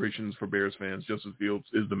celebrations for Bears fans. Justin Fields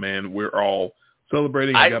is the man. We're all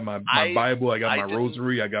celebrating. I got my Bible. I got my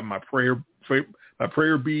rosary. I got my prayer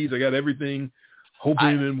beads. I got everything, hoping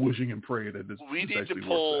and wishing and praying that this actually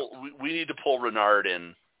works out. We need to pull Renard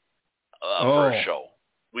in for a show.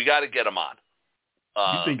 We got to get him on.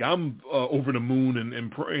 You think I'm over the moon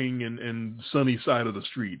and praying and sunny side of the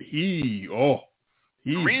street? He's all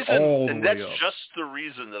the way and that's up. just the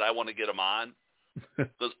reason that I want to get him on,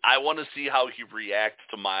 because I want to see how he reacts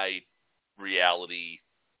to my reality.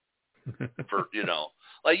 For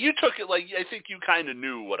like you took it, like I think you kind of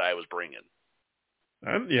knew what I was bringing.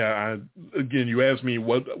 Again, you asked me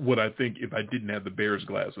what I think if I didn't have the Bears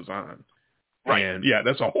glasses on. Right. And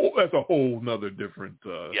that's a whole nother different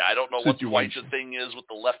I don't know situation. what the thing is with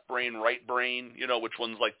the left brain, right brain, which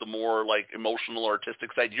one's like the more like emotional,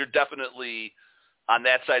 artistic side. You're definitely on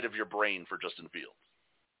that side of your brain for Justin Fields.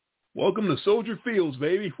 Welcome to Soldier Fields,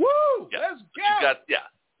 baby. Woo! Yeah. Let's go!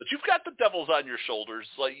 But you've got the devils on your shoulders.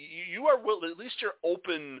 Like you are, at least you're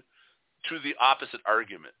open to the opposite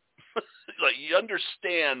argument. Like you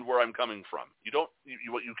understand where I'm coming from. You don't.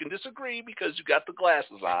 You can disagree because you got the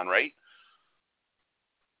glasses on, right?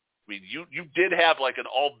 I mean, you did have like an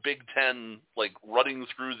all Big Ten, like running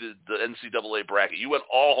through the NCAA bracket. You went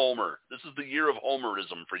all Homer. This is the year of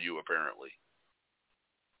Homerism for you, apparently.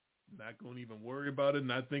 Not going to even worry about it.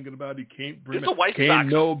 Not thinking about it. Can't bring. Can't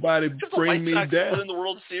nobody bring me down. In the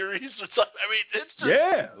World Series or something. I mean, it's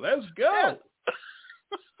just, let's go.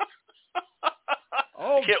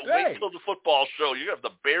 I can't wait till the football show. You have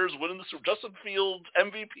the Bears winning the Super. Justin Fields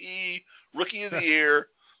MVP, Rookie of the Year.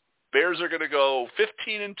 Bears are going to go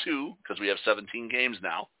 15-2 because we have 17 games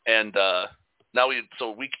now, and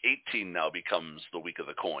so week 18 now becomes the week of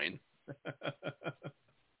the coin.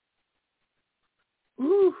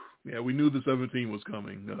 Woo. Yeah, we knew the 17 was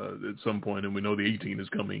coming at some point, and we know the 18 is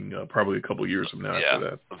coming probably a couple years from now.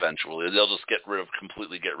 After that, eventually they'll just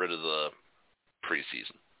completely get rid of the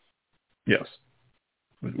preseason. Yes.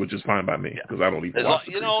 Which is fine by me because I don't even watch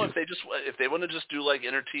the preseason. if they want to just do like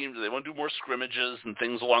inter teams, they want to do more scrimmages and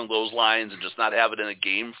things along those lines, and just not have it in a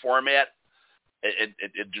game format, and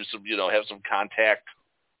do some have some contact,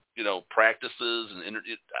 practices and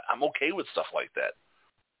I'm okay with stuff like that.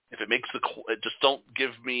 If it makes just don't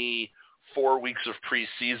give me 4 weeks of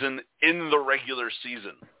preseason in the regular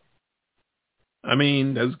season. I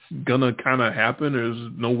mean, that's going to kind of happen.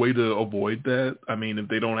 There's no way to avoid that. I mean, if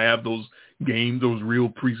they don't have those games, those real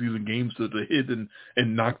preseason games to hit and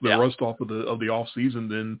knock the rust off of the off season,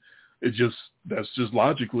 then that's just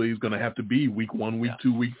logically is going to have to be week 1, week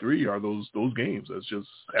 2, week 3 are those games. That's just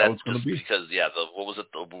how it's going to be. Because the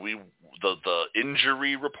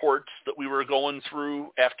injury reports that we were going through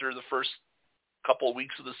after the first couple of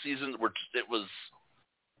weeks of the season it was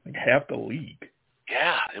like half the league.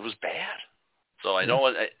 Yeah, it was bad. So I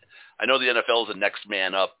know the NFL is a next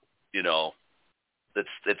man up. You know, that's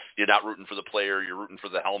you're not rooting for the player, you're rooting for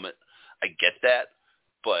the helmet. I get that,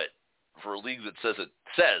 but for a league that says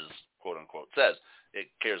quote unquote it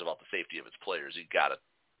cares about the safety of its players, you got to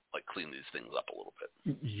clean these things up a little bit.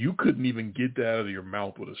 You couldn't even get that out of your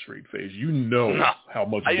mouth with a straight face. You know how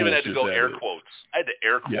much. I even had to go air is. quotes. I had to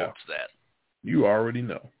air quotes that. You already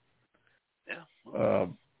know. Yeah.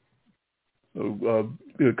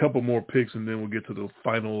 A couple more picks, and then we'll get to the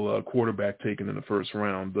final quarterback taken in the first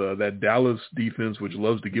round. That Dallas defense, which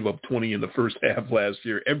loves to give up 20 in the first half last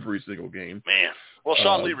year, every single game. Man. Well,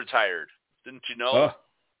 Sean Lee retired. Didn't you know?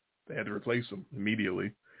 They had to replace him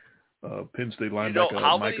immediately. Penn State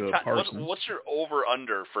linebacker Micah Parsons. What's your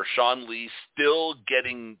over-under for Sean Lee still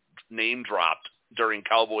getting name dropped during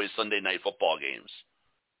Cowboys Sunday Night Football games?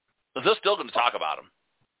 Because they're still going to talk about him.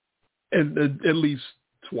 And at least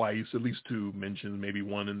twice, at least 2 mentions, maybe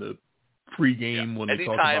one in the pregame when they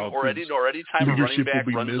talk about anytime a running back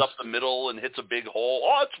runs up the middle and hits a big hole.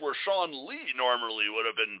 Oh, that's where Sean Lee normally would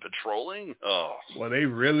have been patrolling. Oh, well, they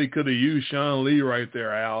really could have used Sean Lee right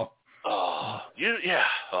there, Al. Oh, yeah.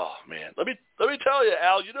 Oh man, let me tell you,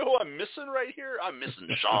 Al. You know who I'm missing right here? I'm missing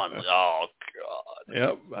Sean Lee. Oh God.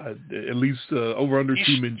 Yep. At least over under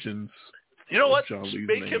 2 mentions. You know what? They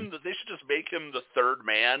should just make him the third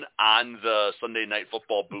man on the Sunday Night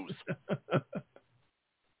Football booth.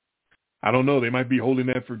 I don't know. They might be holding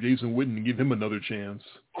that for Jason Witten and give him another chance.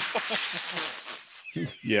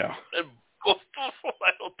 Yeah. I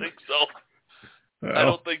don't think so. I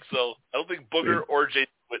don't think so. I don't think Booger or Jason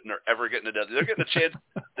Witten are ever getting another. They're getting a chance.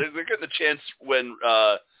 They're getting a chance when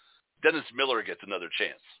Dennis Miller gets another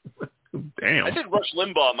chance. Damn. I think Rush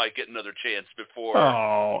Limbaugh might get another chance before.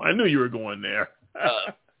 Oh, I knew you were going there.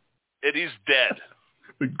 And he's dead.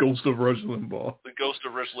 The ghost of Rush Limbaugh. The ghost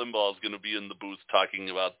of Rush Limbaugh is going to be in the booth talking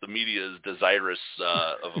about the media is desirous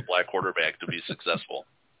of a black quarterback to be successful.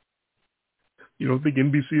 You don't think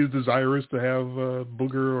NBC is desirous to have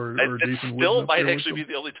Booger or Jason Witten? Still might actually be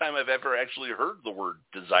the only time I've ever actually heard the word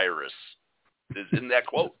desirous is in that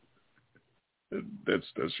quote. That's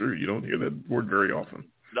true. You don't hear that word very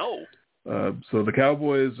often. No. So the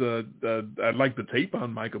Cowboys, I'd like the tape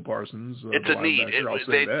on Micah Parsons. It's a need.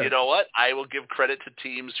 You know what? I will give credit to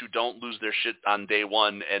teams who don't lose their shit on day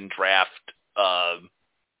one and draft,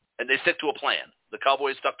 and they stick to a plan. The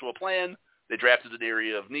Cowboys stuck to a plan. They drafted an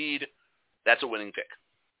area of need. That's a winning pick.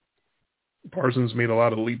 Parsons made a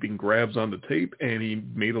lot of leaping grabs on the tape, and he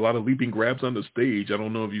made a lot of leaping grabs on the stage. I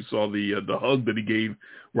don't know if you saw the hug that he gave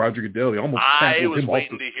Roger Goodell. He almost tackled him off the stage. I was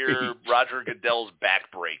waiting to hear Roger Goodell's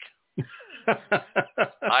back break.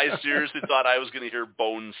 I seriously thought I was going to hear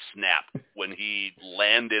bones snap when he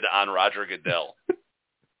landed on Roger Goodell.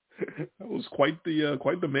 That was quite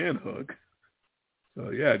the man hug. So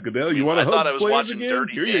yeah, Goodell, you want to hug? I thought I was watching again?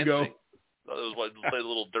 Dirty Here Dancing. You go. I thought it was play a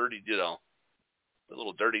little dirty, a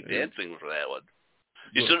little dirty dancing for that one.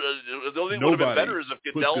 You should, the only thing would have been better is if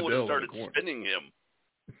Goodell would have started spinning him.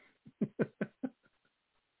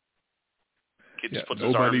 Kid just puts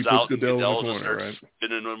his arms out and Goodell just starts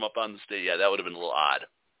spinning him up on the stage. Yeah, that would have been a little odd.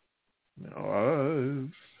 Now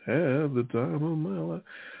I've had the time of my life.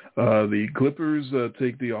 The Clippers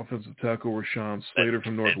take the offensive tackle Rashawn Slater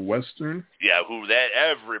from Northwestern. Yeah,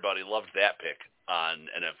 everybody loved that pick on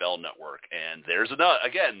NFL Network. And there's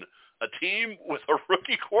again a team with a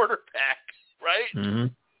rookie quarterback, right? Mm-hmm.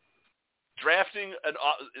 Drafting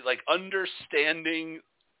understanding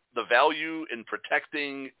the value in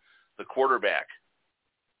protecting the quarterback.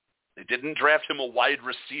 They didn't draft him a wide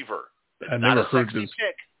receiver. It's not a sexy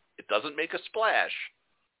pick. It doesn't make a splash.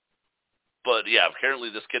 But yeah, apparently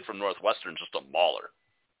this kid from Northwestern is just a mauler.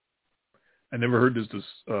 I never heard this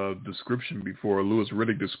description before. Louis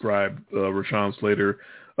Riddick described Rashawn Slater.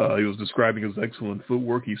 He was describing his excellent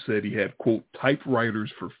footwork. He said he had, quote,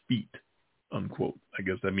 typewriters for feet, unquote. I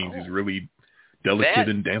guess that means he's really delicate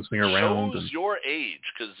and dancing around. Shows your age,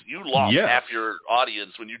 because you lost half your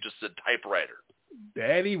audience when you just said typewriter.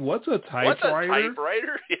 Daddy, what's a typewriter? What's a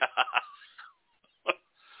typewriter? Yeah.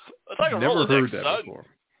 It's like a never Rolodex, heard that son. before.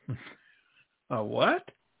 A what?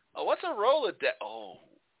 Oh, what's a Rolodex?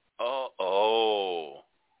 Oh.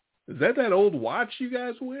 Is that old watch you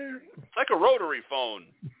guys wear? It's like a rotary phone.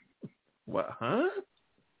 What? Huh?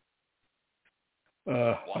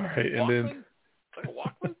 All right, and then it's like a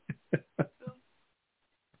Walkman.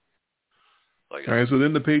 All right, so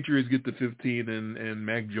then the Patriots get to 15, and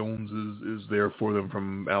Mac Jones is there for them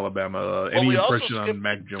from Alabama. Any impression on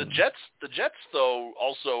Mac Jones? The Jets though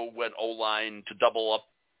also went O-line to double up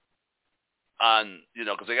on,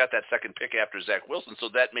 because they got that second pick after Zach Wilson, so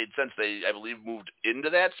that made sense. They, I believe, moved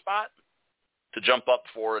into that spot to jump up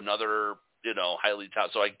for another, highly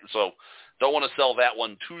touted. So don't want to sell that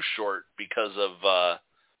one too short because of,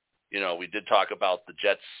 we did talk about the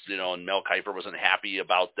Jets, and Mel Kiper wasn't happy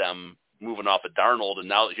about them moving off of Darnold, and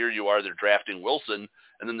now here you are, they're drafting Wilson,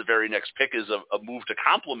 and then the very next pick is a move to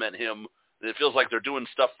complement him. And it feels like they're doing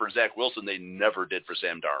stuff for Zach Wilson they never did for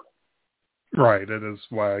Sam Darnold. Right, that is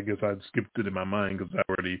why I guess I'd skipped it in my mind because I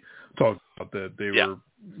already talked about that. They were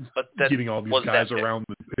getting all these guys around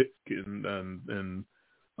the pick, and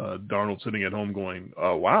Darnold sitting at home going,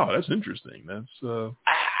 "Oh wow, that's interesting." That's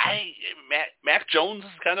Mac Jones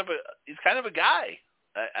is kind of a guy.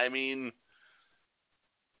 I mean,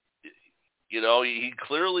 he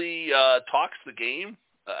clearly talks the game.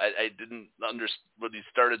 I didn't understand when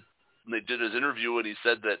they did his interview, and he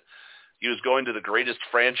said that he was going to the greatest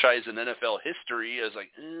franchise in NFL history. I was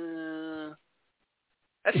like,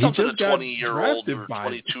 that's something a 20-year-old or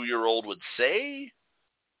 22-year-old would say.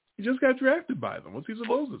 He just got drafted by them. What's he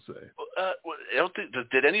supposed to say? I don't think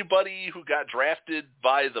did anybody who got drafted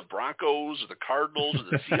by the Broncos or the Cardinals or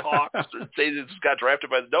the Seahawks say they just got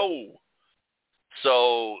drafted by no.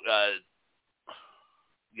 So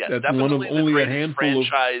yes, that's definitely one of only the a greatest handful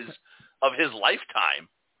franchise of his lifetime.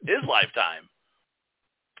 His lifetime.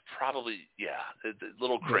 Probably, a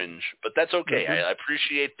little cringe, but that's okay. I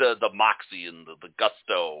appreciate the moxie and the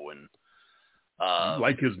gusto, and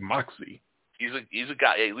like his moxie. He's a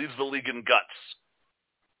guy. He leads the league in guts.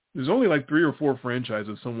 There's only like 3 or 4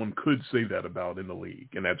 franchises someone could say that about in the league,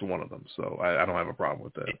 and that's one of them. So I don't have a problem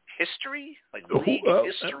with that. History, like league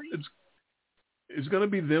history. It's going to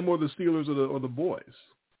be them or the Steelers or the boys,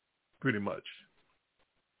 pretty much.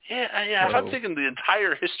 Yeah. So, I'm thinking the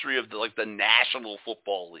entire history of the National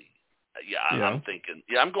Football League. I'm thinking.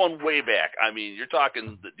 Yeah, I'm going way back. I mean, you're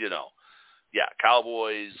talking,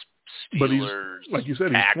 Cowboys, Steelers, but he's, like you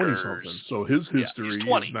said, Packers. He's 20-something. So his history is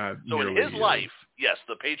not. So in his life, yes,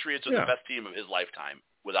 the Patriots are the best team of his lifetime,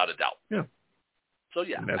 without a doubt. Yeah. So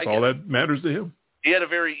and that's all that matters to him. He had a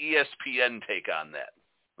very ESPN take on that.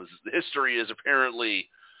 The history is apparently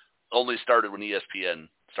only started when ESPN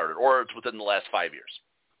started, or it's within the last 5 years.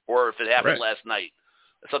 Or if it happened last night,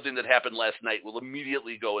 something that happened last night will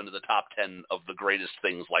immediately go into the top 10 of the greatest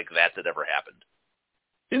things like that ever happened.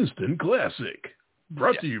 Instant classic.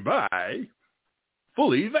 Brought to you by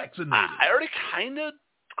Fully Vaccinated. I already kind of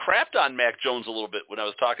crapped on Mac Jones a little bit when I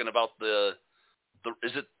was talking about the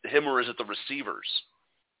is it him or is it the receivers?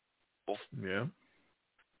 Both. Yeah.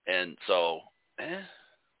 And so,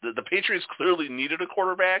 the Patriots clearly needed a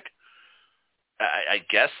quarterback. I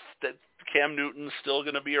guess that Cam Newton's still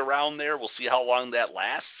going to be around there. We'll see how long that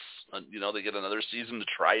lasts. They get another season to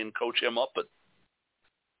try and coach him up, but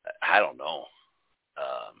I don't know.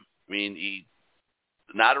 He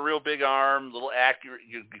not a real big arm, little accurate,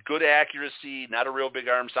 good accuracy, not a real big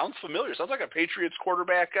arm. Sounds familiar. Sounds like a Patriots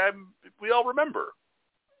quarterback we all remember.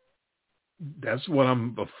 That's what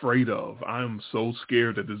I'm afraid of. I'm so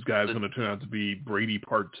scared that this guy's going to turn out to be Brady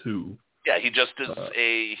Part 2. Yeah, he just is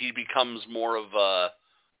he becomes more of a,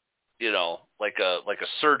 like a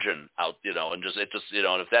surgeon out, and and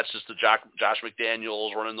if that's just the Josh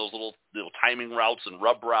McDaniels running those little timing routes and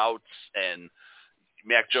rub routes, and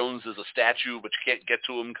Mac Jones is a statue, but you can't get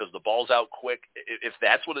to him because the ball's out quick. If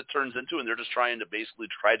that's what it turns into, and they're just trying to basically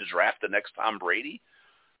draft the next Tom Brady,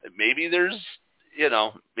 maybe there's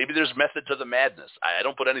method to the madness. I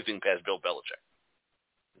don't put anything past Bill Belichick.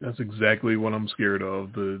 That's exactly what I'm scared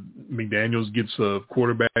of. The McDaniels gets a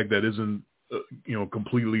quarterback that isn't,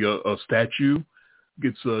 completely a statue,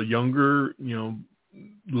 gets a younger,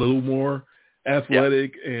 little more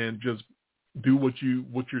athletic, and just do what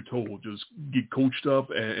you're told. Just get coached up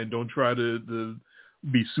and don't try to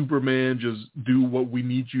be Superman. Just do what we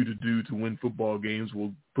need you to do to win football games.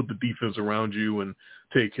 We'll put the defense around you and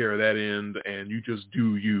take care of that end, and you just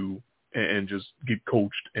do you and just get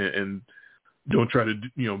coached and don't try to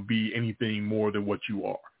be anything more than what you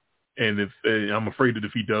are. And I'm afraid that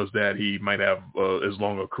if he does that, he might have as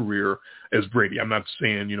long a career as Brady. I'm not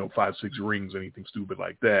saying 5-6 rings, anything stupid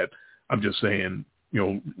like that. I'm just saying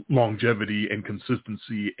longevity and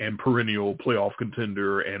consistency and perennial playoff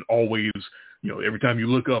contender and always every time you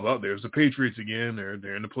look up, there's the Patriots again.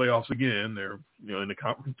 They're in the playoffs again. They're in the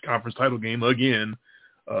conference title game again.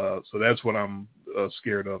 So that's what I'm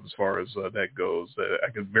scared of as far as that goes.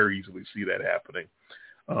 I could very easily see that happening.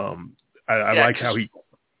 I like how he.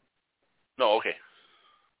 No, okay.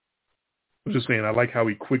 I was just saying, I like how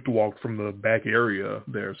he quick walked from the back area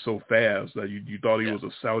there so fast that you thought he was a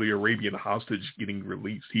Saudi Arabian hostage getting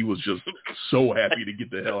released. He was just so happy to get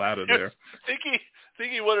the hell out of there. I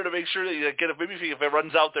think he wanted to make sure that maybe if it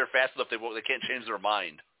runs out there fast enough, they can't change their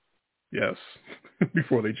mind. Yes,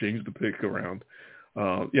 before they change the pick around.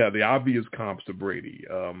 The obvious comps to Brady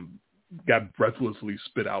got breathlessly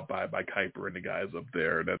spit out by Kuiper and the guys up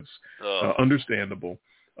there. That's understandable.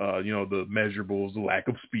 The measurables, the lack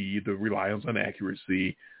of speed, the reliance on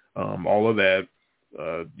accuracy, all of that.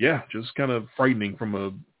 Just kind of frightening from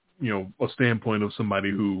a standpoint of somebody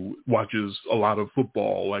who watches a lot of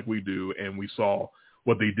football like we do. And we saw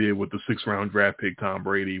what they did with the 6th-round draft pick, Tom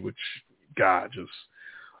Brady, which, God, just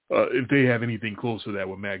if they have anything close to that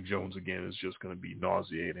with Mac Jones again, it's just going to be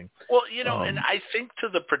nauseating. Well, and I think to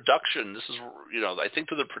the production, I think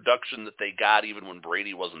to the production that they got even when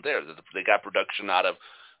Brady wasn't there, that they got production out of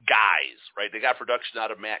guys, right? They got production out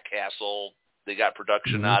of Matt Castle. They got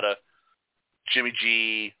production out of Jimmy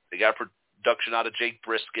G. They got production out of Jake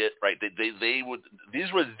Brisket, right?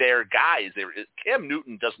 These were their guys. Cam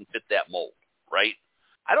Newton doesn't fit that mold, right?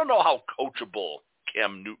 I don't know how coachable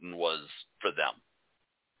Cam Newton was for them.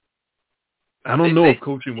 I don't know if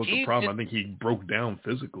coaching was the problem. I think he broke down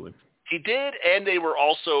physically. He did, and they were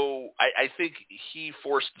also – I think he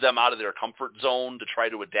forced them out of their comfort zone to try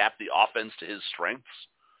to adapt the offense to his strengths,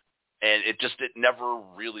 and it never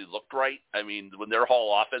really looked right. I mean, when their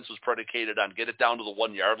whole offense was predicated on get it down to the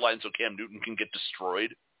 1-yard line so Cam Newton can get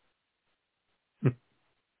destroyed. But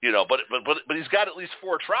he's got at least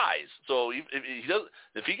 4 tries. So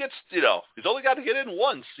if he gets, he's only got to get in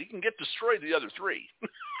once, he can get destroyed the other 3.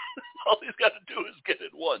 All he's got to do is get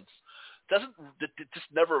it once. It just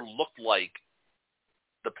never looked like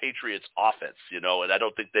the Patriots' offense, and I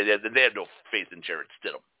don't think they had no faith in Jarrett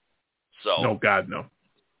Stidham. So no, God, no.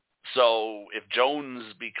 So if Jones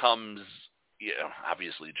becomes,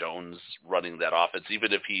 obviously Jones running that offense,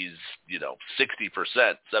 even if he's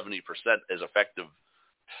 60%, 70% as effective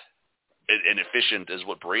and efficient as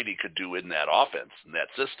what Brady could do in that offense, in that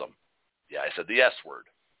system. Yeah, I said the S word.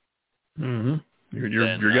 Mm-hmm. You're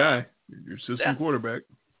your guy. Your system quarterback.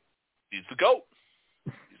 He's the GOAT.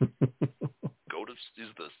 He's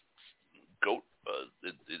the GOAT.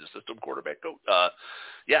 He's a system quarterback GOAT.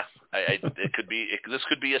 This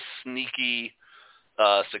could be a sneaky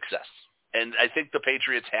success. And I think the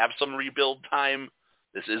Patriots have some rebuild time.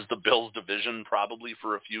 This is the Bills division probably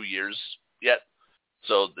for a few years yet.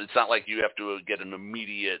 So it's not like you have to get an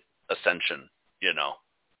immediate ascension,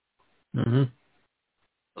 Mm-hmm.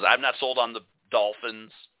 I'm not sold on the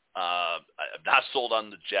Dolphins. I'm not sold on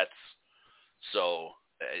the Jets. So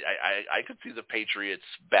I could see the Patriots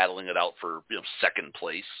battling it out for second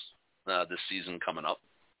place this season coming up.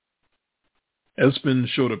 Espen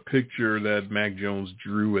showed a picture that Mac Jones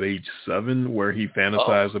drew at age 7 where he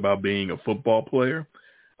fantasized about being a football player.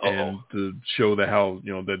 And to show that how,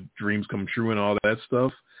 that dreams come true and all that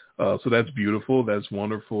stuff. So that's beautiful. That's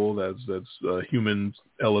wonderful. That's a human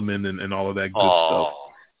element and all of that good stuff.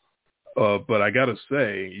 But I got to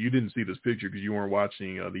say, you didn't see this picture because you weren't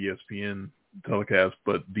watching the ESPN telecast,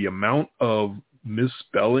 but the amount of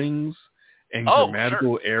misspellings and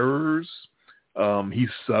grammatical errors, he's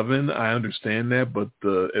 7. I understand that, but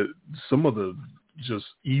some of the just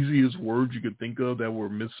easiest words you could think of that were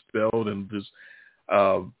misspelled and just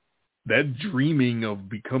that dreaming of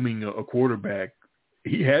becoming a quarterback,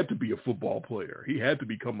 he had to be a football player. He had to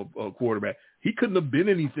become a quarterback. He couldn't have been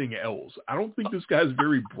anything else. I don't think this guy's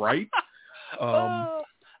very bright. I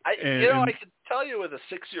can tell you with a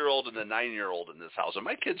 6-year-old and a 9-year-old in this house, and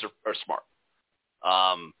my kids are smart.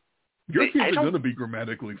 Your kids are going to be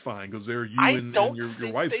grammatically fine because they're you and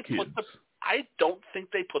your wife's kids. I don't think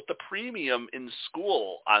they put the premium in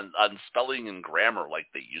school on spelling and grammar like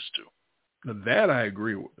they used to. Now that I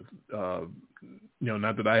agree with.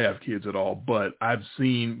 Not that I have kids at all, but I've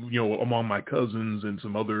seen, among my cousins and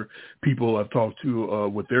some other people I've talked to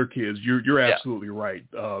with their kids, you're absolutely right.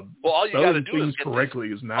 All you got to do is correctly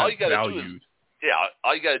is not valued.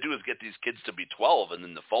 All you got to do is get these kids to be 12, and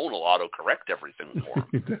then the phone will auto-correct everything for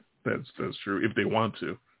them. That's true, if they want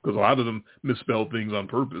to. Because a lot of them misspell things on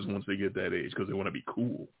purpose once they get that age because they want to be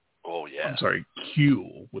cool. Oh, yeah. I'm sorry,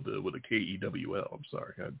 Kewl with a K-E-W-L. I'm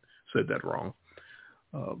sorry, I said that wrong.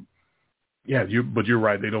 But you're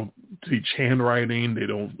right. They don't teach handwriting. They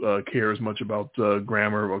don't care as much about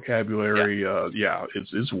grammar, vocabulary.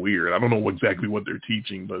 It's weird. I don't know exactly what they're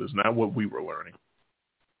teaching, but it's not what we were learning.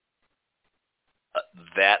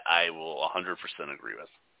 That I will 100% agree with,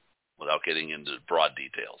 without getting into broad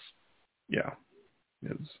details. Yeah,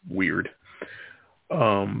 it's weird.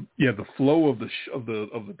 The flow of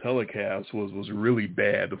the telecast was really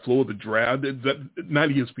bad. The flow of the draft, not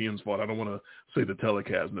ESPN's fault. I don't want to say the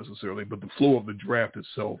telecast necessarily, but the flow of the draft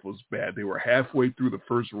itself was bad. They were halfway through the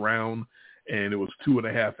first round, and it was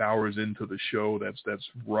 2.5 hours into the show. That's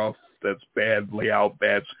rough. That's bad layout,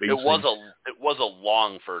 bad spacing. It was a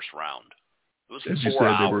long first round. It was As 4 you said,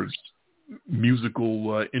 hours. there were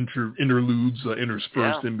musical interludes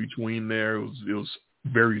interspersed in between there. It was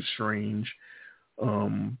very strange.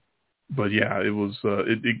 But yeah, it was.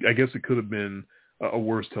 I guess it could have been a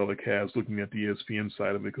worse telecast looking at the ESPN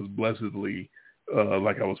side of it, because blessedly,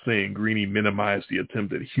 like I was saying, Greeny minimized the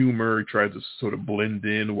attempt at humor. He tried to sort of blend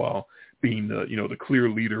in while being the clear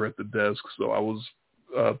leader at the desk. So I was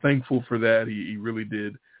thankful for that. He really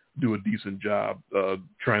did do a decent job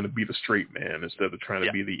trying to be the straight man instead of trying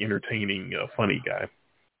to be the entertaining, funny guy.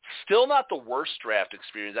 Still not the worst draft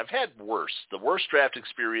experience. I've had worse. The worst draft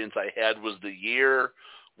experience I had was the year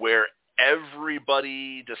where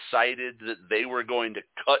everybody decided that they were going to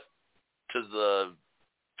cut to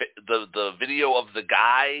the video of the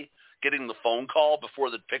guy getting the phone call before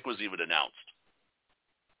the pick was even announced.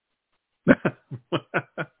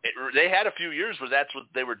 They had a few years where that's what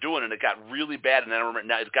they were doing, and it got really bad. And I remember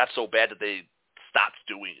now it got so bad that they stopped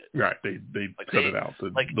doing it. Right, they cut it out. The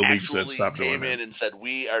league said stop doing came in and said,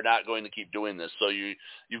 we are not going to keep doing this. So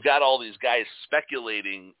you've got all these guys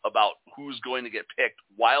speculating about who's going to get picked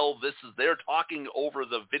while they're talking over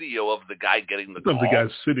the video of the guy getting the call. The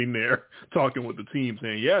guy's sitting there talking with the team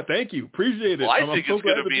saying, yeah, thank you, appreciate it. Well, I think it's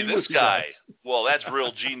going to be this guy. Well, that's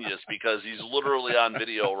real genius, because he's literally on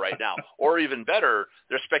video right now. Or even better,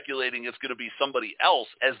 they're speculating it's going to be somebody else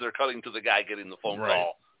as they're cutting to the guy getting the phone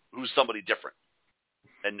call, who's somebody different.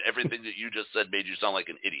 And everything that you just said made you sound like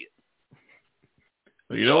an idiot.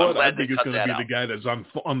 You know what? I think it's going to be the guy that's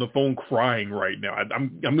on the phone crying right now.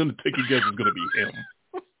 I'm going to take a guess it's going to be him.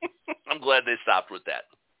 I'm glad they stopped with that.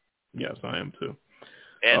 Yes, I am too.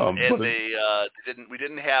 And we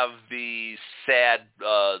didn't have the sad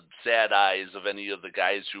eyes of any of the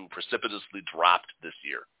guys who precipitously dropped this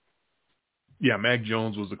year. Yeah, Mac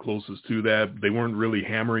Jones was the closest to that. They weren't really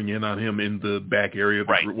hammering in on him in the back area,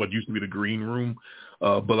 what used to be the green room.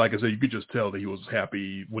 But like I said, you could just tell that he was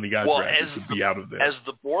happy when he got drafted to be out of there. As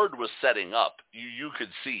the board was setting up, you could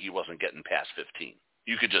see he wasn't getting past 15.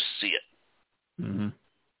 You could just see it. Mm-hmm.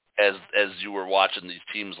 As you were watching these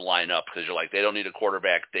teams line up, because you're like, they don't need a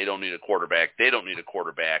quarterback, they don't need a quarterback, they don't need a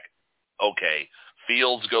quarterback. Okay,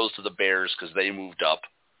 Fields goes to the Bears because they moved up.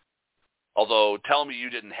 Although, tell me you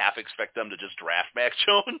didn't half expect them to just draft Mac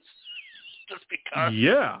Jones just because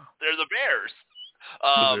they're the Bears.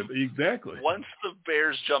 Exactly. Once the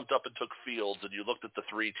Bears jumped up and took Fields, and you looked at the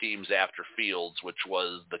three teams after Fields, which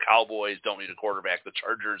was the Cowboys don't need a quarterback, the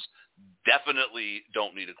Chargers definitely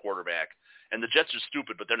don't need a quarterback, and the Jets are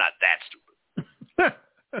stupid, but they're not that stupid.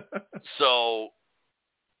 So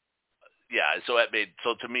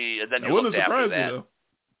to me, and then you looked after that.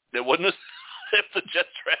 It wouldn't have, if the Jets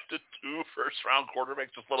drafted 2 first-round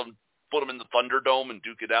quarterbacks, just put them in the Thunderdome and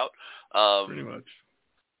duke it out. Pretty much.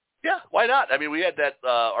 Yeah, why not? I mean, we had that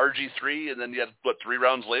RG3, and then you had, 3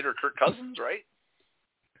 rounds later, Kirk Cousins, right?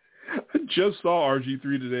 I just saw RG3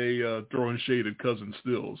 today throwing shade at Cousins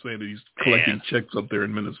still, saying that he's collecting checks up there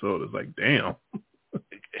in Minnesota. It's like, damn.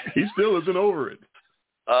 He still isn't over it.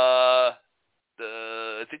 I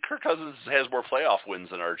think Kirk Cousins has more playoff wins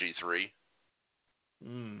than RG3.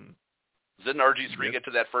 Didn't RG3 get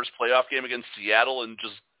to that first playoff game against Seattle and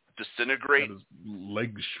just disintegrate? Got his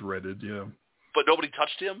legs shredded, yeah. But nobody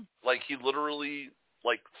touched him? Like, he literally,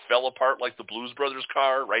 fell apart like the Blues Brothers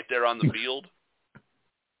car right there on the field?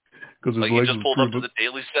 Because he just pulled up to the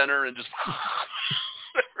Daily Center and just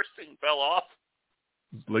everything fell off?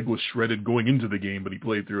 His leg was shredded going into the game, but he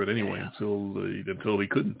played through it anyway until he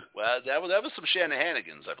couldn't. Well, that was some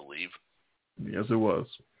Shanahanigans, I believe. Yes, it was.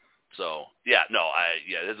 So,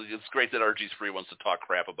 it's great that RG3 wants to talk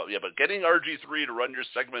crap about, but getting RG3 to run your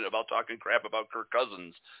segment about talking crap about Kirk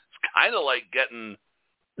Cousins is kind of like getting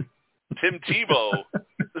Tim Tebow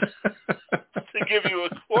to give you a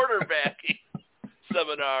quarterbacking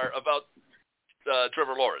seminar about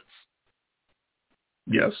Trevor Lawrence.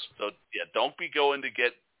 Yes. So, don't be going to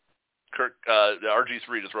get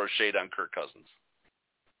RG3 to throw shade on Kirk Cousins,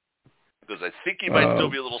 because I think he might still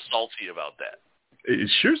be a little salty about that.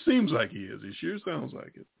 It sure seems like he is. It sure sounds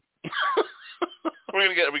like it.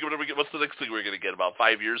 What's the next thing we're gonna get? About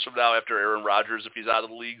 5 years from now, after Aaron Rodgers, if he's out of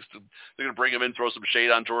the leagues, they're gonna bring him in, throw some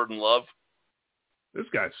shade on Jordan Love. This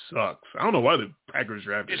guy sucks. I don't know why the Packers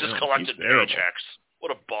drafted him. He's just collecting paychecks.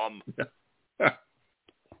 What a bum.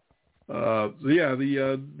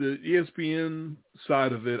 The ESPN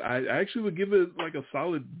side of it, I actually would give it like a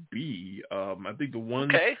solid B. I think the one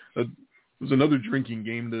was another drinking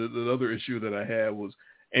game. The other issue that I had was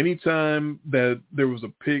anytime that there was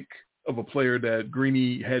a pick of a player that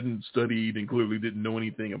Greeny hadn't studied and clearly didn't know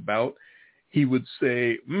anything about, he would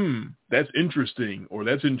say, that's interesting, or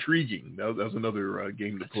that's intriguing. That was another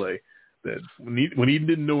game to play. That when he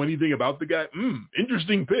didn't know anything about the guy,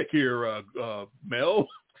 interesting pick here, Mel.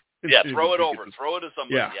 Yeah, throw it over. Throw it to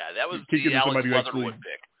somebody. Yeah, that was the Alex Leatherwood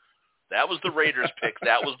pick. That was the Raiders pick.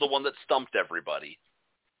 That was the one that stumped everybody.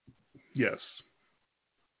 Yes.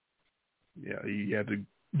 Yeah, he had to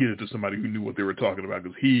get it to somebody who knew what they were talking about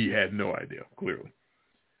because he had no idea, clearly.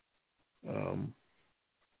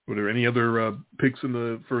 Were there any other picks in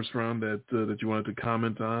the first round that you wanted to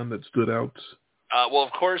comment on that stood out? Well,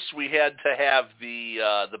 of course, we had to have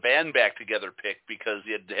the band back together pick because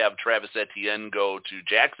you had to have Travis Etienne go to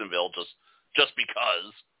Jacksonville just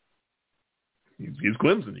because. He's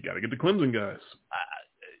Clemson. You got to get the Clemson guys.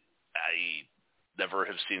 I never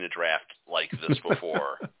have seen a draft like this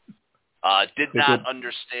before. Did not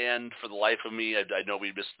understand for the life of me. I know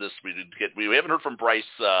we missed this. We haven't heard from Bryce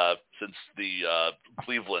since the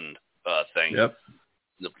Cleveland thing. Yep.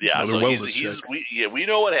 Yeah, so we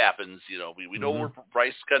know what happens. We know where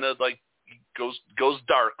Bryce kind of like goes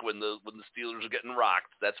dark when the Steelers are getting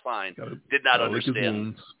rocked. That's fine. Did not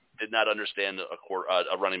understand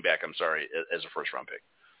a running back. I'm sorry, as a first round pick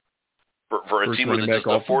for a team with just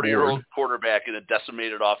a 40-year-old quarterback and a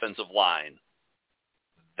decimated offensive line.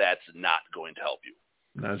 That's not going to help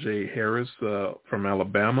you. Najee Harris from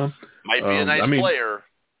Alabama might be a nice player,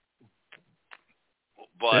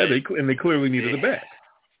 but they clearly needed a back.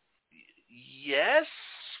 Yes,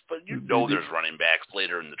 but there's running backs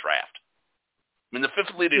later in the draft. I mean, the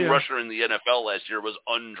fifth leading rusher in the NFL last year was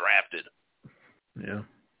undrafted. Yeah.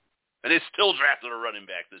 And they still drafted a running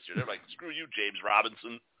back this year. They're like, screw you, James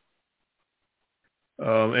Robinson.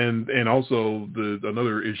 And also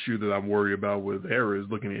another issue that I'm worried about with Harris,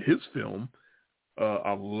 looking at his film,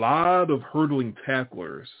 a lot of hurdling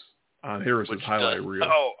tacklers on Harris's highlight reel.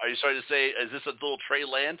 Oh, are you trying to say, is this a little Trey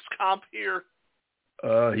Lance comp here?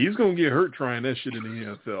 He's going to get hurt trying that shit in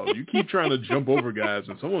the NFL. You keep trying to jump over guys,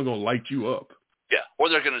 and someone's going to light you up. Yeah, or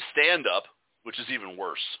they're going to stand up, which is even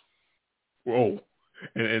worse. Oh,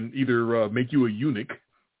 and either make you a eunuch,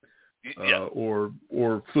 or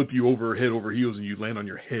flip you over head over heels, and you land on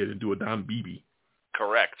your head and do a Don Beebe.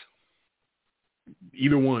 Correct.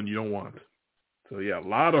 Either one you don't want. So, yeah, a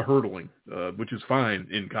lot of hurdling, which is fine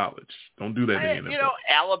in college. Don't do that in the NFL.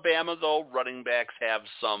 Alabama, though, running backs have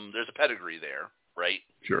there's a pedigree there, right?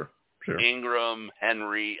 Sure. Ingram,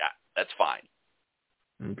 Henry, that's fine.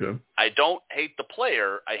 Okay. I don't hate the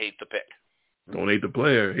player. I hate the pick. Don't hate the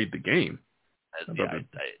player. Hate the game.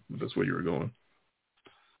 That's where you were going.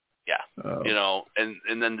 Yeah.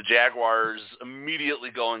 And then the Jaguars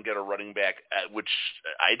immediately go and get a running back, which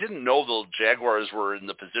I didn't know the Jaguars were in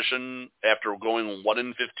the position after going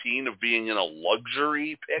 1-15 of being in a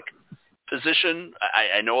luxury pick position.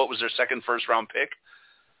 I know it was their second first-round pick.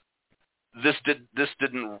 This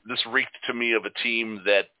reeked to me of a team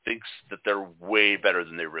that thinks that they're way better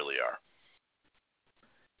than they really are.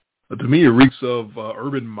 To me, it reeks of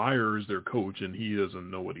Urban Meyer is their coach, and he doesn't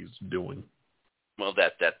know what he's doing. Well,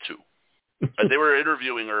 that too. They were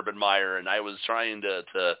interviewing Urban Meyer, and I was trying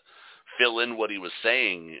to fill in what he was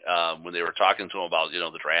saying when they were talking to him about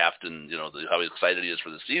the draft and how excited he is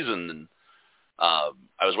for the season. And I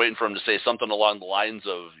was waiting for him to say something along the lines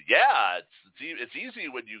of, it's easy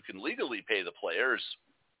when you can legally pay the players.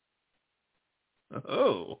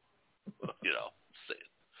 Oh.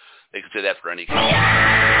 They could say that for any company.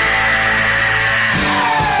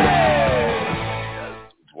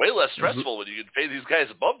 It's way less stressful when you can pay these guys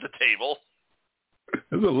above the table.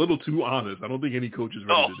 That's a little too honest. I don't think any coach is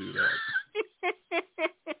ready to do that.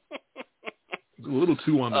 It's a little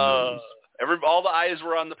too on the nose. All the eyes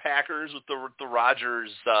were on the Packers with the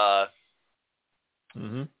Rodgers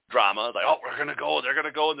drama. Like, we're going to go. They're going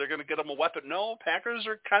to go, and they're going to get them a weapon. No, Packers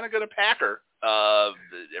are kind of going to Packer.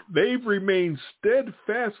 They've remained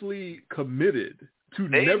steadfastly committed to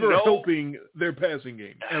never helping their passing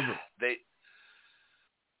game, ever.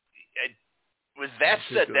 With that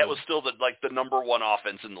said, that was still the number one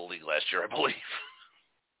offense in the league last year, I believe.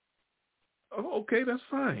 Oh, okay, that's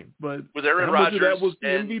fine. But with Aaron Rodgers that was the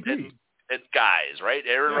MVP. guys, right?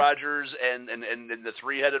 Aaron Rodgers and the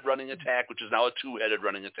three-headed running attack, which is now a two-headed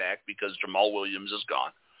running attack because Jamal Williams is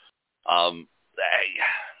gone.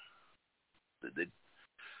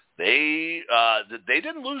 They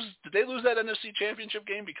didn't lose. Did they lose that NFC Championship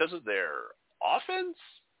game because of their offense?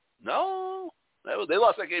 No, they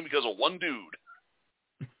lost that game because of one dude.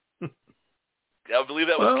 I believe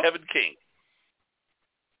that was Kevin King.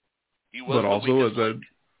 He was But also,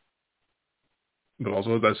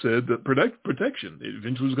 as I said, the protection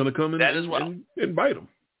eventually is going to come in and bite them.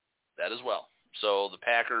 That as well. So the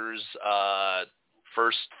Packers'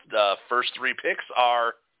 first three picks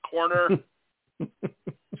are corner,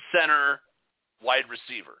 center, wide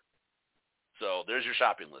receiver. So there's your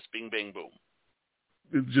shopping list. Bing, bang, boom.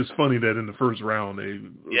 It's just funny that in the first round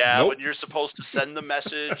when you're supposed to send the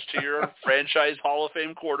message to your franchise Hall of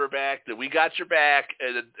Fame quarterback that we got your back,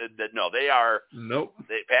 and no, they are. Nope.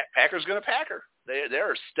 Packers going to Packer. They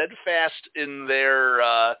are steadfast in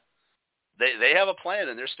their. They have a plan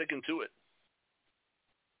and they're sticking to it.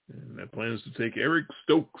 And that plan is to take Eric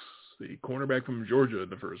Stokes, the cornerback from Georgia, in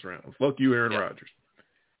the first round. Fuck you, Aaron Rodgers.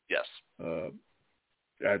 Yes.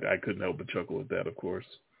 I couldn't help but chuckle at that, of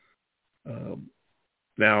course.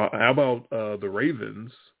 Now, how about the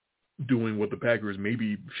Ravens doing what the Packers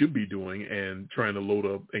maybe should be doing and trying to load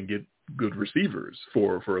up and get good receivers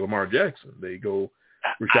for Lamar Jackson? They go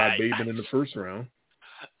Rashad Bateman in the first round.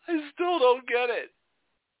 I still don't get it.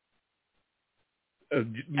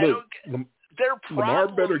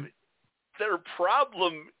 Their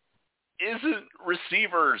problem isn't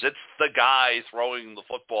receivers. It's the guy throwing the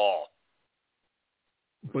football.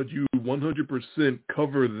 But you 100%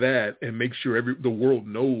 cover that and make sure the world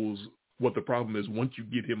knows what the problem is once you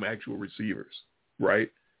get him actual receivers,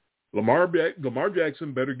 right? Lamar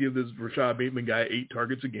Jackson better give this Rashad Bateman guy 8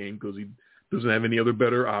 targets a game because he doesn't have any other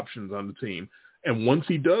better options on the team. And once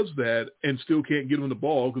he does that and still can't get him the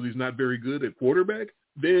ball because he's not very good at quarterback,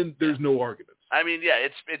 then there's no arguments. I mean,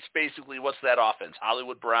 it's basically what's that offense?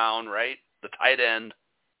 Hollywood Brown, right? The tight end.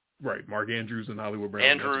 Right, Mark Andrews and Hollywood Brown.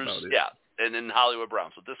 Andrews, that's about it. yeah, and then Hollywood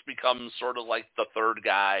Brown. So this becomes sort of like the third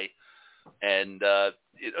guy. And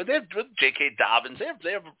they have J.K. Dobbins.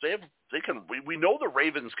 We know the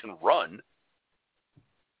Ravens can run.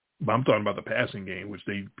 But I'm talking about the passing game, which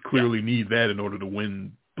they clearly need that in order to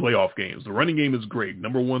win playoff games. The running game is great.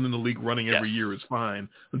 Number 1 in the league running every year is fine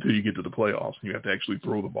until you get to the playoffs. And you have to actually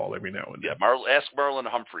throw the ball every now and then. Yeah, ask Marlon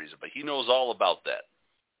Humphreys, but he knows all about that.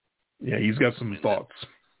 Yeah, he's got some thoughts.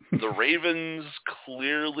 The Ravens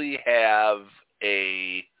clearly have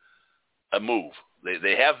a move.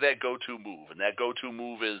 They have that go-to move, and that go-to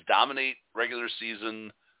move is dominate regular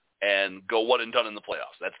season and go one and done in the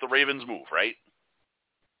playoffs. That's the Ravens' move, right?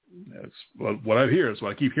 That's what I hear. That's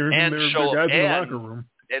what I keep hearing from their guys in the locker room.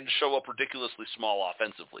 And show up ridiculously small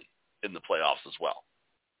offensively in the playoffs as well.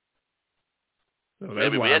 So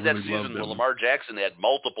we had that season where Lamar Jackson had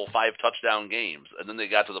multiple 5-touchdown games, and then they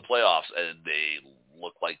got to the playoffs, and they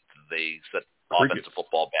looked like they set offensive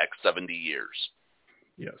football back 70 years.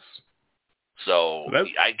 Yes. So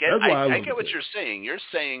I get what you're saying. You're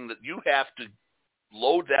saying that you have to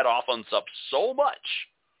load that offense up so much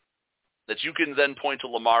that you can then point to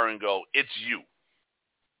Lamar and go, it's you.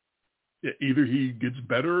 Yeah, either he gets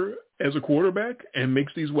better as a quarterback and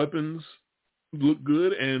makes these weapons look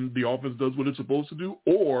good and the offense does what it's supposed to do,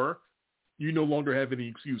 or you no longer have any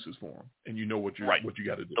excuses for him and you know what you got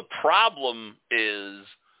to do. The problem is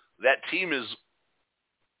that team is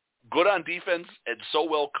good on defense and so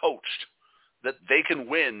well coached that they can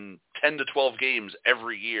win 10 to 12 games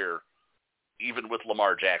every year, even with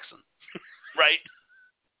Lamar Jackson, right?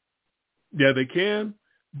 Yeah, they can,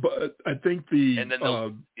 but I think but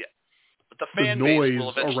the fan base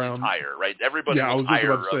will eventually tire, right? Everybody will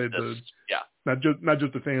tire of this. Not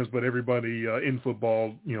just the fans, but everybody in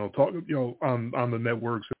football, on the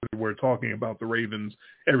networks we're talking about the Ravens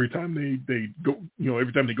every time they go,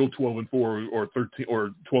 every time they go 12-4 or 13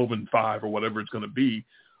 or 12-5 or whatever it's going to be,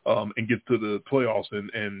 and get to the playoffs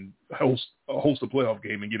and host a playoff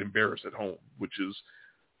game and get embarrassed at home, which has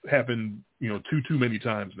happened, too many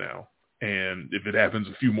times now. And if it happens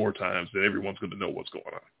a few more times, then everyone's going to know what's going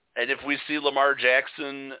on. And if we see Lamar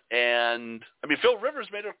Jackson Phil Rivers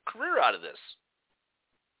made a career out of this.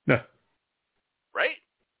 Yeah. Right?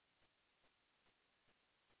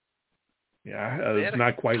 Yeah, it's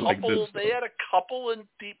not quite like this. They had a couple in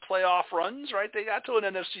deep playoff runs, right? They got to an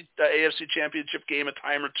AFC championship game a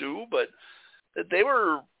time or two, but they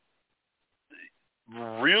were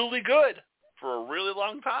really good for a really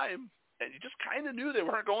long time. And you just kind of knew they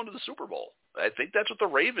weren't going to the Super Bowl. I think that's what the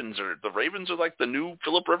Ravens are. The Ravens are like the new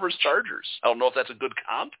Phillip Rivers Chargers. I don't know if that's a good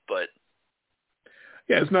comp, but...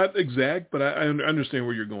 Yeah, it's not exact, but I understand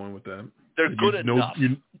where you're going with that. They're good enough.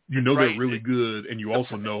 You know right. They're really good, and you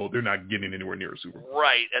also know they're not getting anywhere near a Super Bowl.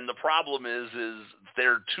 Right, and the problem is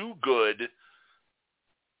they're too good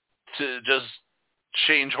to just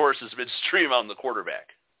change horses midstream on the quarterback.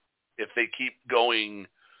 If they keep going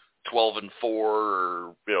 12-4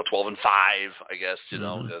 or 12-5, I guess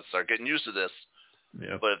start getting used to this.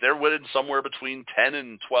 Yeah. But if they're winning somewhere between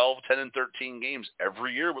 10-12, 10-13 games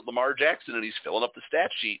every year with Lamar Jackson, and he's filling up the stat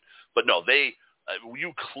sheet. But no,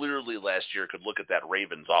 you clearly last year could look at that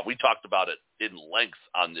Ravens off. We talked about it in length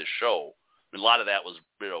on this show. I mean, a lot of that was,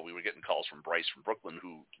 we were getting calls from Bryce from Brooklyn,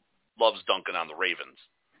 who loves dunking on the Ravens.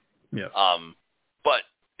 Yeah. But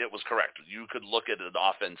it was correct. You could look at an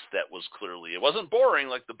offense that was clearly, it wasn't boring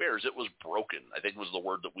like the Bears. It was broken, I think was the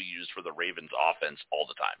word that we used for the Ravens offense all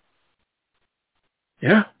the time.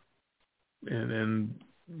 Yeah. And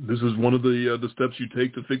this is one of the steps you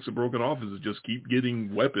take to fix a broken offense is just keep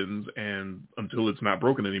getting weapons and until it's not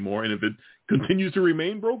broken anymore. And if it continues to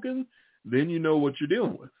remain broken, then you know what you're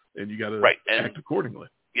dealing with, and you got to act accordingly.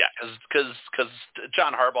 Yeah, because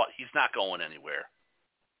John Harbaugh, he's not going anywhere.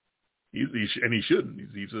 He shouldn't.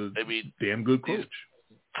 He's a damn good coach.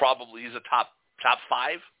 He's a top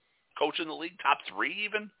 5 coach in the league, top 3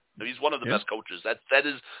 even. He's one of the best coaches. That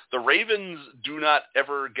is, the Ravens do not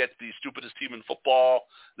ever get the stupidest team in football.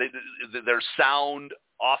 They're sound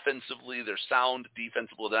offensively. They're sound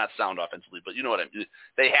defensively. They're not sound offensively, but you know what I mean.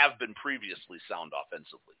 They have been previously sound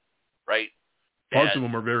offensively, right? Parts of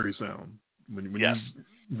them are very sound. When you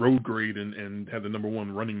road grade and have the number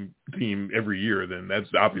 1 running team every year, then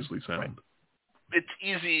that's obviously sound. Right. It's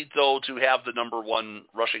easy, though, to have the number 1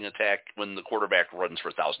 rushing attack when the quarterback runs for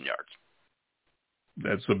 1,000 yards.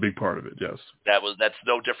 That's a big part of it, yes. That's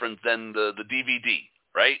no different than the DVD,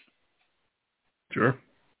 right? Sure.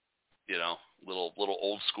 Little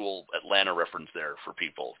old school Atlanta reference there for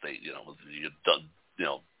people. They,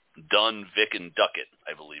 Dunn, Vic, and Duckett,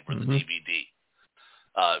 I believe, were the DVD.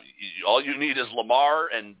 All you need is Lamar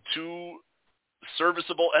and 2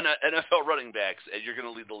 serviceable NFL running backs, and you're going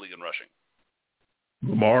to lead the league in rushing.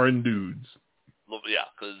 Lamar and dudes. Yeah,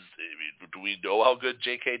 because do we know how good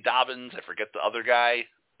J.K. Dobbins? I forget the other guy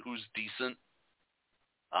who's decent.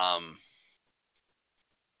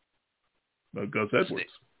 Gus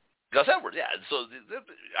Edwards. Gus Edwards, yeah. So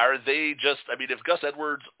are they just? I mean, if Gus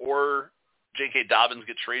Edwards or J.K. Dobbins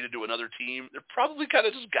get traded to another team, they're probably kind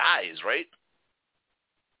of just guys, right?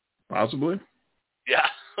 Possibly. Yeah.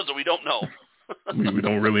 So we don't know. we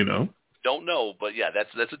don't really know. Don't know, but yeah,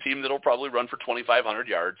 that's a team that'll probably run for 2,500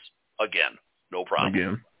 yards again. No problem.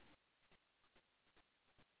 Again.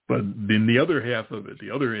 But then the other half of it, the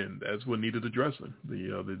other end, that's what needed addressing,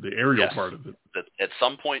 the aerial part of it. At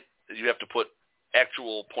some point, you have to put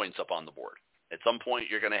actual points up on the board. At some point,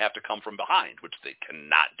 you're going to have to come from behind, which they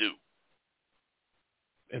cannot do.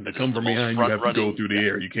 And to come from behind, you have to go through the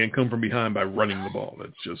air. You can't come from behind by running the ball.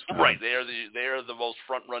 That's just right. They are the most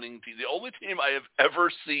front-running team. The only team I have ever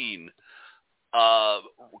seen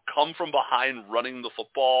come from behind running the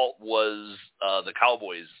football was the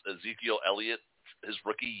Cowboys. Ezekiel Elliott, his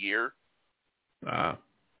rookie year.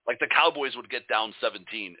 Like the Cowboys would get down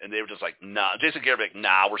 17, and they were just like, "Nah." Jason Garrett,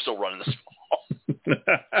 we're still running this ball.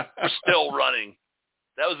 We're still running.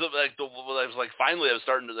 That was finally I was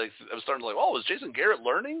starting to oh, is Jason Garrett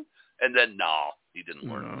learning? And then no, he didn't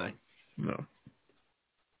learn anything. No.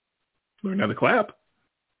 Learn how to clap.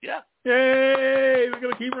 Yeah. Yay! We're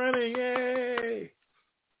gonna keep running. Yay!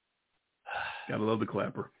 Gotta love the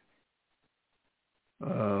clapper.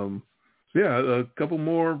 A couple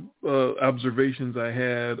more observations I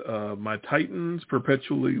had. My Titans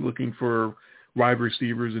perpetually looking for wide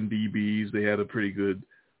receivers and DBs. They had a pretty good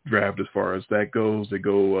draft as far as that goes. They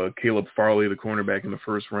go Caleb Farley, the cornerback in the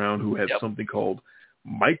first round, who had something called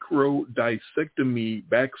microdiscectomy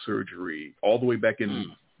back surgery all the way back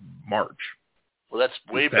in March. Well, that's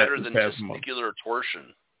way better than testicular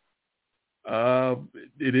torsion.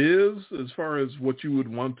 It is, as far as what you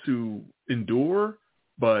would want to endure,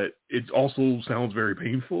 but it also sounds very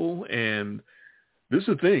painful. And this is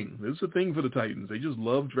a thing. This is a thing for the Titans. They just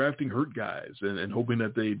love drafting hurt guys and hoping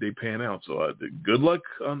that they pan out. So good luck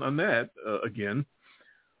on that again.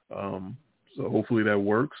 So hopefully that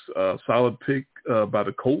works. Solid pick by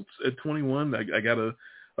the Colts at 21. I got to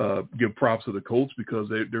give props to the Colts because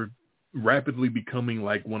they're rapidly becoming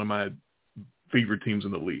like one of my favorite teams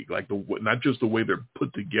in the league. Like not just the way they're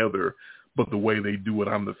put together, but the way they do it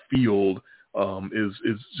on the field is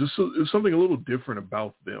just something a little different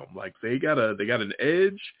about them. Like they got an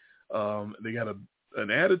edge, they got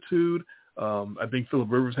an attitude. I think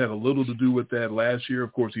Phillip Rivers had a little to do with that last year.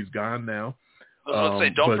 Of course, he's gone now, I was going to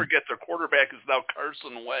say, don't forget their quarterback is now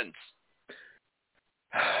Carson Wentz.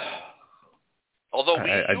 Although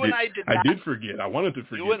I did forget. I wanted to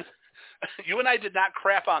forget. You and I did not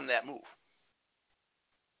crap on that move.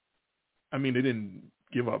 I mean, they didn't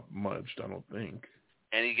give up much, I don't think.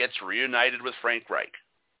 And he gets reunited with Frank Reich.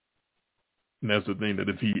 And that's the thing, that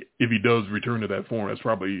if he does return to that form, that's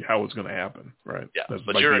probably how it's going to happen, right? Yeah, that's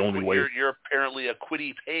but like you're the only way. You're apparently a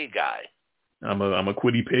quiddy pay guy. I'm a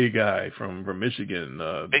quiddy pay guy from Michigan.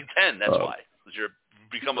 Big Ten, that's why. You're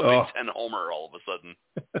become a Big Ten homer all of a sudden.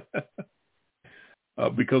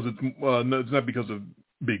 Because no, it's not because of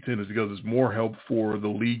Big Ten. It's because it's more help for the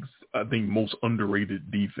league's, I think, most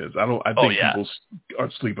underrated defense. I think people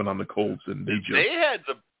are sleeping on the Colts, and they had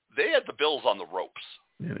the Bills on the ropes,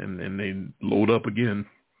 and they load up again.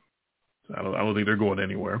 So I don't think they're going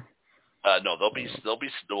anywhere. No, they'll be.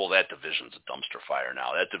 Well, that division's a dumpster fire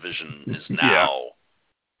now. That division is now.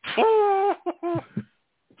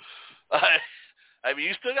 I mean,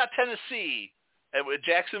 you still got Tennessee, and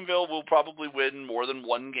Jacksonville will probably win more than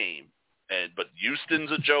one game, but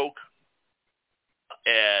Houston's a joke,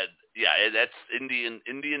 and that's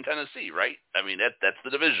Indian Tennessee, right? I mean, that's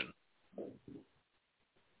the division.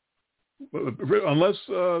 Unless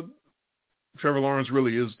Trevor Lawrence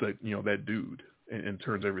really is that dude and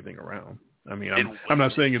turns everything around. I mean, I'm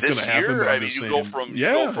not saying it's going to happen. But I'm just saying, go from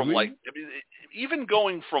even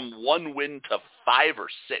going from 1 win to 5 or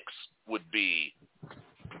 6 would be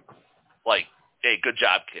like, hey, good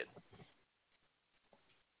job, kid.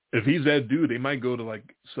 If he's that dude, they might go to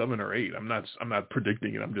like 7 or 8. I'm not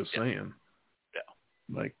predicting it. I'm just saying. Yeah.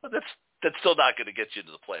 Like, but that's still not going to get you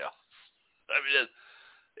into the playoffs. I mean,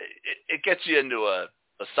 it gets you into a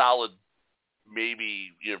solid.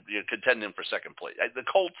 Maybe you're contending for second place. The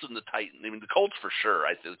Colts and the Titans. I mean, the Colts for sure.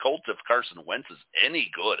 I think the Colts, if Carson Wentz is any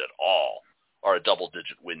good at all, are a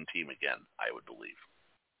double-digit win team again, I would believe.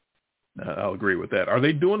 I'll agree with that. Are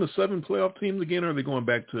they doing the 7 playoff teams again, or are they going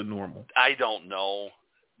back to normal? I don't know.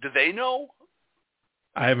 Do they know?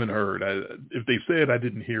 I haven't heard. If they said, I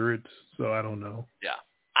didn't hear it, so I don't know. Yeah.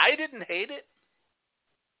 I didn't hate it.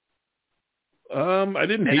 I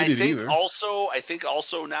didn't hate it either. I think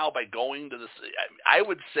also now by going to this, I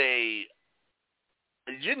would say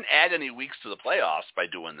you didn't add any weeks to the playoffs by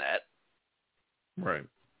doing that. Right.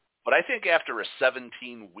 But I think after a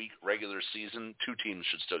 17-week regular season, 2 teams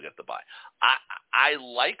should still get the bye. I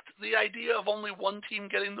liked the idea of only 1 team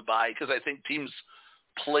getting the bye because I think teams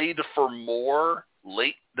played for more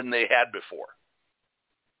late than they had before.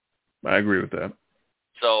 I agree with that.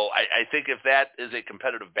 So I think if that is a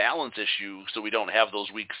competitive balance issue, so we don't have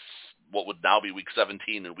those weeks, what would now be week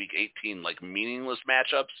 17 and week 18, like meaningless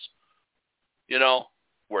matchups,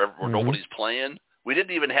 where nobody's playing. We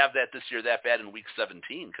didn't even have that this year that bad in week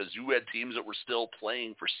 17 because you had teams that were still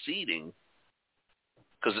playing for seeding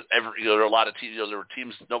because there are a lot of teams, there were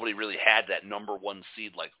teams nobody really had that number 1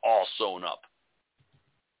 seed like all sewn up.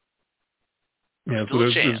 Yeah, so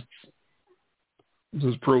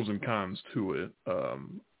there's pros and cons to it.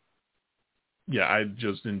 I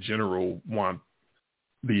just in general want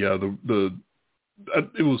the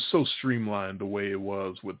it was so streamlined the way it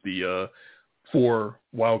was with the 4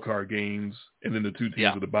 wildcard games and then the 2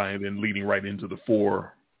 teams of the bye and then leading right into the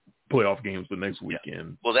 4 playoff games the next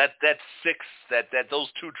weekend. Well, that's 6 that those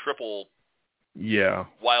 2 triple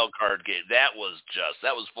wildcard games. That was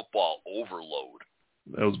football overload.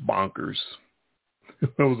 That was bonkers.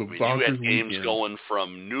 That was a bonkers you had games weekend. Going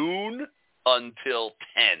from noon until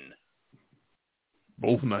 10.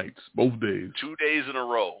 Both nights, both days. 2 days in a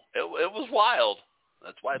row. It was wild.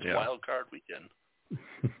 That's why it's Wild Card Weekend.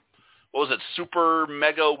 What was it? Super,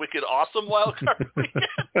 mega, wicked, awesome Wild Card Weekend?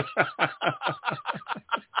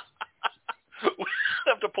 We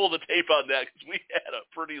have to pull the tape on that because we had a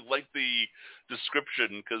pretty lengthy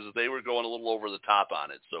description because they were going a little over the top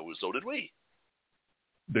on it. So did we.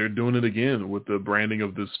 They're doing it again with the branding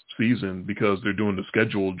of this season because they're doing the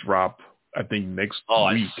schedule drop, I think, next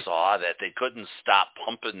week. I saw that. They couldn't stop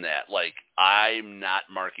pumping that. Like, I'm not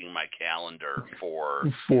marking my calendar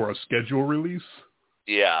for a schedule release?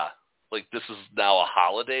 Yeah. Like, this is now a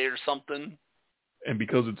holiday or something. And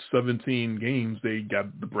because it's 17 games, they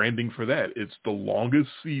got the branding for that. It's the longest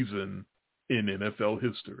season in NFL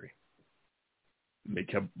history. And they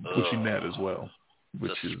kept pushing that as well.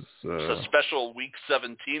 Which is a special Week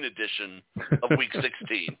 17 edition of Week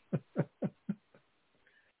 16.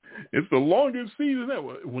 It's the longest season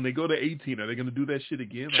ever. When they go to 18, are they going to do that shit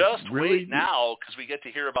again? Just like, really? Wait now, because we get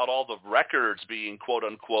to hear about all the records being quote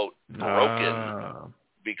unquote broken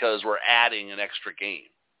because we're adding an extra game,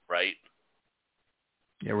 right?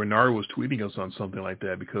 Yeah, Renard was tweeting us on something like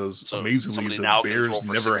that because amazingly the now Bears can throw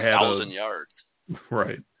for never had 6,000 yards.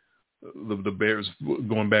 Right. The Bears,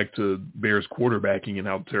 going back to Bears quarterbacking and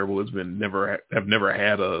how terrible it's been, have never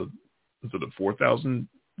had a 4,000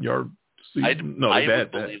 yard season. I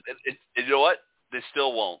would believe it. You know what? They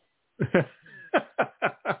still won't.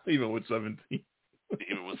 Even with 17.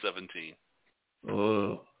 Even with 17.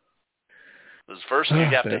 Oh. Because first you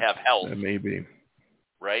have to have health. That may be.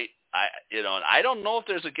 Right? And I don't know if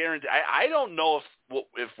there's a guarantee. I don't know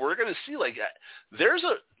if we're going to see, like, there's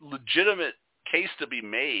a legitimate case to be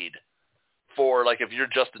made for, like, if you're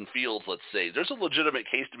Justin Fields, let's say, there's a legitimate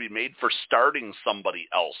case to be made for starting somebody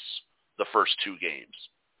else the first 2 games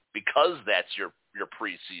because that's your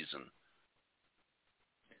preseason.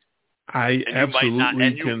 I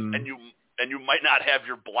absolutely can. And you might not have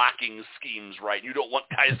your blocking schemes right. You don't want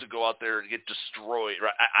guys to go out there and get destroyed.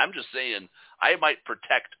 Right? I'm just saying I might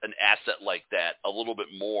protect an asset like that a little bit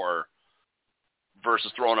more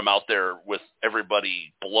versus throwing them out there with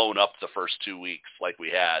everybody blown up the first 2 weeks like we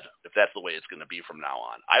had, if that's the way it's going to be from now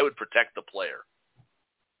on. I would protect the player.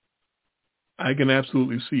 I can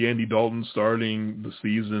absolutely see Andy Dalton starting the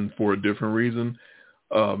season for a different reason.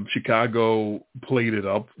 Chicago played it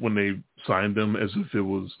up when they signed him as if it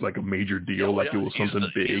was like a major deal, it was something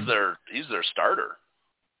big. He's their starter.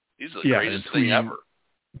 He's the greatest thing ever.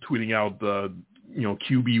 Tweeting out the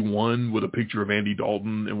QB1 with a picture of Andy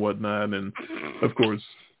Dalton and whatnot, and of course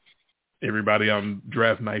everybody on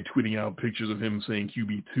draft night tweeting out pictures of him saying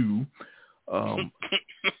QB2.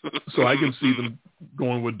 So I can see them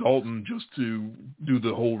going with Dalton just to do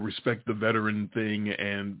the whole respect the veteran thing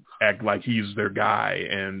and act like he's their guy,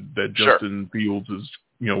 and that Justin Fields is,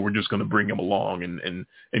 we're just going to bring him along and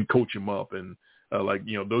coach him up. And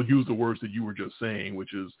they'll use the words that you were just saying,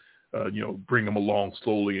 which is, bring him along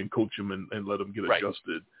slowly and coach him and let him get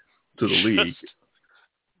adjusted to the league.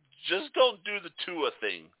 Just don't do the Tua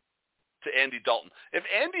thing to Andy Dalton. If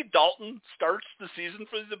Andy Dalton starts the season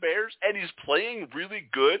for the Bears and he's playing really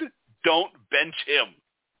good, don't bench him.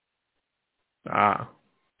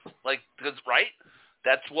 Because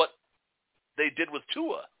that's what they did with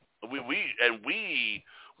Tua. We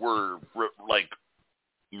were like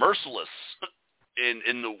merciless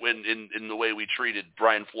in the way we treated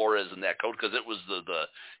Brian Flores and that coach, because it was the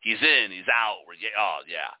he's in, he's out.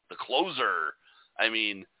 The closer. I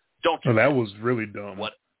mean, don't do that. That was really dumb.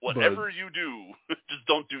 Whatever you do, just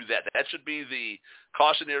don't do that. That should be the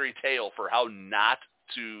cautionary tale for how not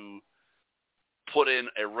to put in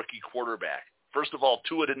a rookie quarterback. First of all,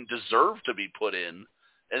 Tua didn't deserve to be put in,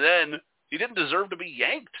 and then he didn't deserve to be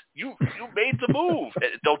yanked. You made the move.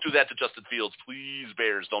 Don't do that to Justin Fields. Please,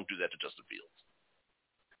 Bears, don't do that to Justin Fields.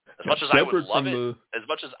 As much as I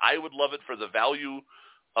would love it for the value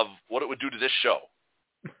of what it would do to this show,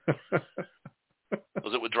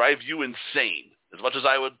 because it would drive you insane. As much as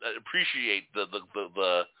I would appreciate the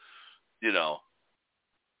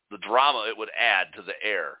drama it would add to the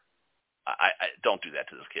air, I don't do that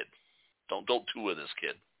to this kid. Don't Tua this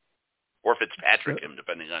kid, or Fitzpatrick him,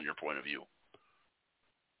 depending on your point of view.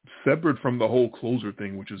 Separate from the whole closer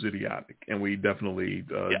thing, which is idiotic, and we definitely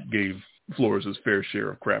gave Flores his fair share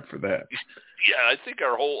of crap for that. Yeah, I think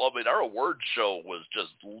our award show was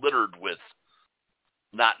just littered with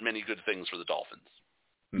not many good things for the Dolphins.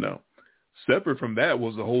 No. Separate from that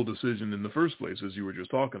was the whole decision in the first place, as you were just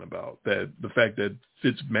talking about, that the fact that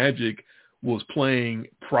Fitzmagic was playing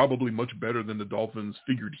probably much better than the Dolphins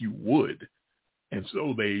figured he would. And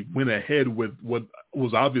so they went ahead with what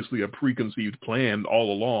was obviously a preconceived plan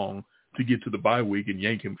all along to get to the bye week and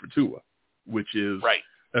yank him for Tua, which is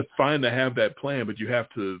that's fine to have that plan, but you have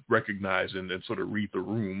to recognize and sort of read the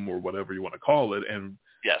room or whatever you want to call it. And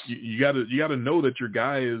you got to know that your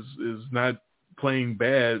guy is not playing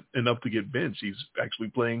bad enough to get benched. He's actually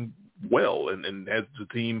playing well and has the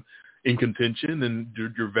team in contention, and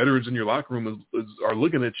your veterans in your locker room are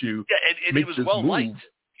looking at you. Yeah, and he was well liked.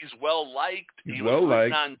 He's well liked. He was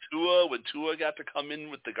rooting on Tua when Tua got to come in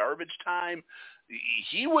with the garbage time.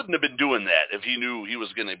 He wouldn't have been doing that if he knew he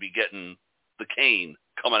was going to be getting the cane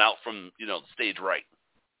coming out from the stage right.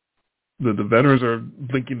 The veterans are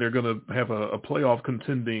thinking they're going to have a playoff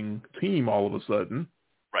contending team all of a sudden.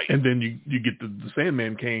 Right. And then you get the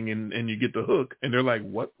Sandman King and you get the hook, and they're like,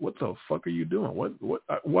 what the fuck are you doing?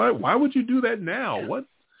 Why would you do that now? Yeah. What?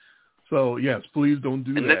 So yes, please don't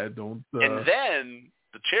do that. And then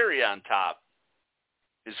the cherry on top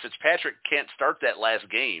is Fitzpatrick can't start that last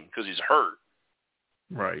game because he's hurt.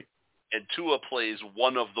 Right. And Tua plays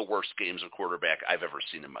one of the worst games of quarterback I've ever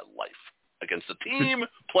seen in my life against a team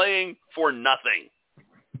playing for nothing.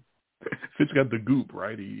 Fitz got the goop,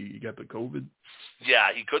 right? He got the COVID. Yeah,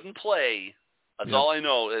 he couldn't play. That's all I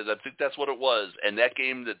know. Is I think that's what it was. And that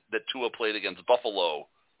game that Tua played against Buffalo,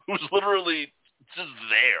 who's literally just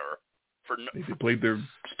there. They played their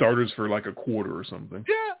starters for like a quarter or something.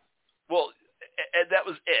 Yeah. Well, and that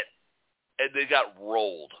was it. And they got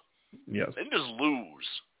rolled. Yes. They didn't just lose.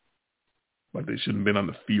 Like they shouldn't have been on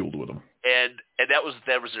the field with them. And that was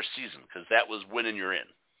their season, because that was winning you're in.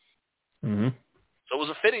 Mm-hmm. So it was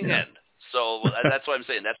a fitting end. So that's what I'm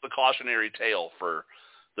saying. That's the cautionary tale for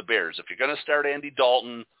the Bears. If you're going to start Andy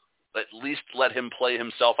Dalton, at least let him play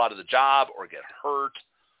himself out of the job or get hurt,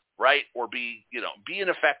 right? Or be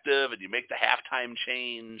ineffective and you make the halftime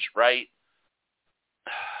change, right?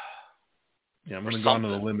 Yeah, I'm going to go on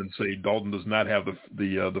a limb and say Dalton does not have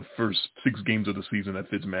the first 6 games of the season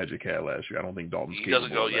that Fitzmagic had last year. I don't think Dalton's capable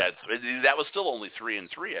doesn't go of that. yet. That was still only 3-3,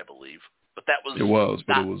 I believe. But that was it was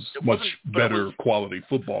much better quality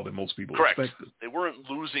football than most people expected. They weren't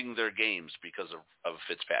losing their games because of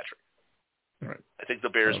Fitzpatrick. Right. I think the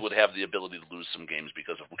Bears would have the ability to lose some games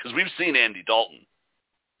because we've seen Andy Dalton.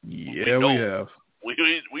 Yeah, we have. We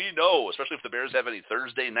know, especially if the Bears have any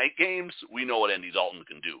Thursday night games, we know what Andy Dalton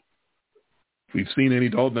can do. We've seen Andy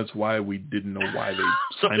Dalton. That's why we didn't know why they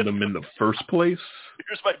signed him in the first place.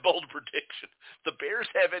 Here's my bold prediction. The Bears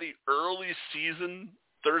have any early season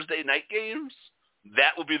Thursday night games,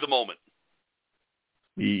 that will be the moment.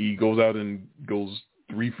 He goes out and goes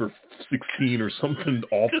 3 for 16 or something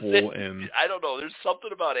awful. And I don't know. There's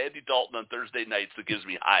something about Andy Dalton on Thursday nights that gives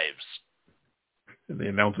me hives. And they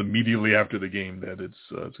announce immediately after the game that it's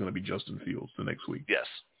going to be Justin Fields the next week. Yes.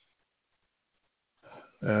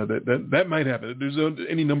 That might happen. There's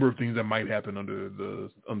any number of things that might happen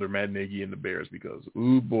under Matt Nagy and the Bears because,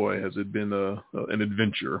 ooh boy, has it been an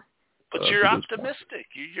adventure. But you're optimistic.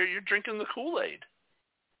 You're drinking the Kool-Aid.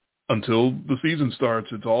 Until the season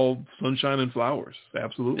starts, it's all sunshine and flowers.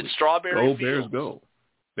 Absolutely. It's strawberry Go fields. Bears, go.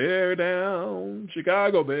 Bear down,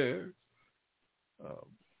 Chicago Bears.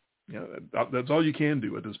 That's all you can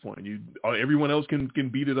do at this point. Everyone else can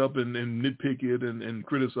beat it up and nitpick it and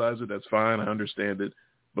criticize it. That's fine. I understand it.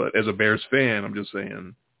 But as a Bears fan, I'm just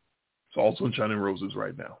saying it's all sunshine and roses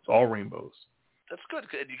right now. It's all rainbows. That's good.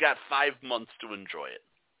 You got 5 months to enjoy it.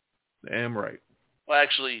 Damn right. Well,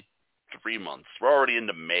 actually, 3 months. We're already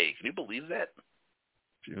into May. Can you believe that?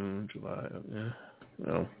 June, July. Yeah.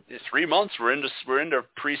 No. 3 months. We're into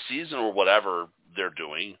preseason or whatever they're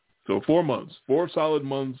doing. So 4 months. 4 solid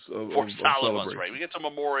months of solid months, right? We get to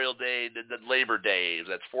Memorial Day, the Labor Day.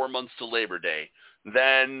 That's 4 months to Labor Day.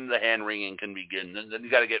 Then the hand wringing can begin. Then then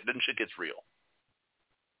shit gets real.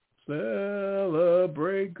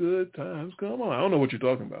 Celebrate good times. Come on. I don't know what you're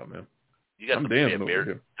talking about, man. I'm dancing over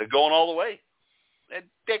here. They're going all the way.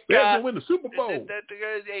 Bears gonna win the Super Bowl. 82-0.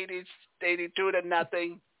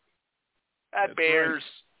 That Bears.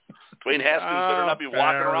 Right. Dwayne Haskins better not be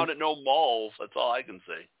walking around at no malls. That's all I can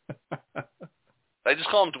say. I just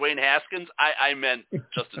call him Dwayne Haskins. I meant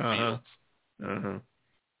Justin Fields.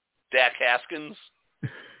 Dak Haskins.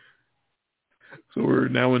 So we're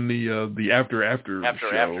now in the after show.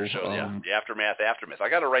 Yeah, the aftermath. I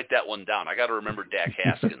got to write that one down. I got to remember Dak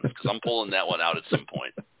Haskins because I'm pulling that one out at some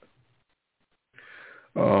point.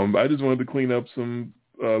 I just wanted to clean up some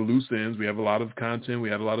loose ends. We have a lot of content. We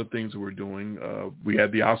had a lot of things that we're doing. We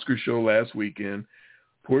had the Oscar show last weekend.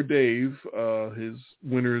 Poor Dave, his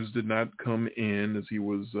winners did not come in as he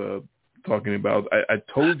was talking about. I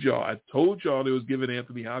told y'all they was giving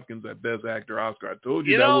Anthony Hopkins that Best Actor Oscar. I told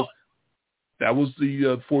you that was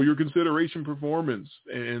the for your consideration performance,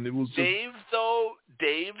 and it was Dave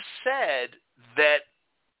said that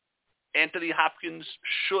Anthony Hopkins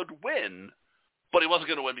should win, but he wasn't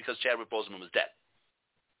going to win because Chadwick Boseman was dead.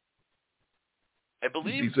 I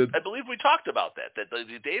believe we talked about that. That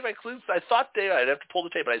Dave, I thought Dave. I'd have to pull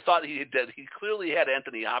the tape, but I thought he clearly had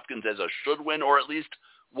Anthony Hopkins as a should win, or at least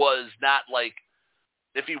was not like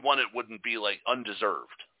if he won it wouldn't be like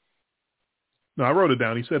undeserved. No, I wrote it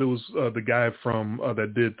down. He said it was the guy from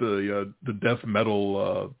that did the death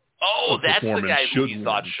metal. That's the guy who he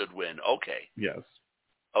thought should win. Okay. Yes.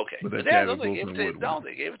 Okay. But they gave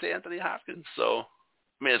it to Anthony Hopkins. So,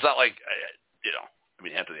 I mean, it's not like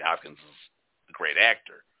Anthony Hopkins is a great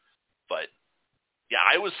actor, but yeah,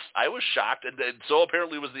 I was shocked, and so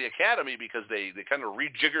apparently was the Academy because they kind of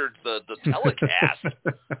rejiggered the telecast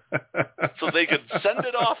so they could send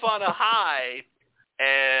it off on a high.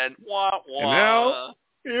 And now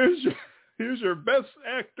here's your Best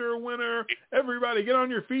Actor winner. Everybody, get on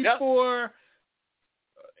your feet for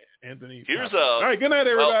Anthony. All right, good night,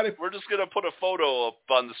 everybody. Well, we're just gonna put a photo up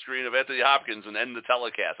on the screen of Anthony Hopkins and end the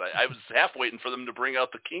telecast. I was half waiting for them to bring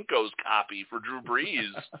out the Kinko's copy for Drew Brees.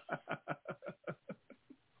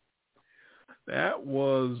 That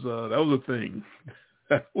was a thing.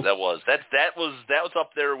 That was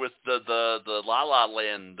up there with the La La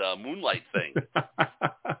Land Moonlight thing.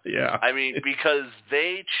 Yeah. I mean, because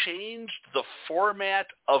they changed the format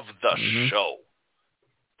of the show.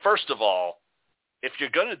 First of all, if you're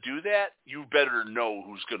going to do that, you better know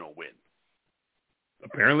who's going to win.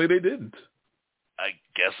 Apparently they didn't. I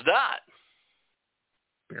guess not.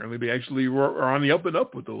 Apparently they actually were on the up and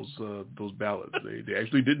up with those ballots. They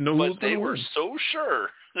actually didn't know who was going to win. But they were so sure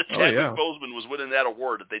that Chadwick Boseman was winning that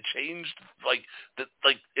award that they changed,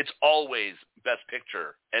 it's always Best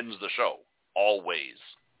Picture ends the show. Always.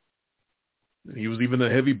 He was even a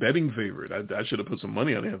heavy betting favorite. I should have put some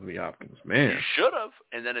money on Anthony Hopkins. Man. You should have,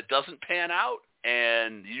 and then it doesn't pan out,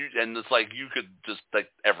 and it's like you could just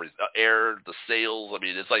air the sales. I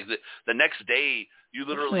mean, it's like the next day you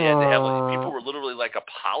literally had to have people were literally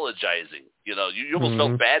apologizing. You almost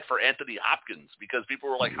felt bad for Anthony Hopkins because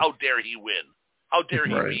people were like, "How dare he win? How dare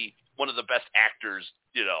he be one of the best actors?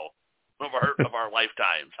 Of our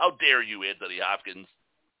lifetimes? How dare you, Anthony Hopkins?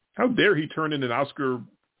 How dare he turn in an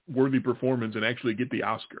Oscar-worthy performance and actually get the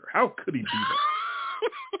Oscar? How could he do that?"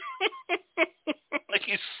 Like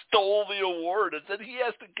he stole the award, and then he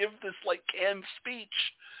has to give this canned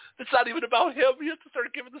speech. It's not even about him. He has to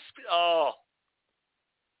start giving the speech. Oh,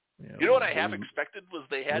 yeah, what I half expected was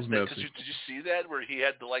they had that. Did you see that where he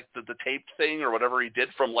had the tape thing or whatever he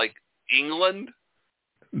did from England?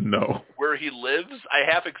 No. Where he lives.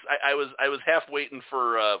 I was half waiting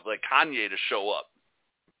for Kanye to show up.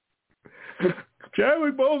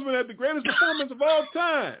 Chadwick Boseman had the greatest performance of all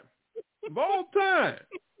time. Of all time.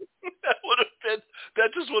 That would have been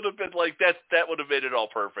that would have made it all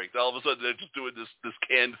perfect. All of a sudden they're just doing this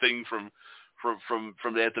canned thing from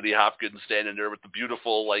Anthony Hopkins standing there with the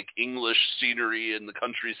beautiful English scenery and the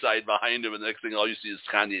countryside behind him, and the next thing all you see is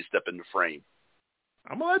Kanye step into frame.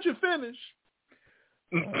 I'm gonna let you finish.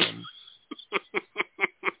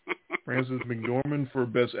 Frances McDormand for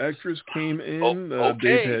Best Actress came in.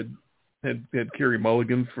 Okay. Dave had Carey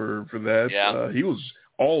Mulligan for that. Yeah. He was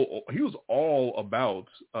all about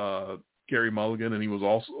Carey Mulligan, and he was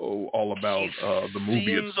also all about the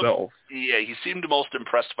movie itself. He seemed most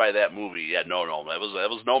impressed by that movie. Yeah, no, that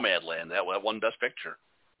was Nomadland. That won Best Picture.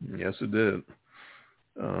 Yes, it did.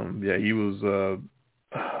 He was.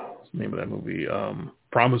 What's the name of that movie?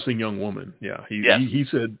 Promising Young Woman. Yeah, he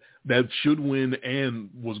said that should win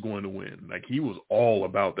and was going to win. He was all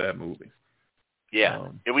about that movie. Yeah,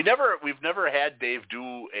 and we've never had Dave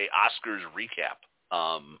do a Oscars recap.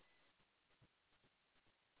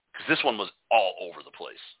 Because this one was all over the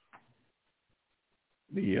place.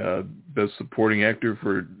 The Best Supporting Actor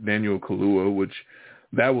for Daniel Kaluuya, which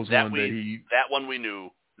that was that one that one we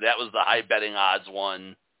knew. That was the high betting odds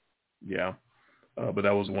one. Yeah, but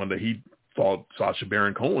that was one that he thought Sacha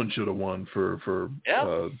Baron Cohen should have won for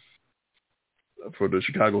the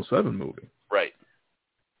Chicago 7 movie. Right.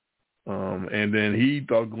 And then he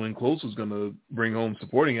thought Glenn Close was going to bring home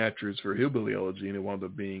supporting actress for Hillbilly Elegy, and it wound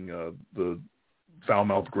up being the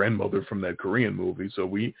foul-mouthed grandmother from that Korean movie. So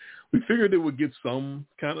we figured it would get some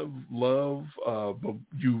kind of love, but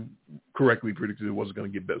you correctly predicted it wasn't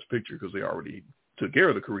going to get Best Picture because they already took care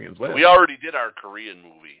of the Koreans last. We already did our Korean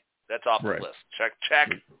movie. That's off the list. Check.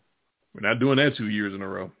 We're not doing that 2 years in a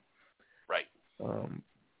row. Right.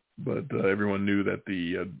 But everyone knew that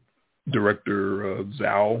the director,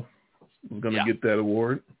 Zhao, was going to get that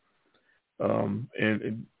award.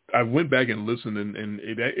 And I went back and listened, and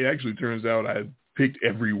it actually turns out I picked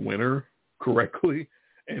every winner correctly,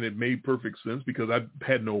 and it made perfect sense because I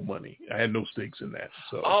had no money. I had no stakes in that.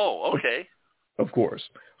 So. Oh, okay. Of course.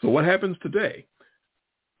 So what happens today?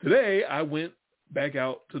 Today, I went back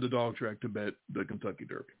out to the dog track to bet the Kentucky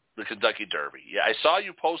Derby. The Kentucky Derby. Yeah, I saw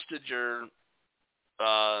you posted your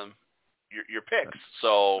picks.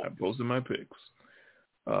 So I posted my picks.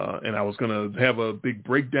 And I was going to have a big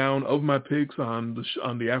breakdown of my picks on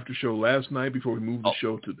the after show last night before we moved the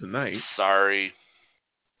show to tonight. Sorry.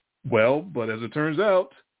 Well, but as it turns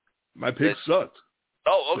out, my picks sucked.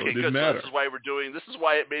 Oh, okay, so good. Matter. So this is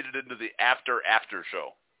why it made it into the after show.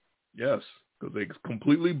 Yes, because they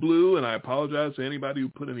completely blew, and I apologize to anybody who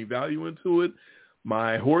put any value into it.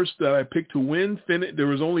 My horse that I picked to win, there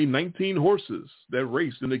was only 19 horses that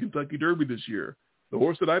raced in the Kentucky Derby this year. The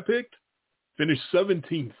horse that I picked finished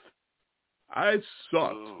 17th. I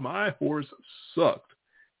sucked. Ooh. My horse sucked.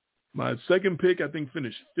 My second pick, I think,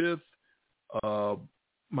 finished 5th.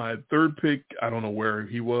 My third pick, I don't know where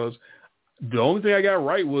he was. The only thing I got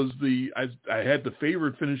right was I had the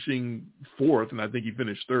favorite finishing 4th, and I think he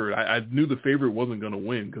finished 3rd. I knew the favorite wasn't going to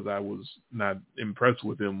win because I was not impressed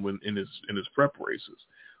with him in his prep races.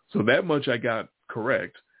 So that much I got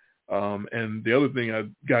correct. And the other thing I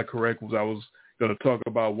got correct was I was going to talk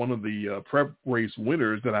about one of the prep race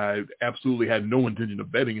winners that I absolutely had no intention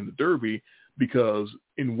of betting in the Derby, because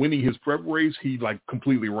in winning his prep race, he like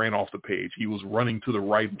completely ran off the page. He was running to the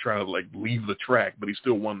right and trying to like leave the track, but he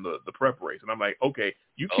still won the prep race. And I'm like, okay,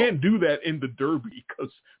 you can't do that in the Derby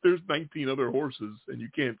because there's 19 other horses and you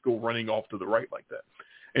can't go running off to the right like that.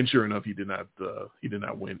 And sure enough, he did not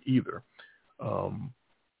win either.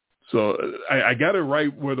 So I got it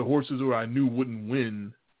right where the horses who I knew wouldn't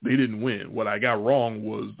win, they didn't win. What I got wrong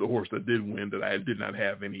was the horse that did win that I did not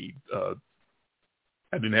have any.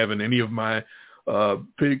 I didn't have in any of my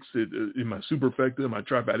picks in my superfecta, my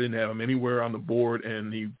tribe. I didn't have him anywhere on the board,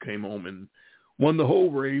 and he came home and won the whole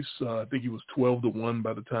race. I think he was 12-1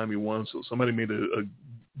 by the time he won, so somebody made a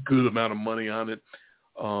good amount of money on it.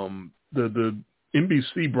 The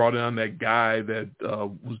NBC brought on that guy that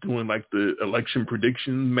was doing like the election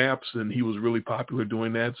prediction maps, and he was really popular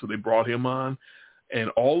doing that, so they brought him on. And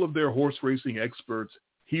all of their horse racing experts,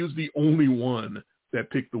 he was the only one that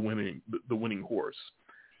picked the winning horse.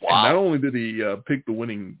 Wow. And not only did he pick the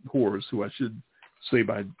winning horse, who I should say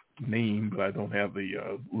by name, but I don't have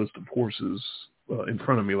the list of horses in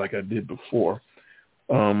front of me like I did before.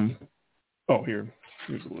 Here's the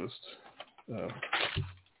list.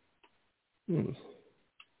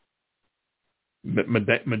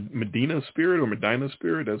 Medina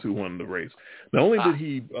Spirit, that's who won the race. Not only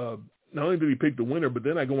did he pick the winner, but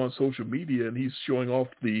then I go on social media and he's showing off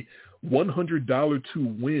the $100 to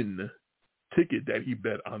win ticket that he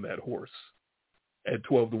bet on that horse at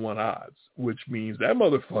 12-1 odds, which means that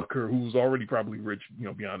motherfucker, who's already probably rich,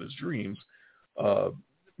 beyond his dreams,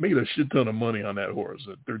 made a shit ton of money on that horse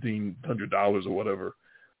at $1,300 or whatever.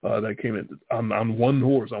 That came in on one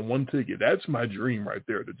horse, on one ticket. That's my dream right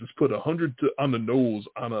there, to just put 100 on the nose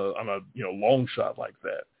on a long shot like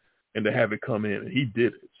that, and to have it come in, and he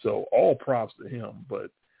did it. So all props to him.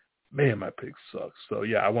 But man, my pick sucks. So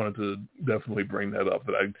yeah, I wanted to definitely bring that up.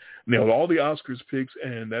 That I nailed all the Oscars picks,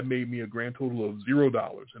 and that made me a grand total of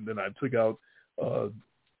 $0. And then I took out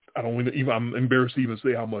I'm embarrassed to even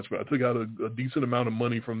say how much, but I took out a decent amount of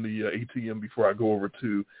money from the ATM before I go over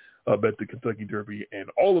to bet the Kentucky Derby, and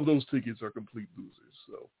all of those tickets are complete losers.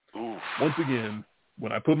 So once again,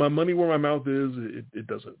 when I put my money where my mouth is, it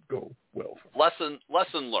doesn't go well for me.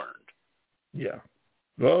 Lesson learned. Yeah.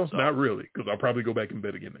 Well, not really, because I'll probably go back and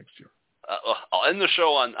bet again next year. I'll end the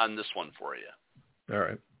show on this one for you. All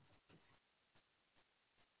right.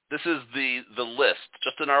 This is the list,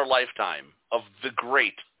 just in our lifetime, of the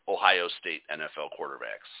great Ohio State NFL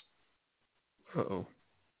quarterbacks. Uh-oh.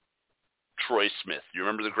 Troy Smith. You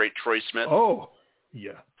remember the great Troy Smith? Oh,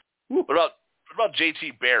 yeah. What about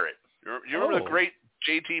J.T. Barrett? You remember the great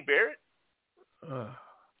J.T. Barrett? What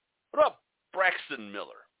about Braxton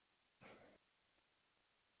Miller?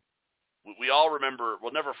 We all remember,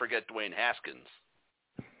 we'll never forget Dwayne Haskins.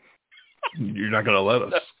 You're not going to let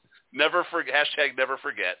us. Never forget. Hashtag never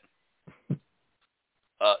forget.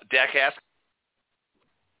 Dak Haskins.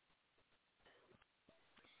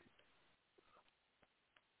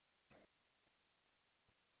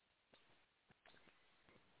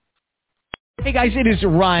 Hey guys, it is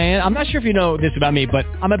Ryan. I'm not sure if you know this about me, but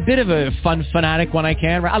I'm a bit of a fun fanatic when I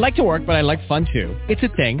can. I like to work, but I like fun too. It's a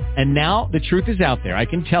thing. And now the truth is out there. I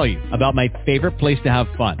can tell you about my favorite place to have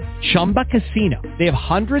fun. Chumba Casino. They have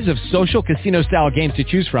hundreds of social casino style games to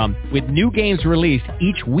choose from with new games released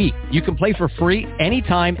each week. You can play for free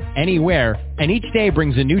anytime, anywhere. And each day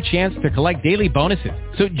brings a new chance to collect daily bonuses.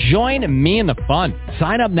 So join me in the fun.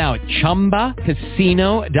 Sign up now at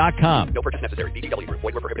ChumbaCasino.com. No purchase necessary. VGW. Void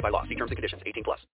where prohibited by law. See terms and conditions. 18+.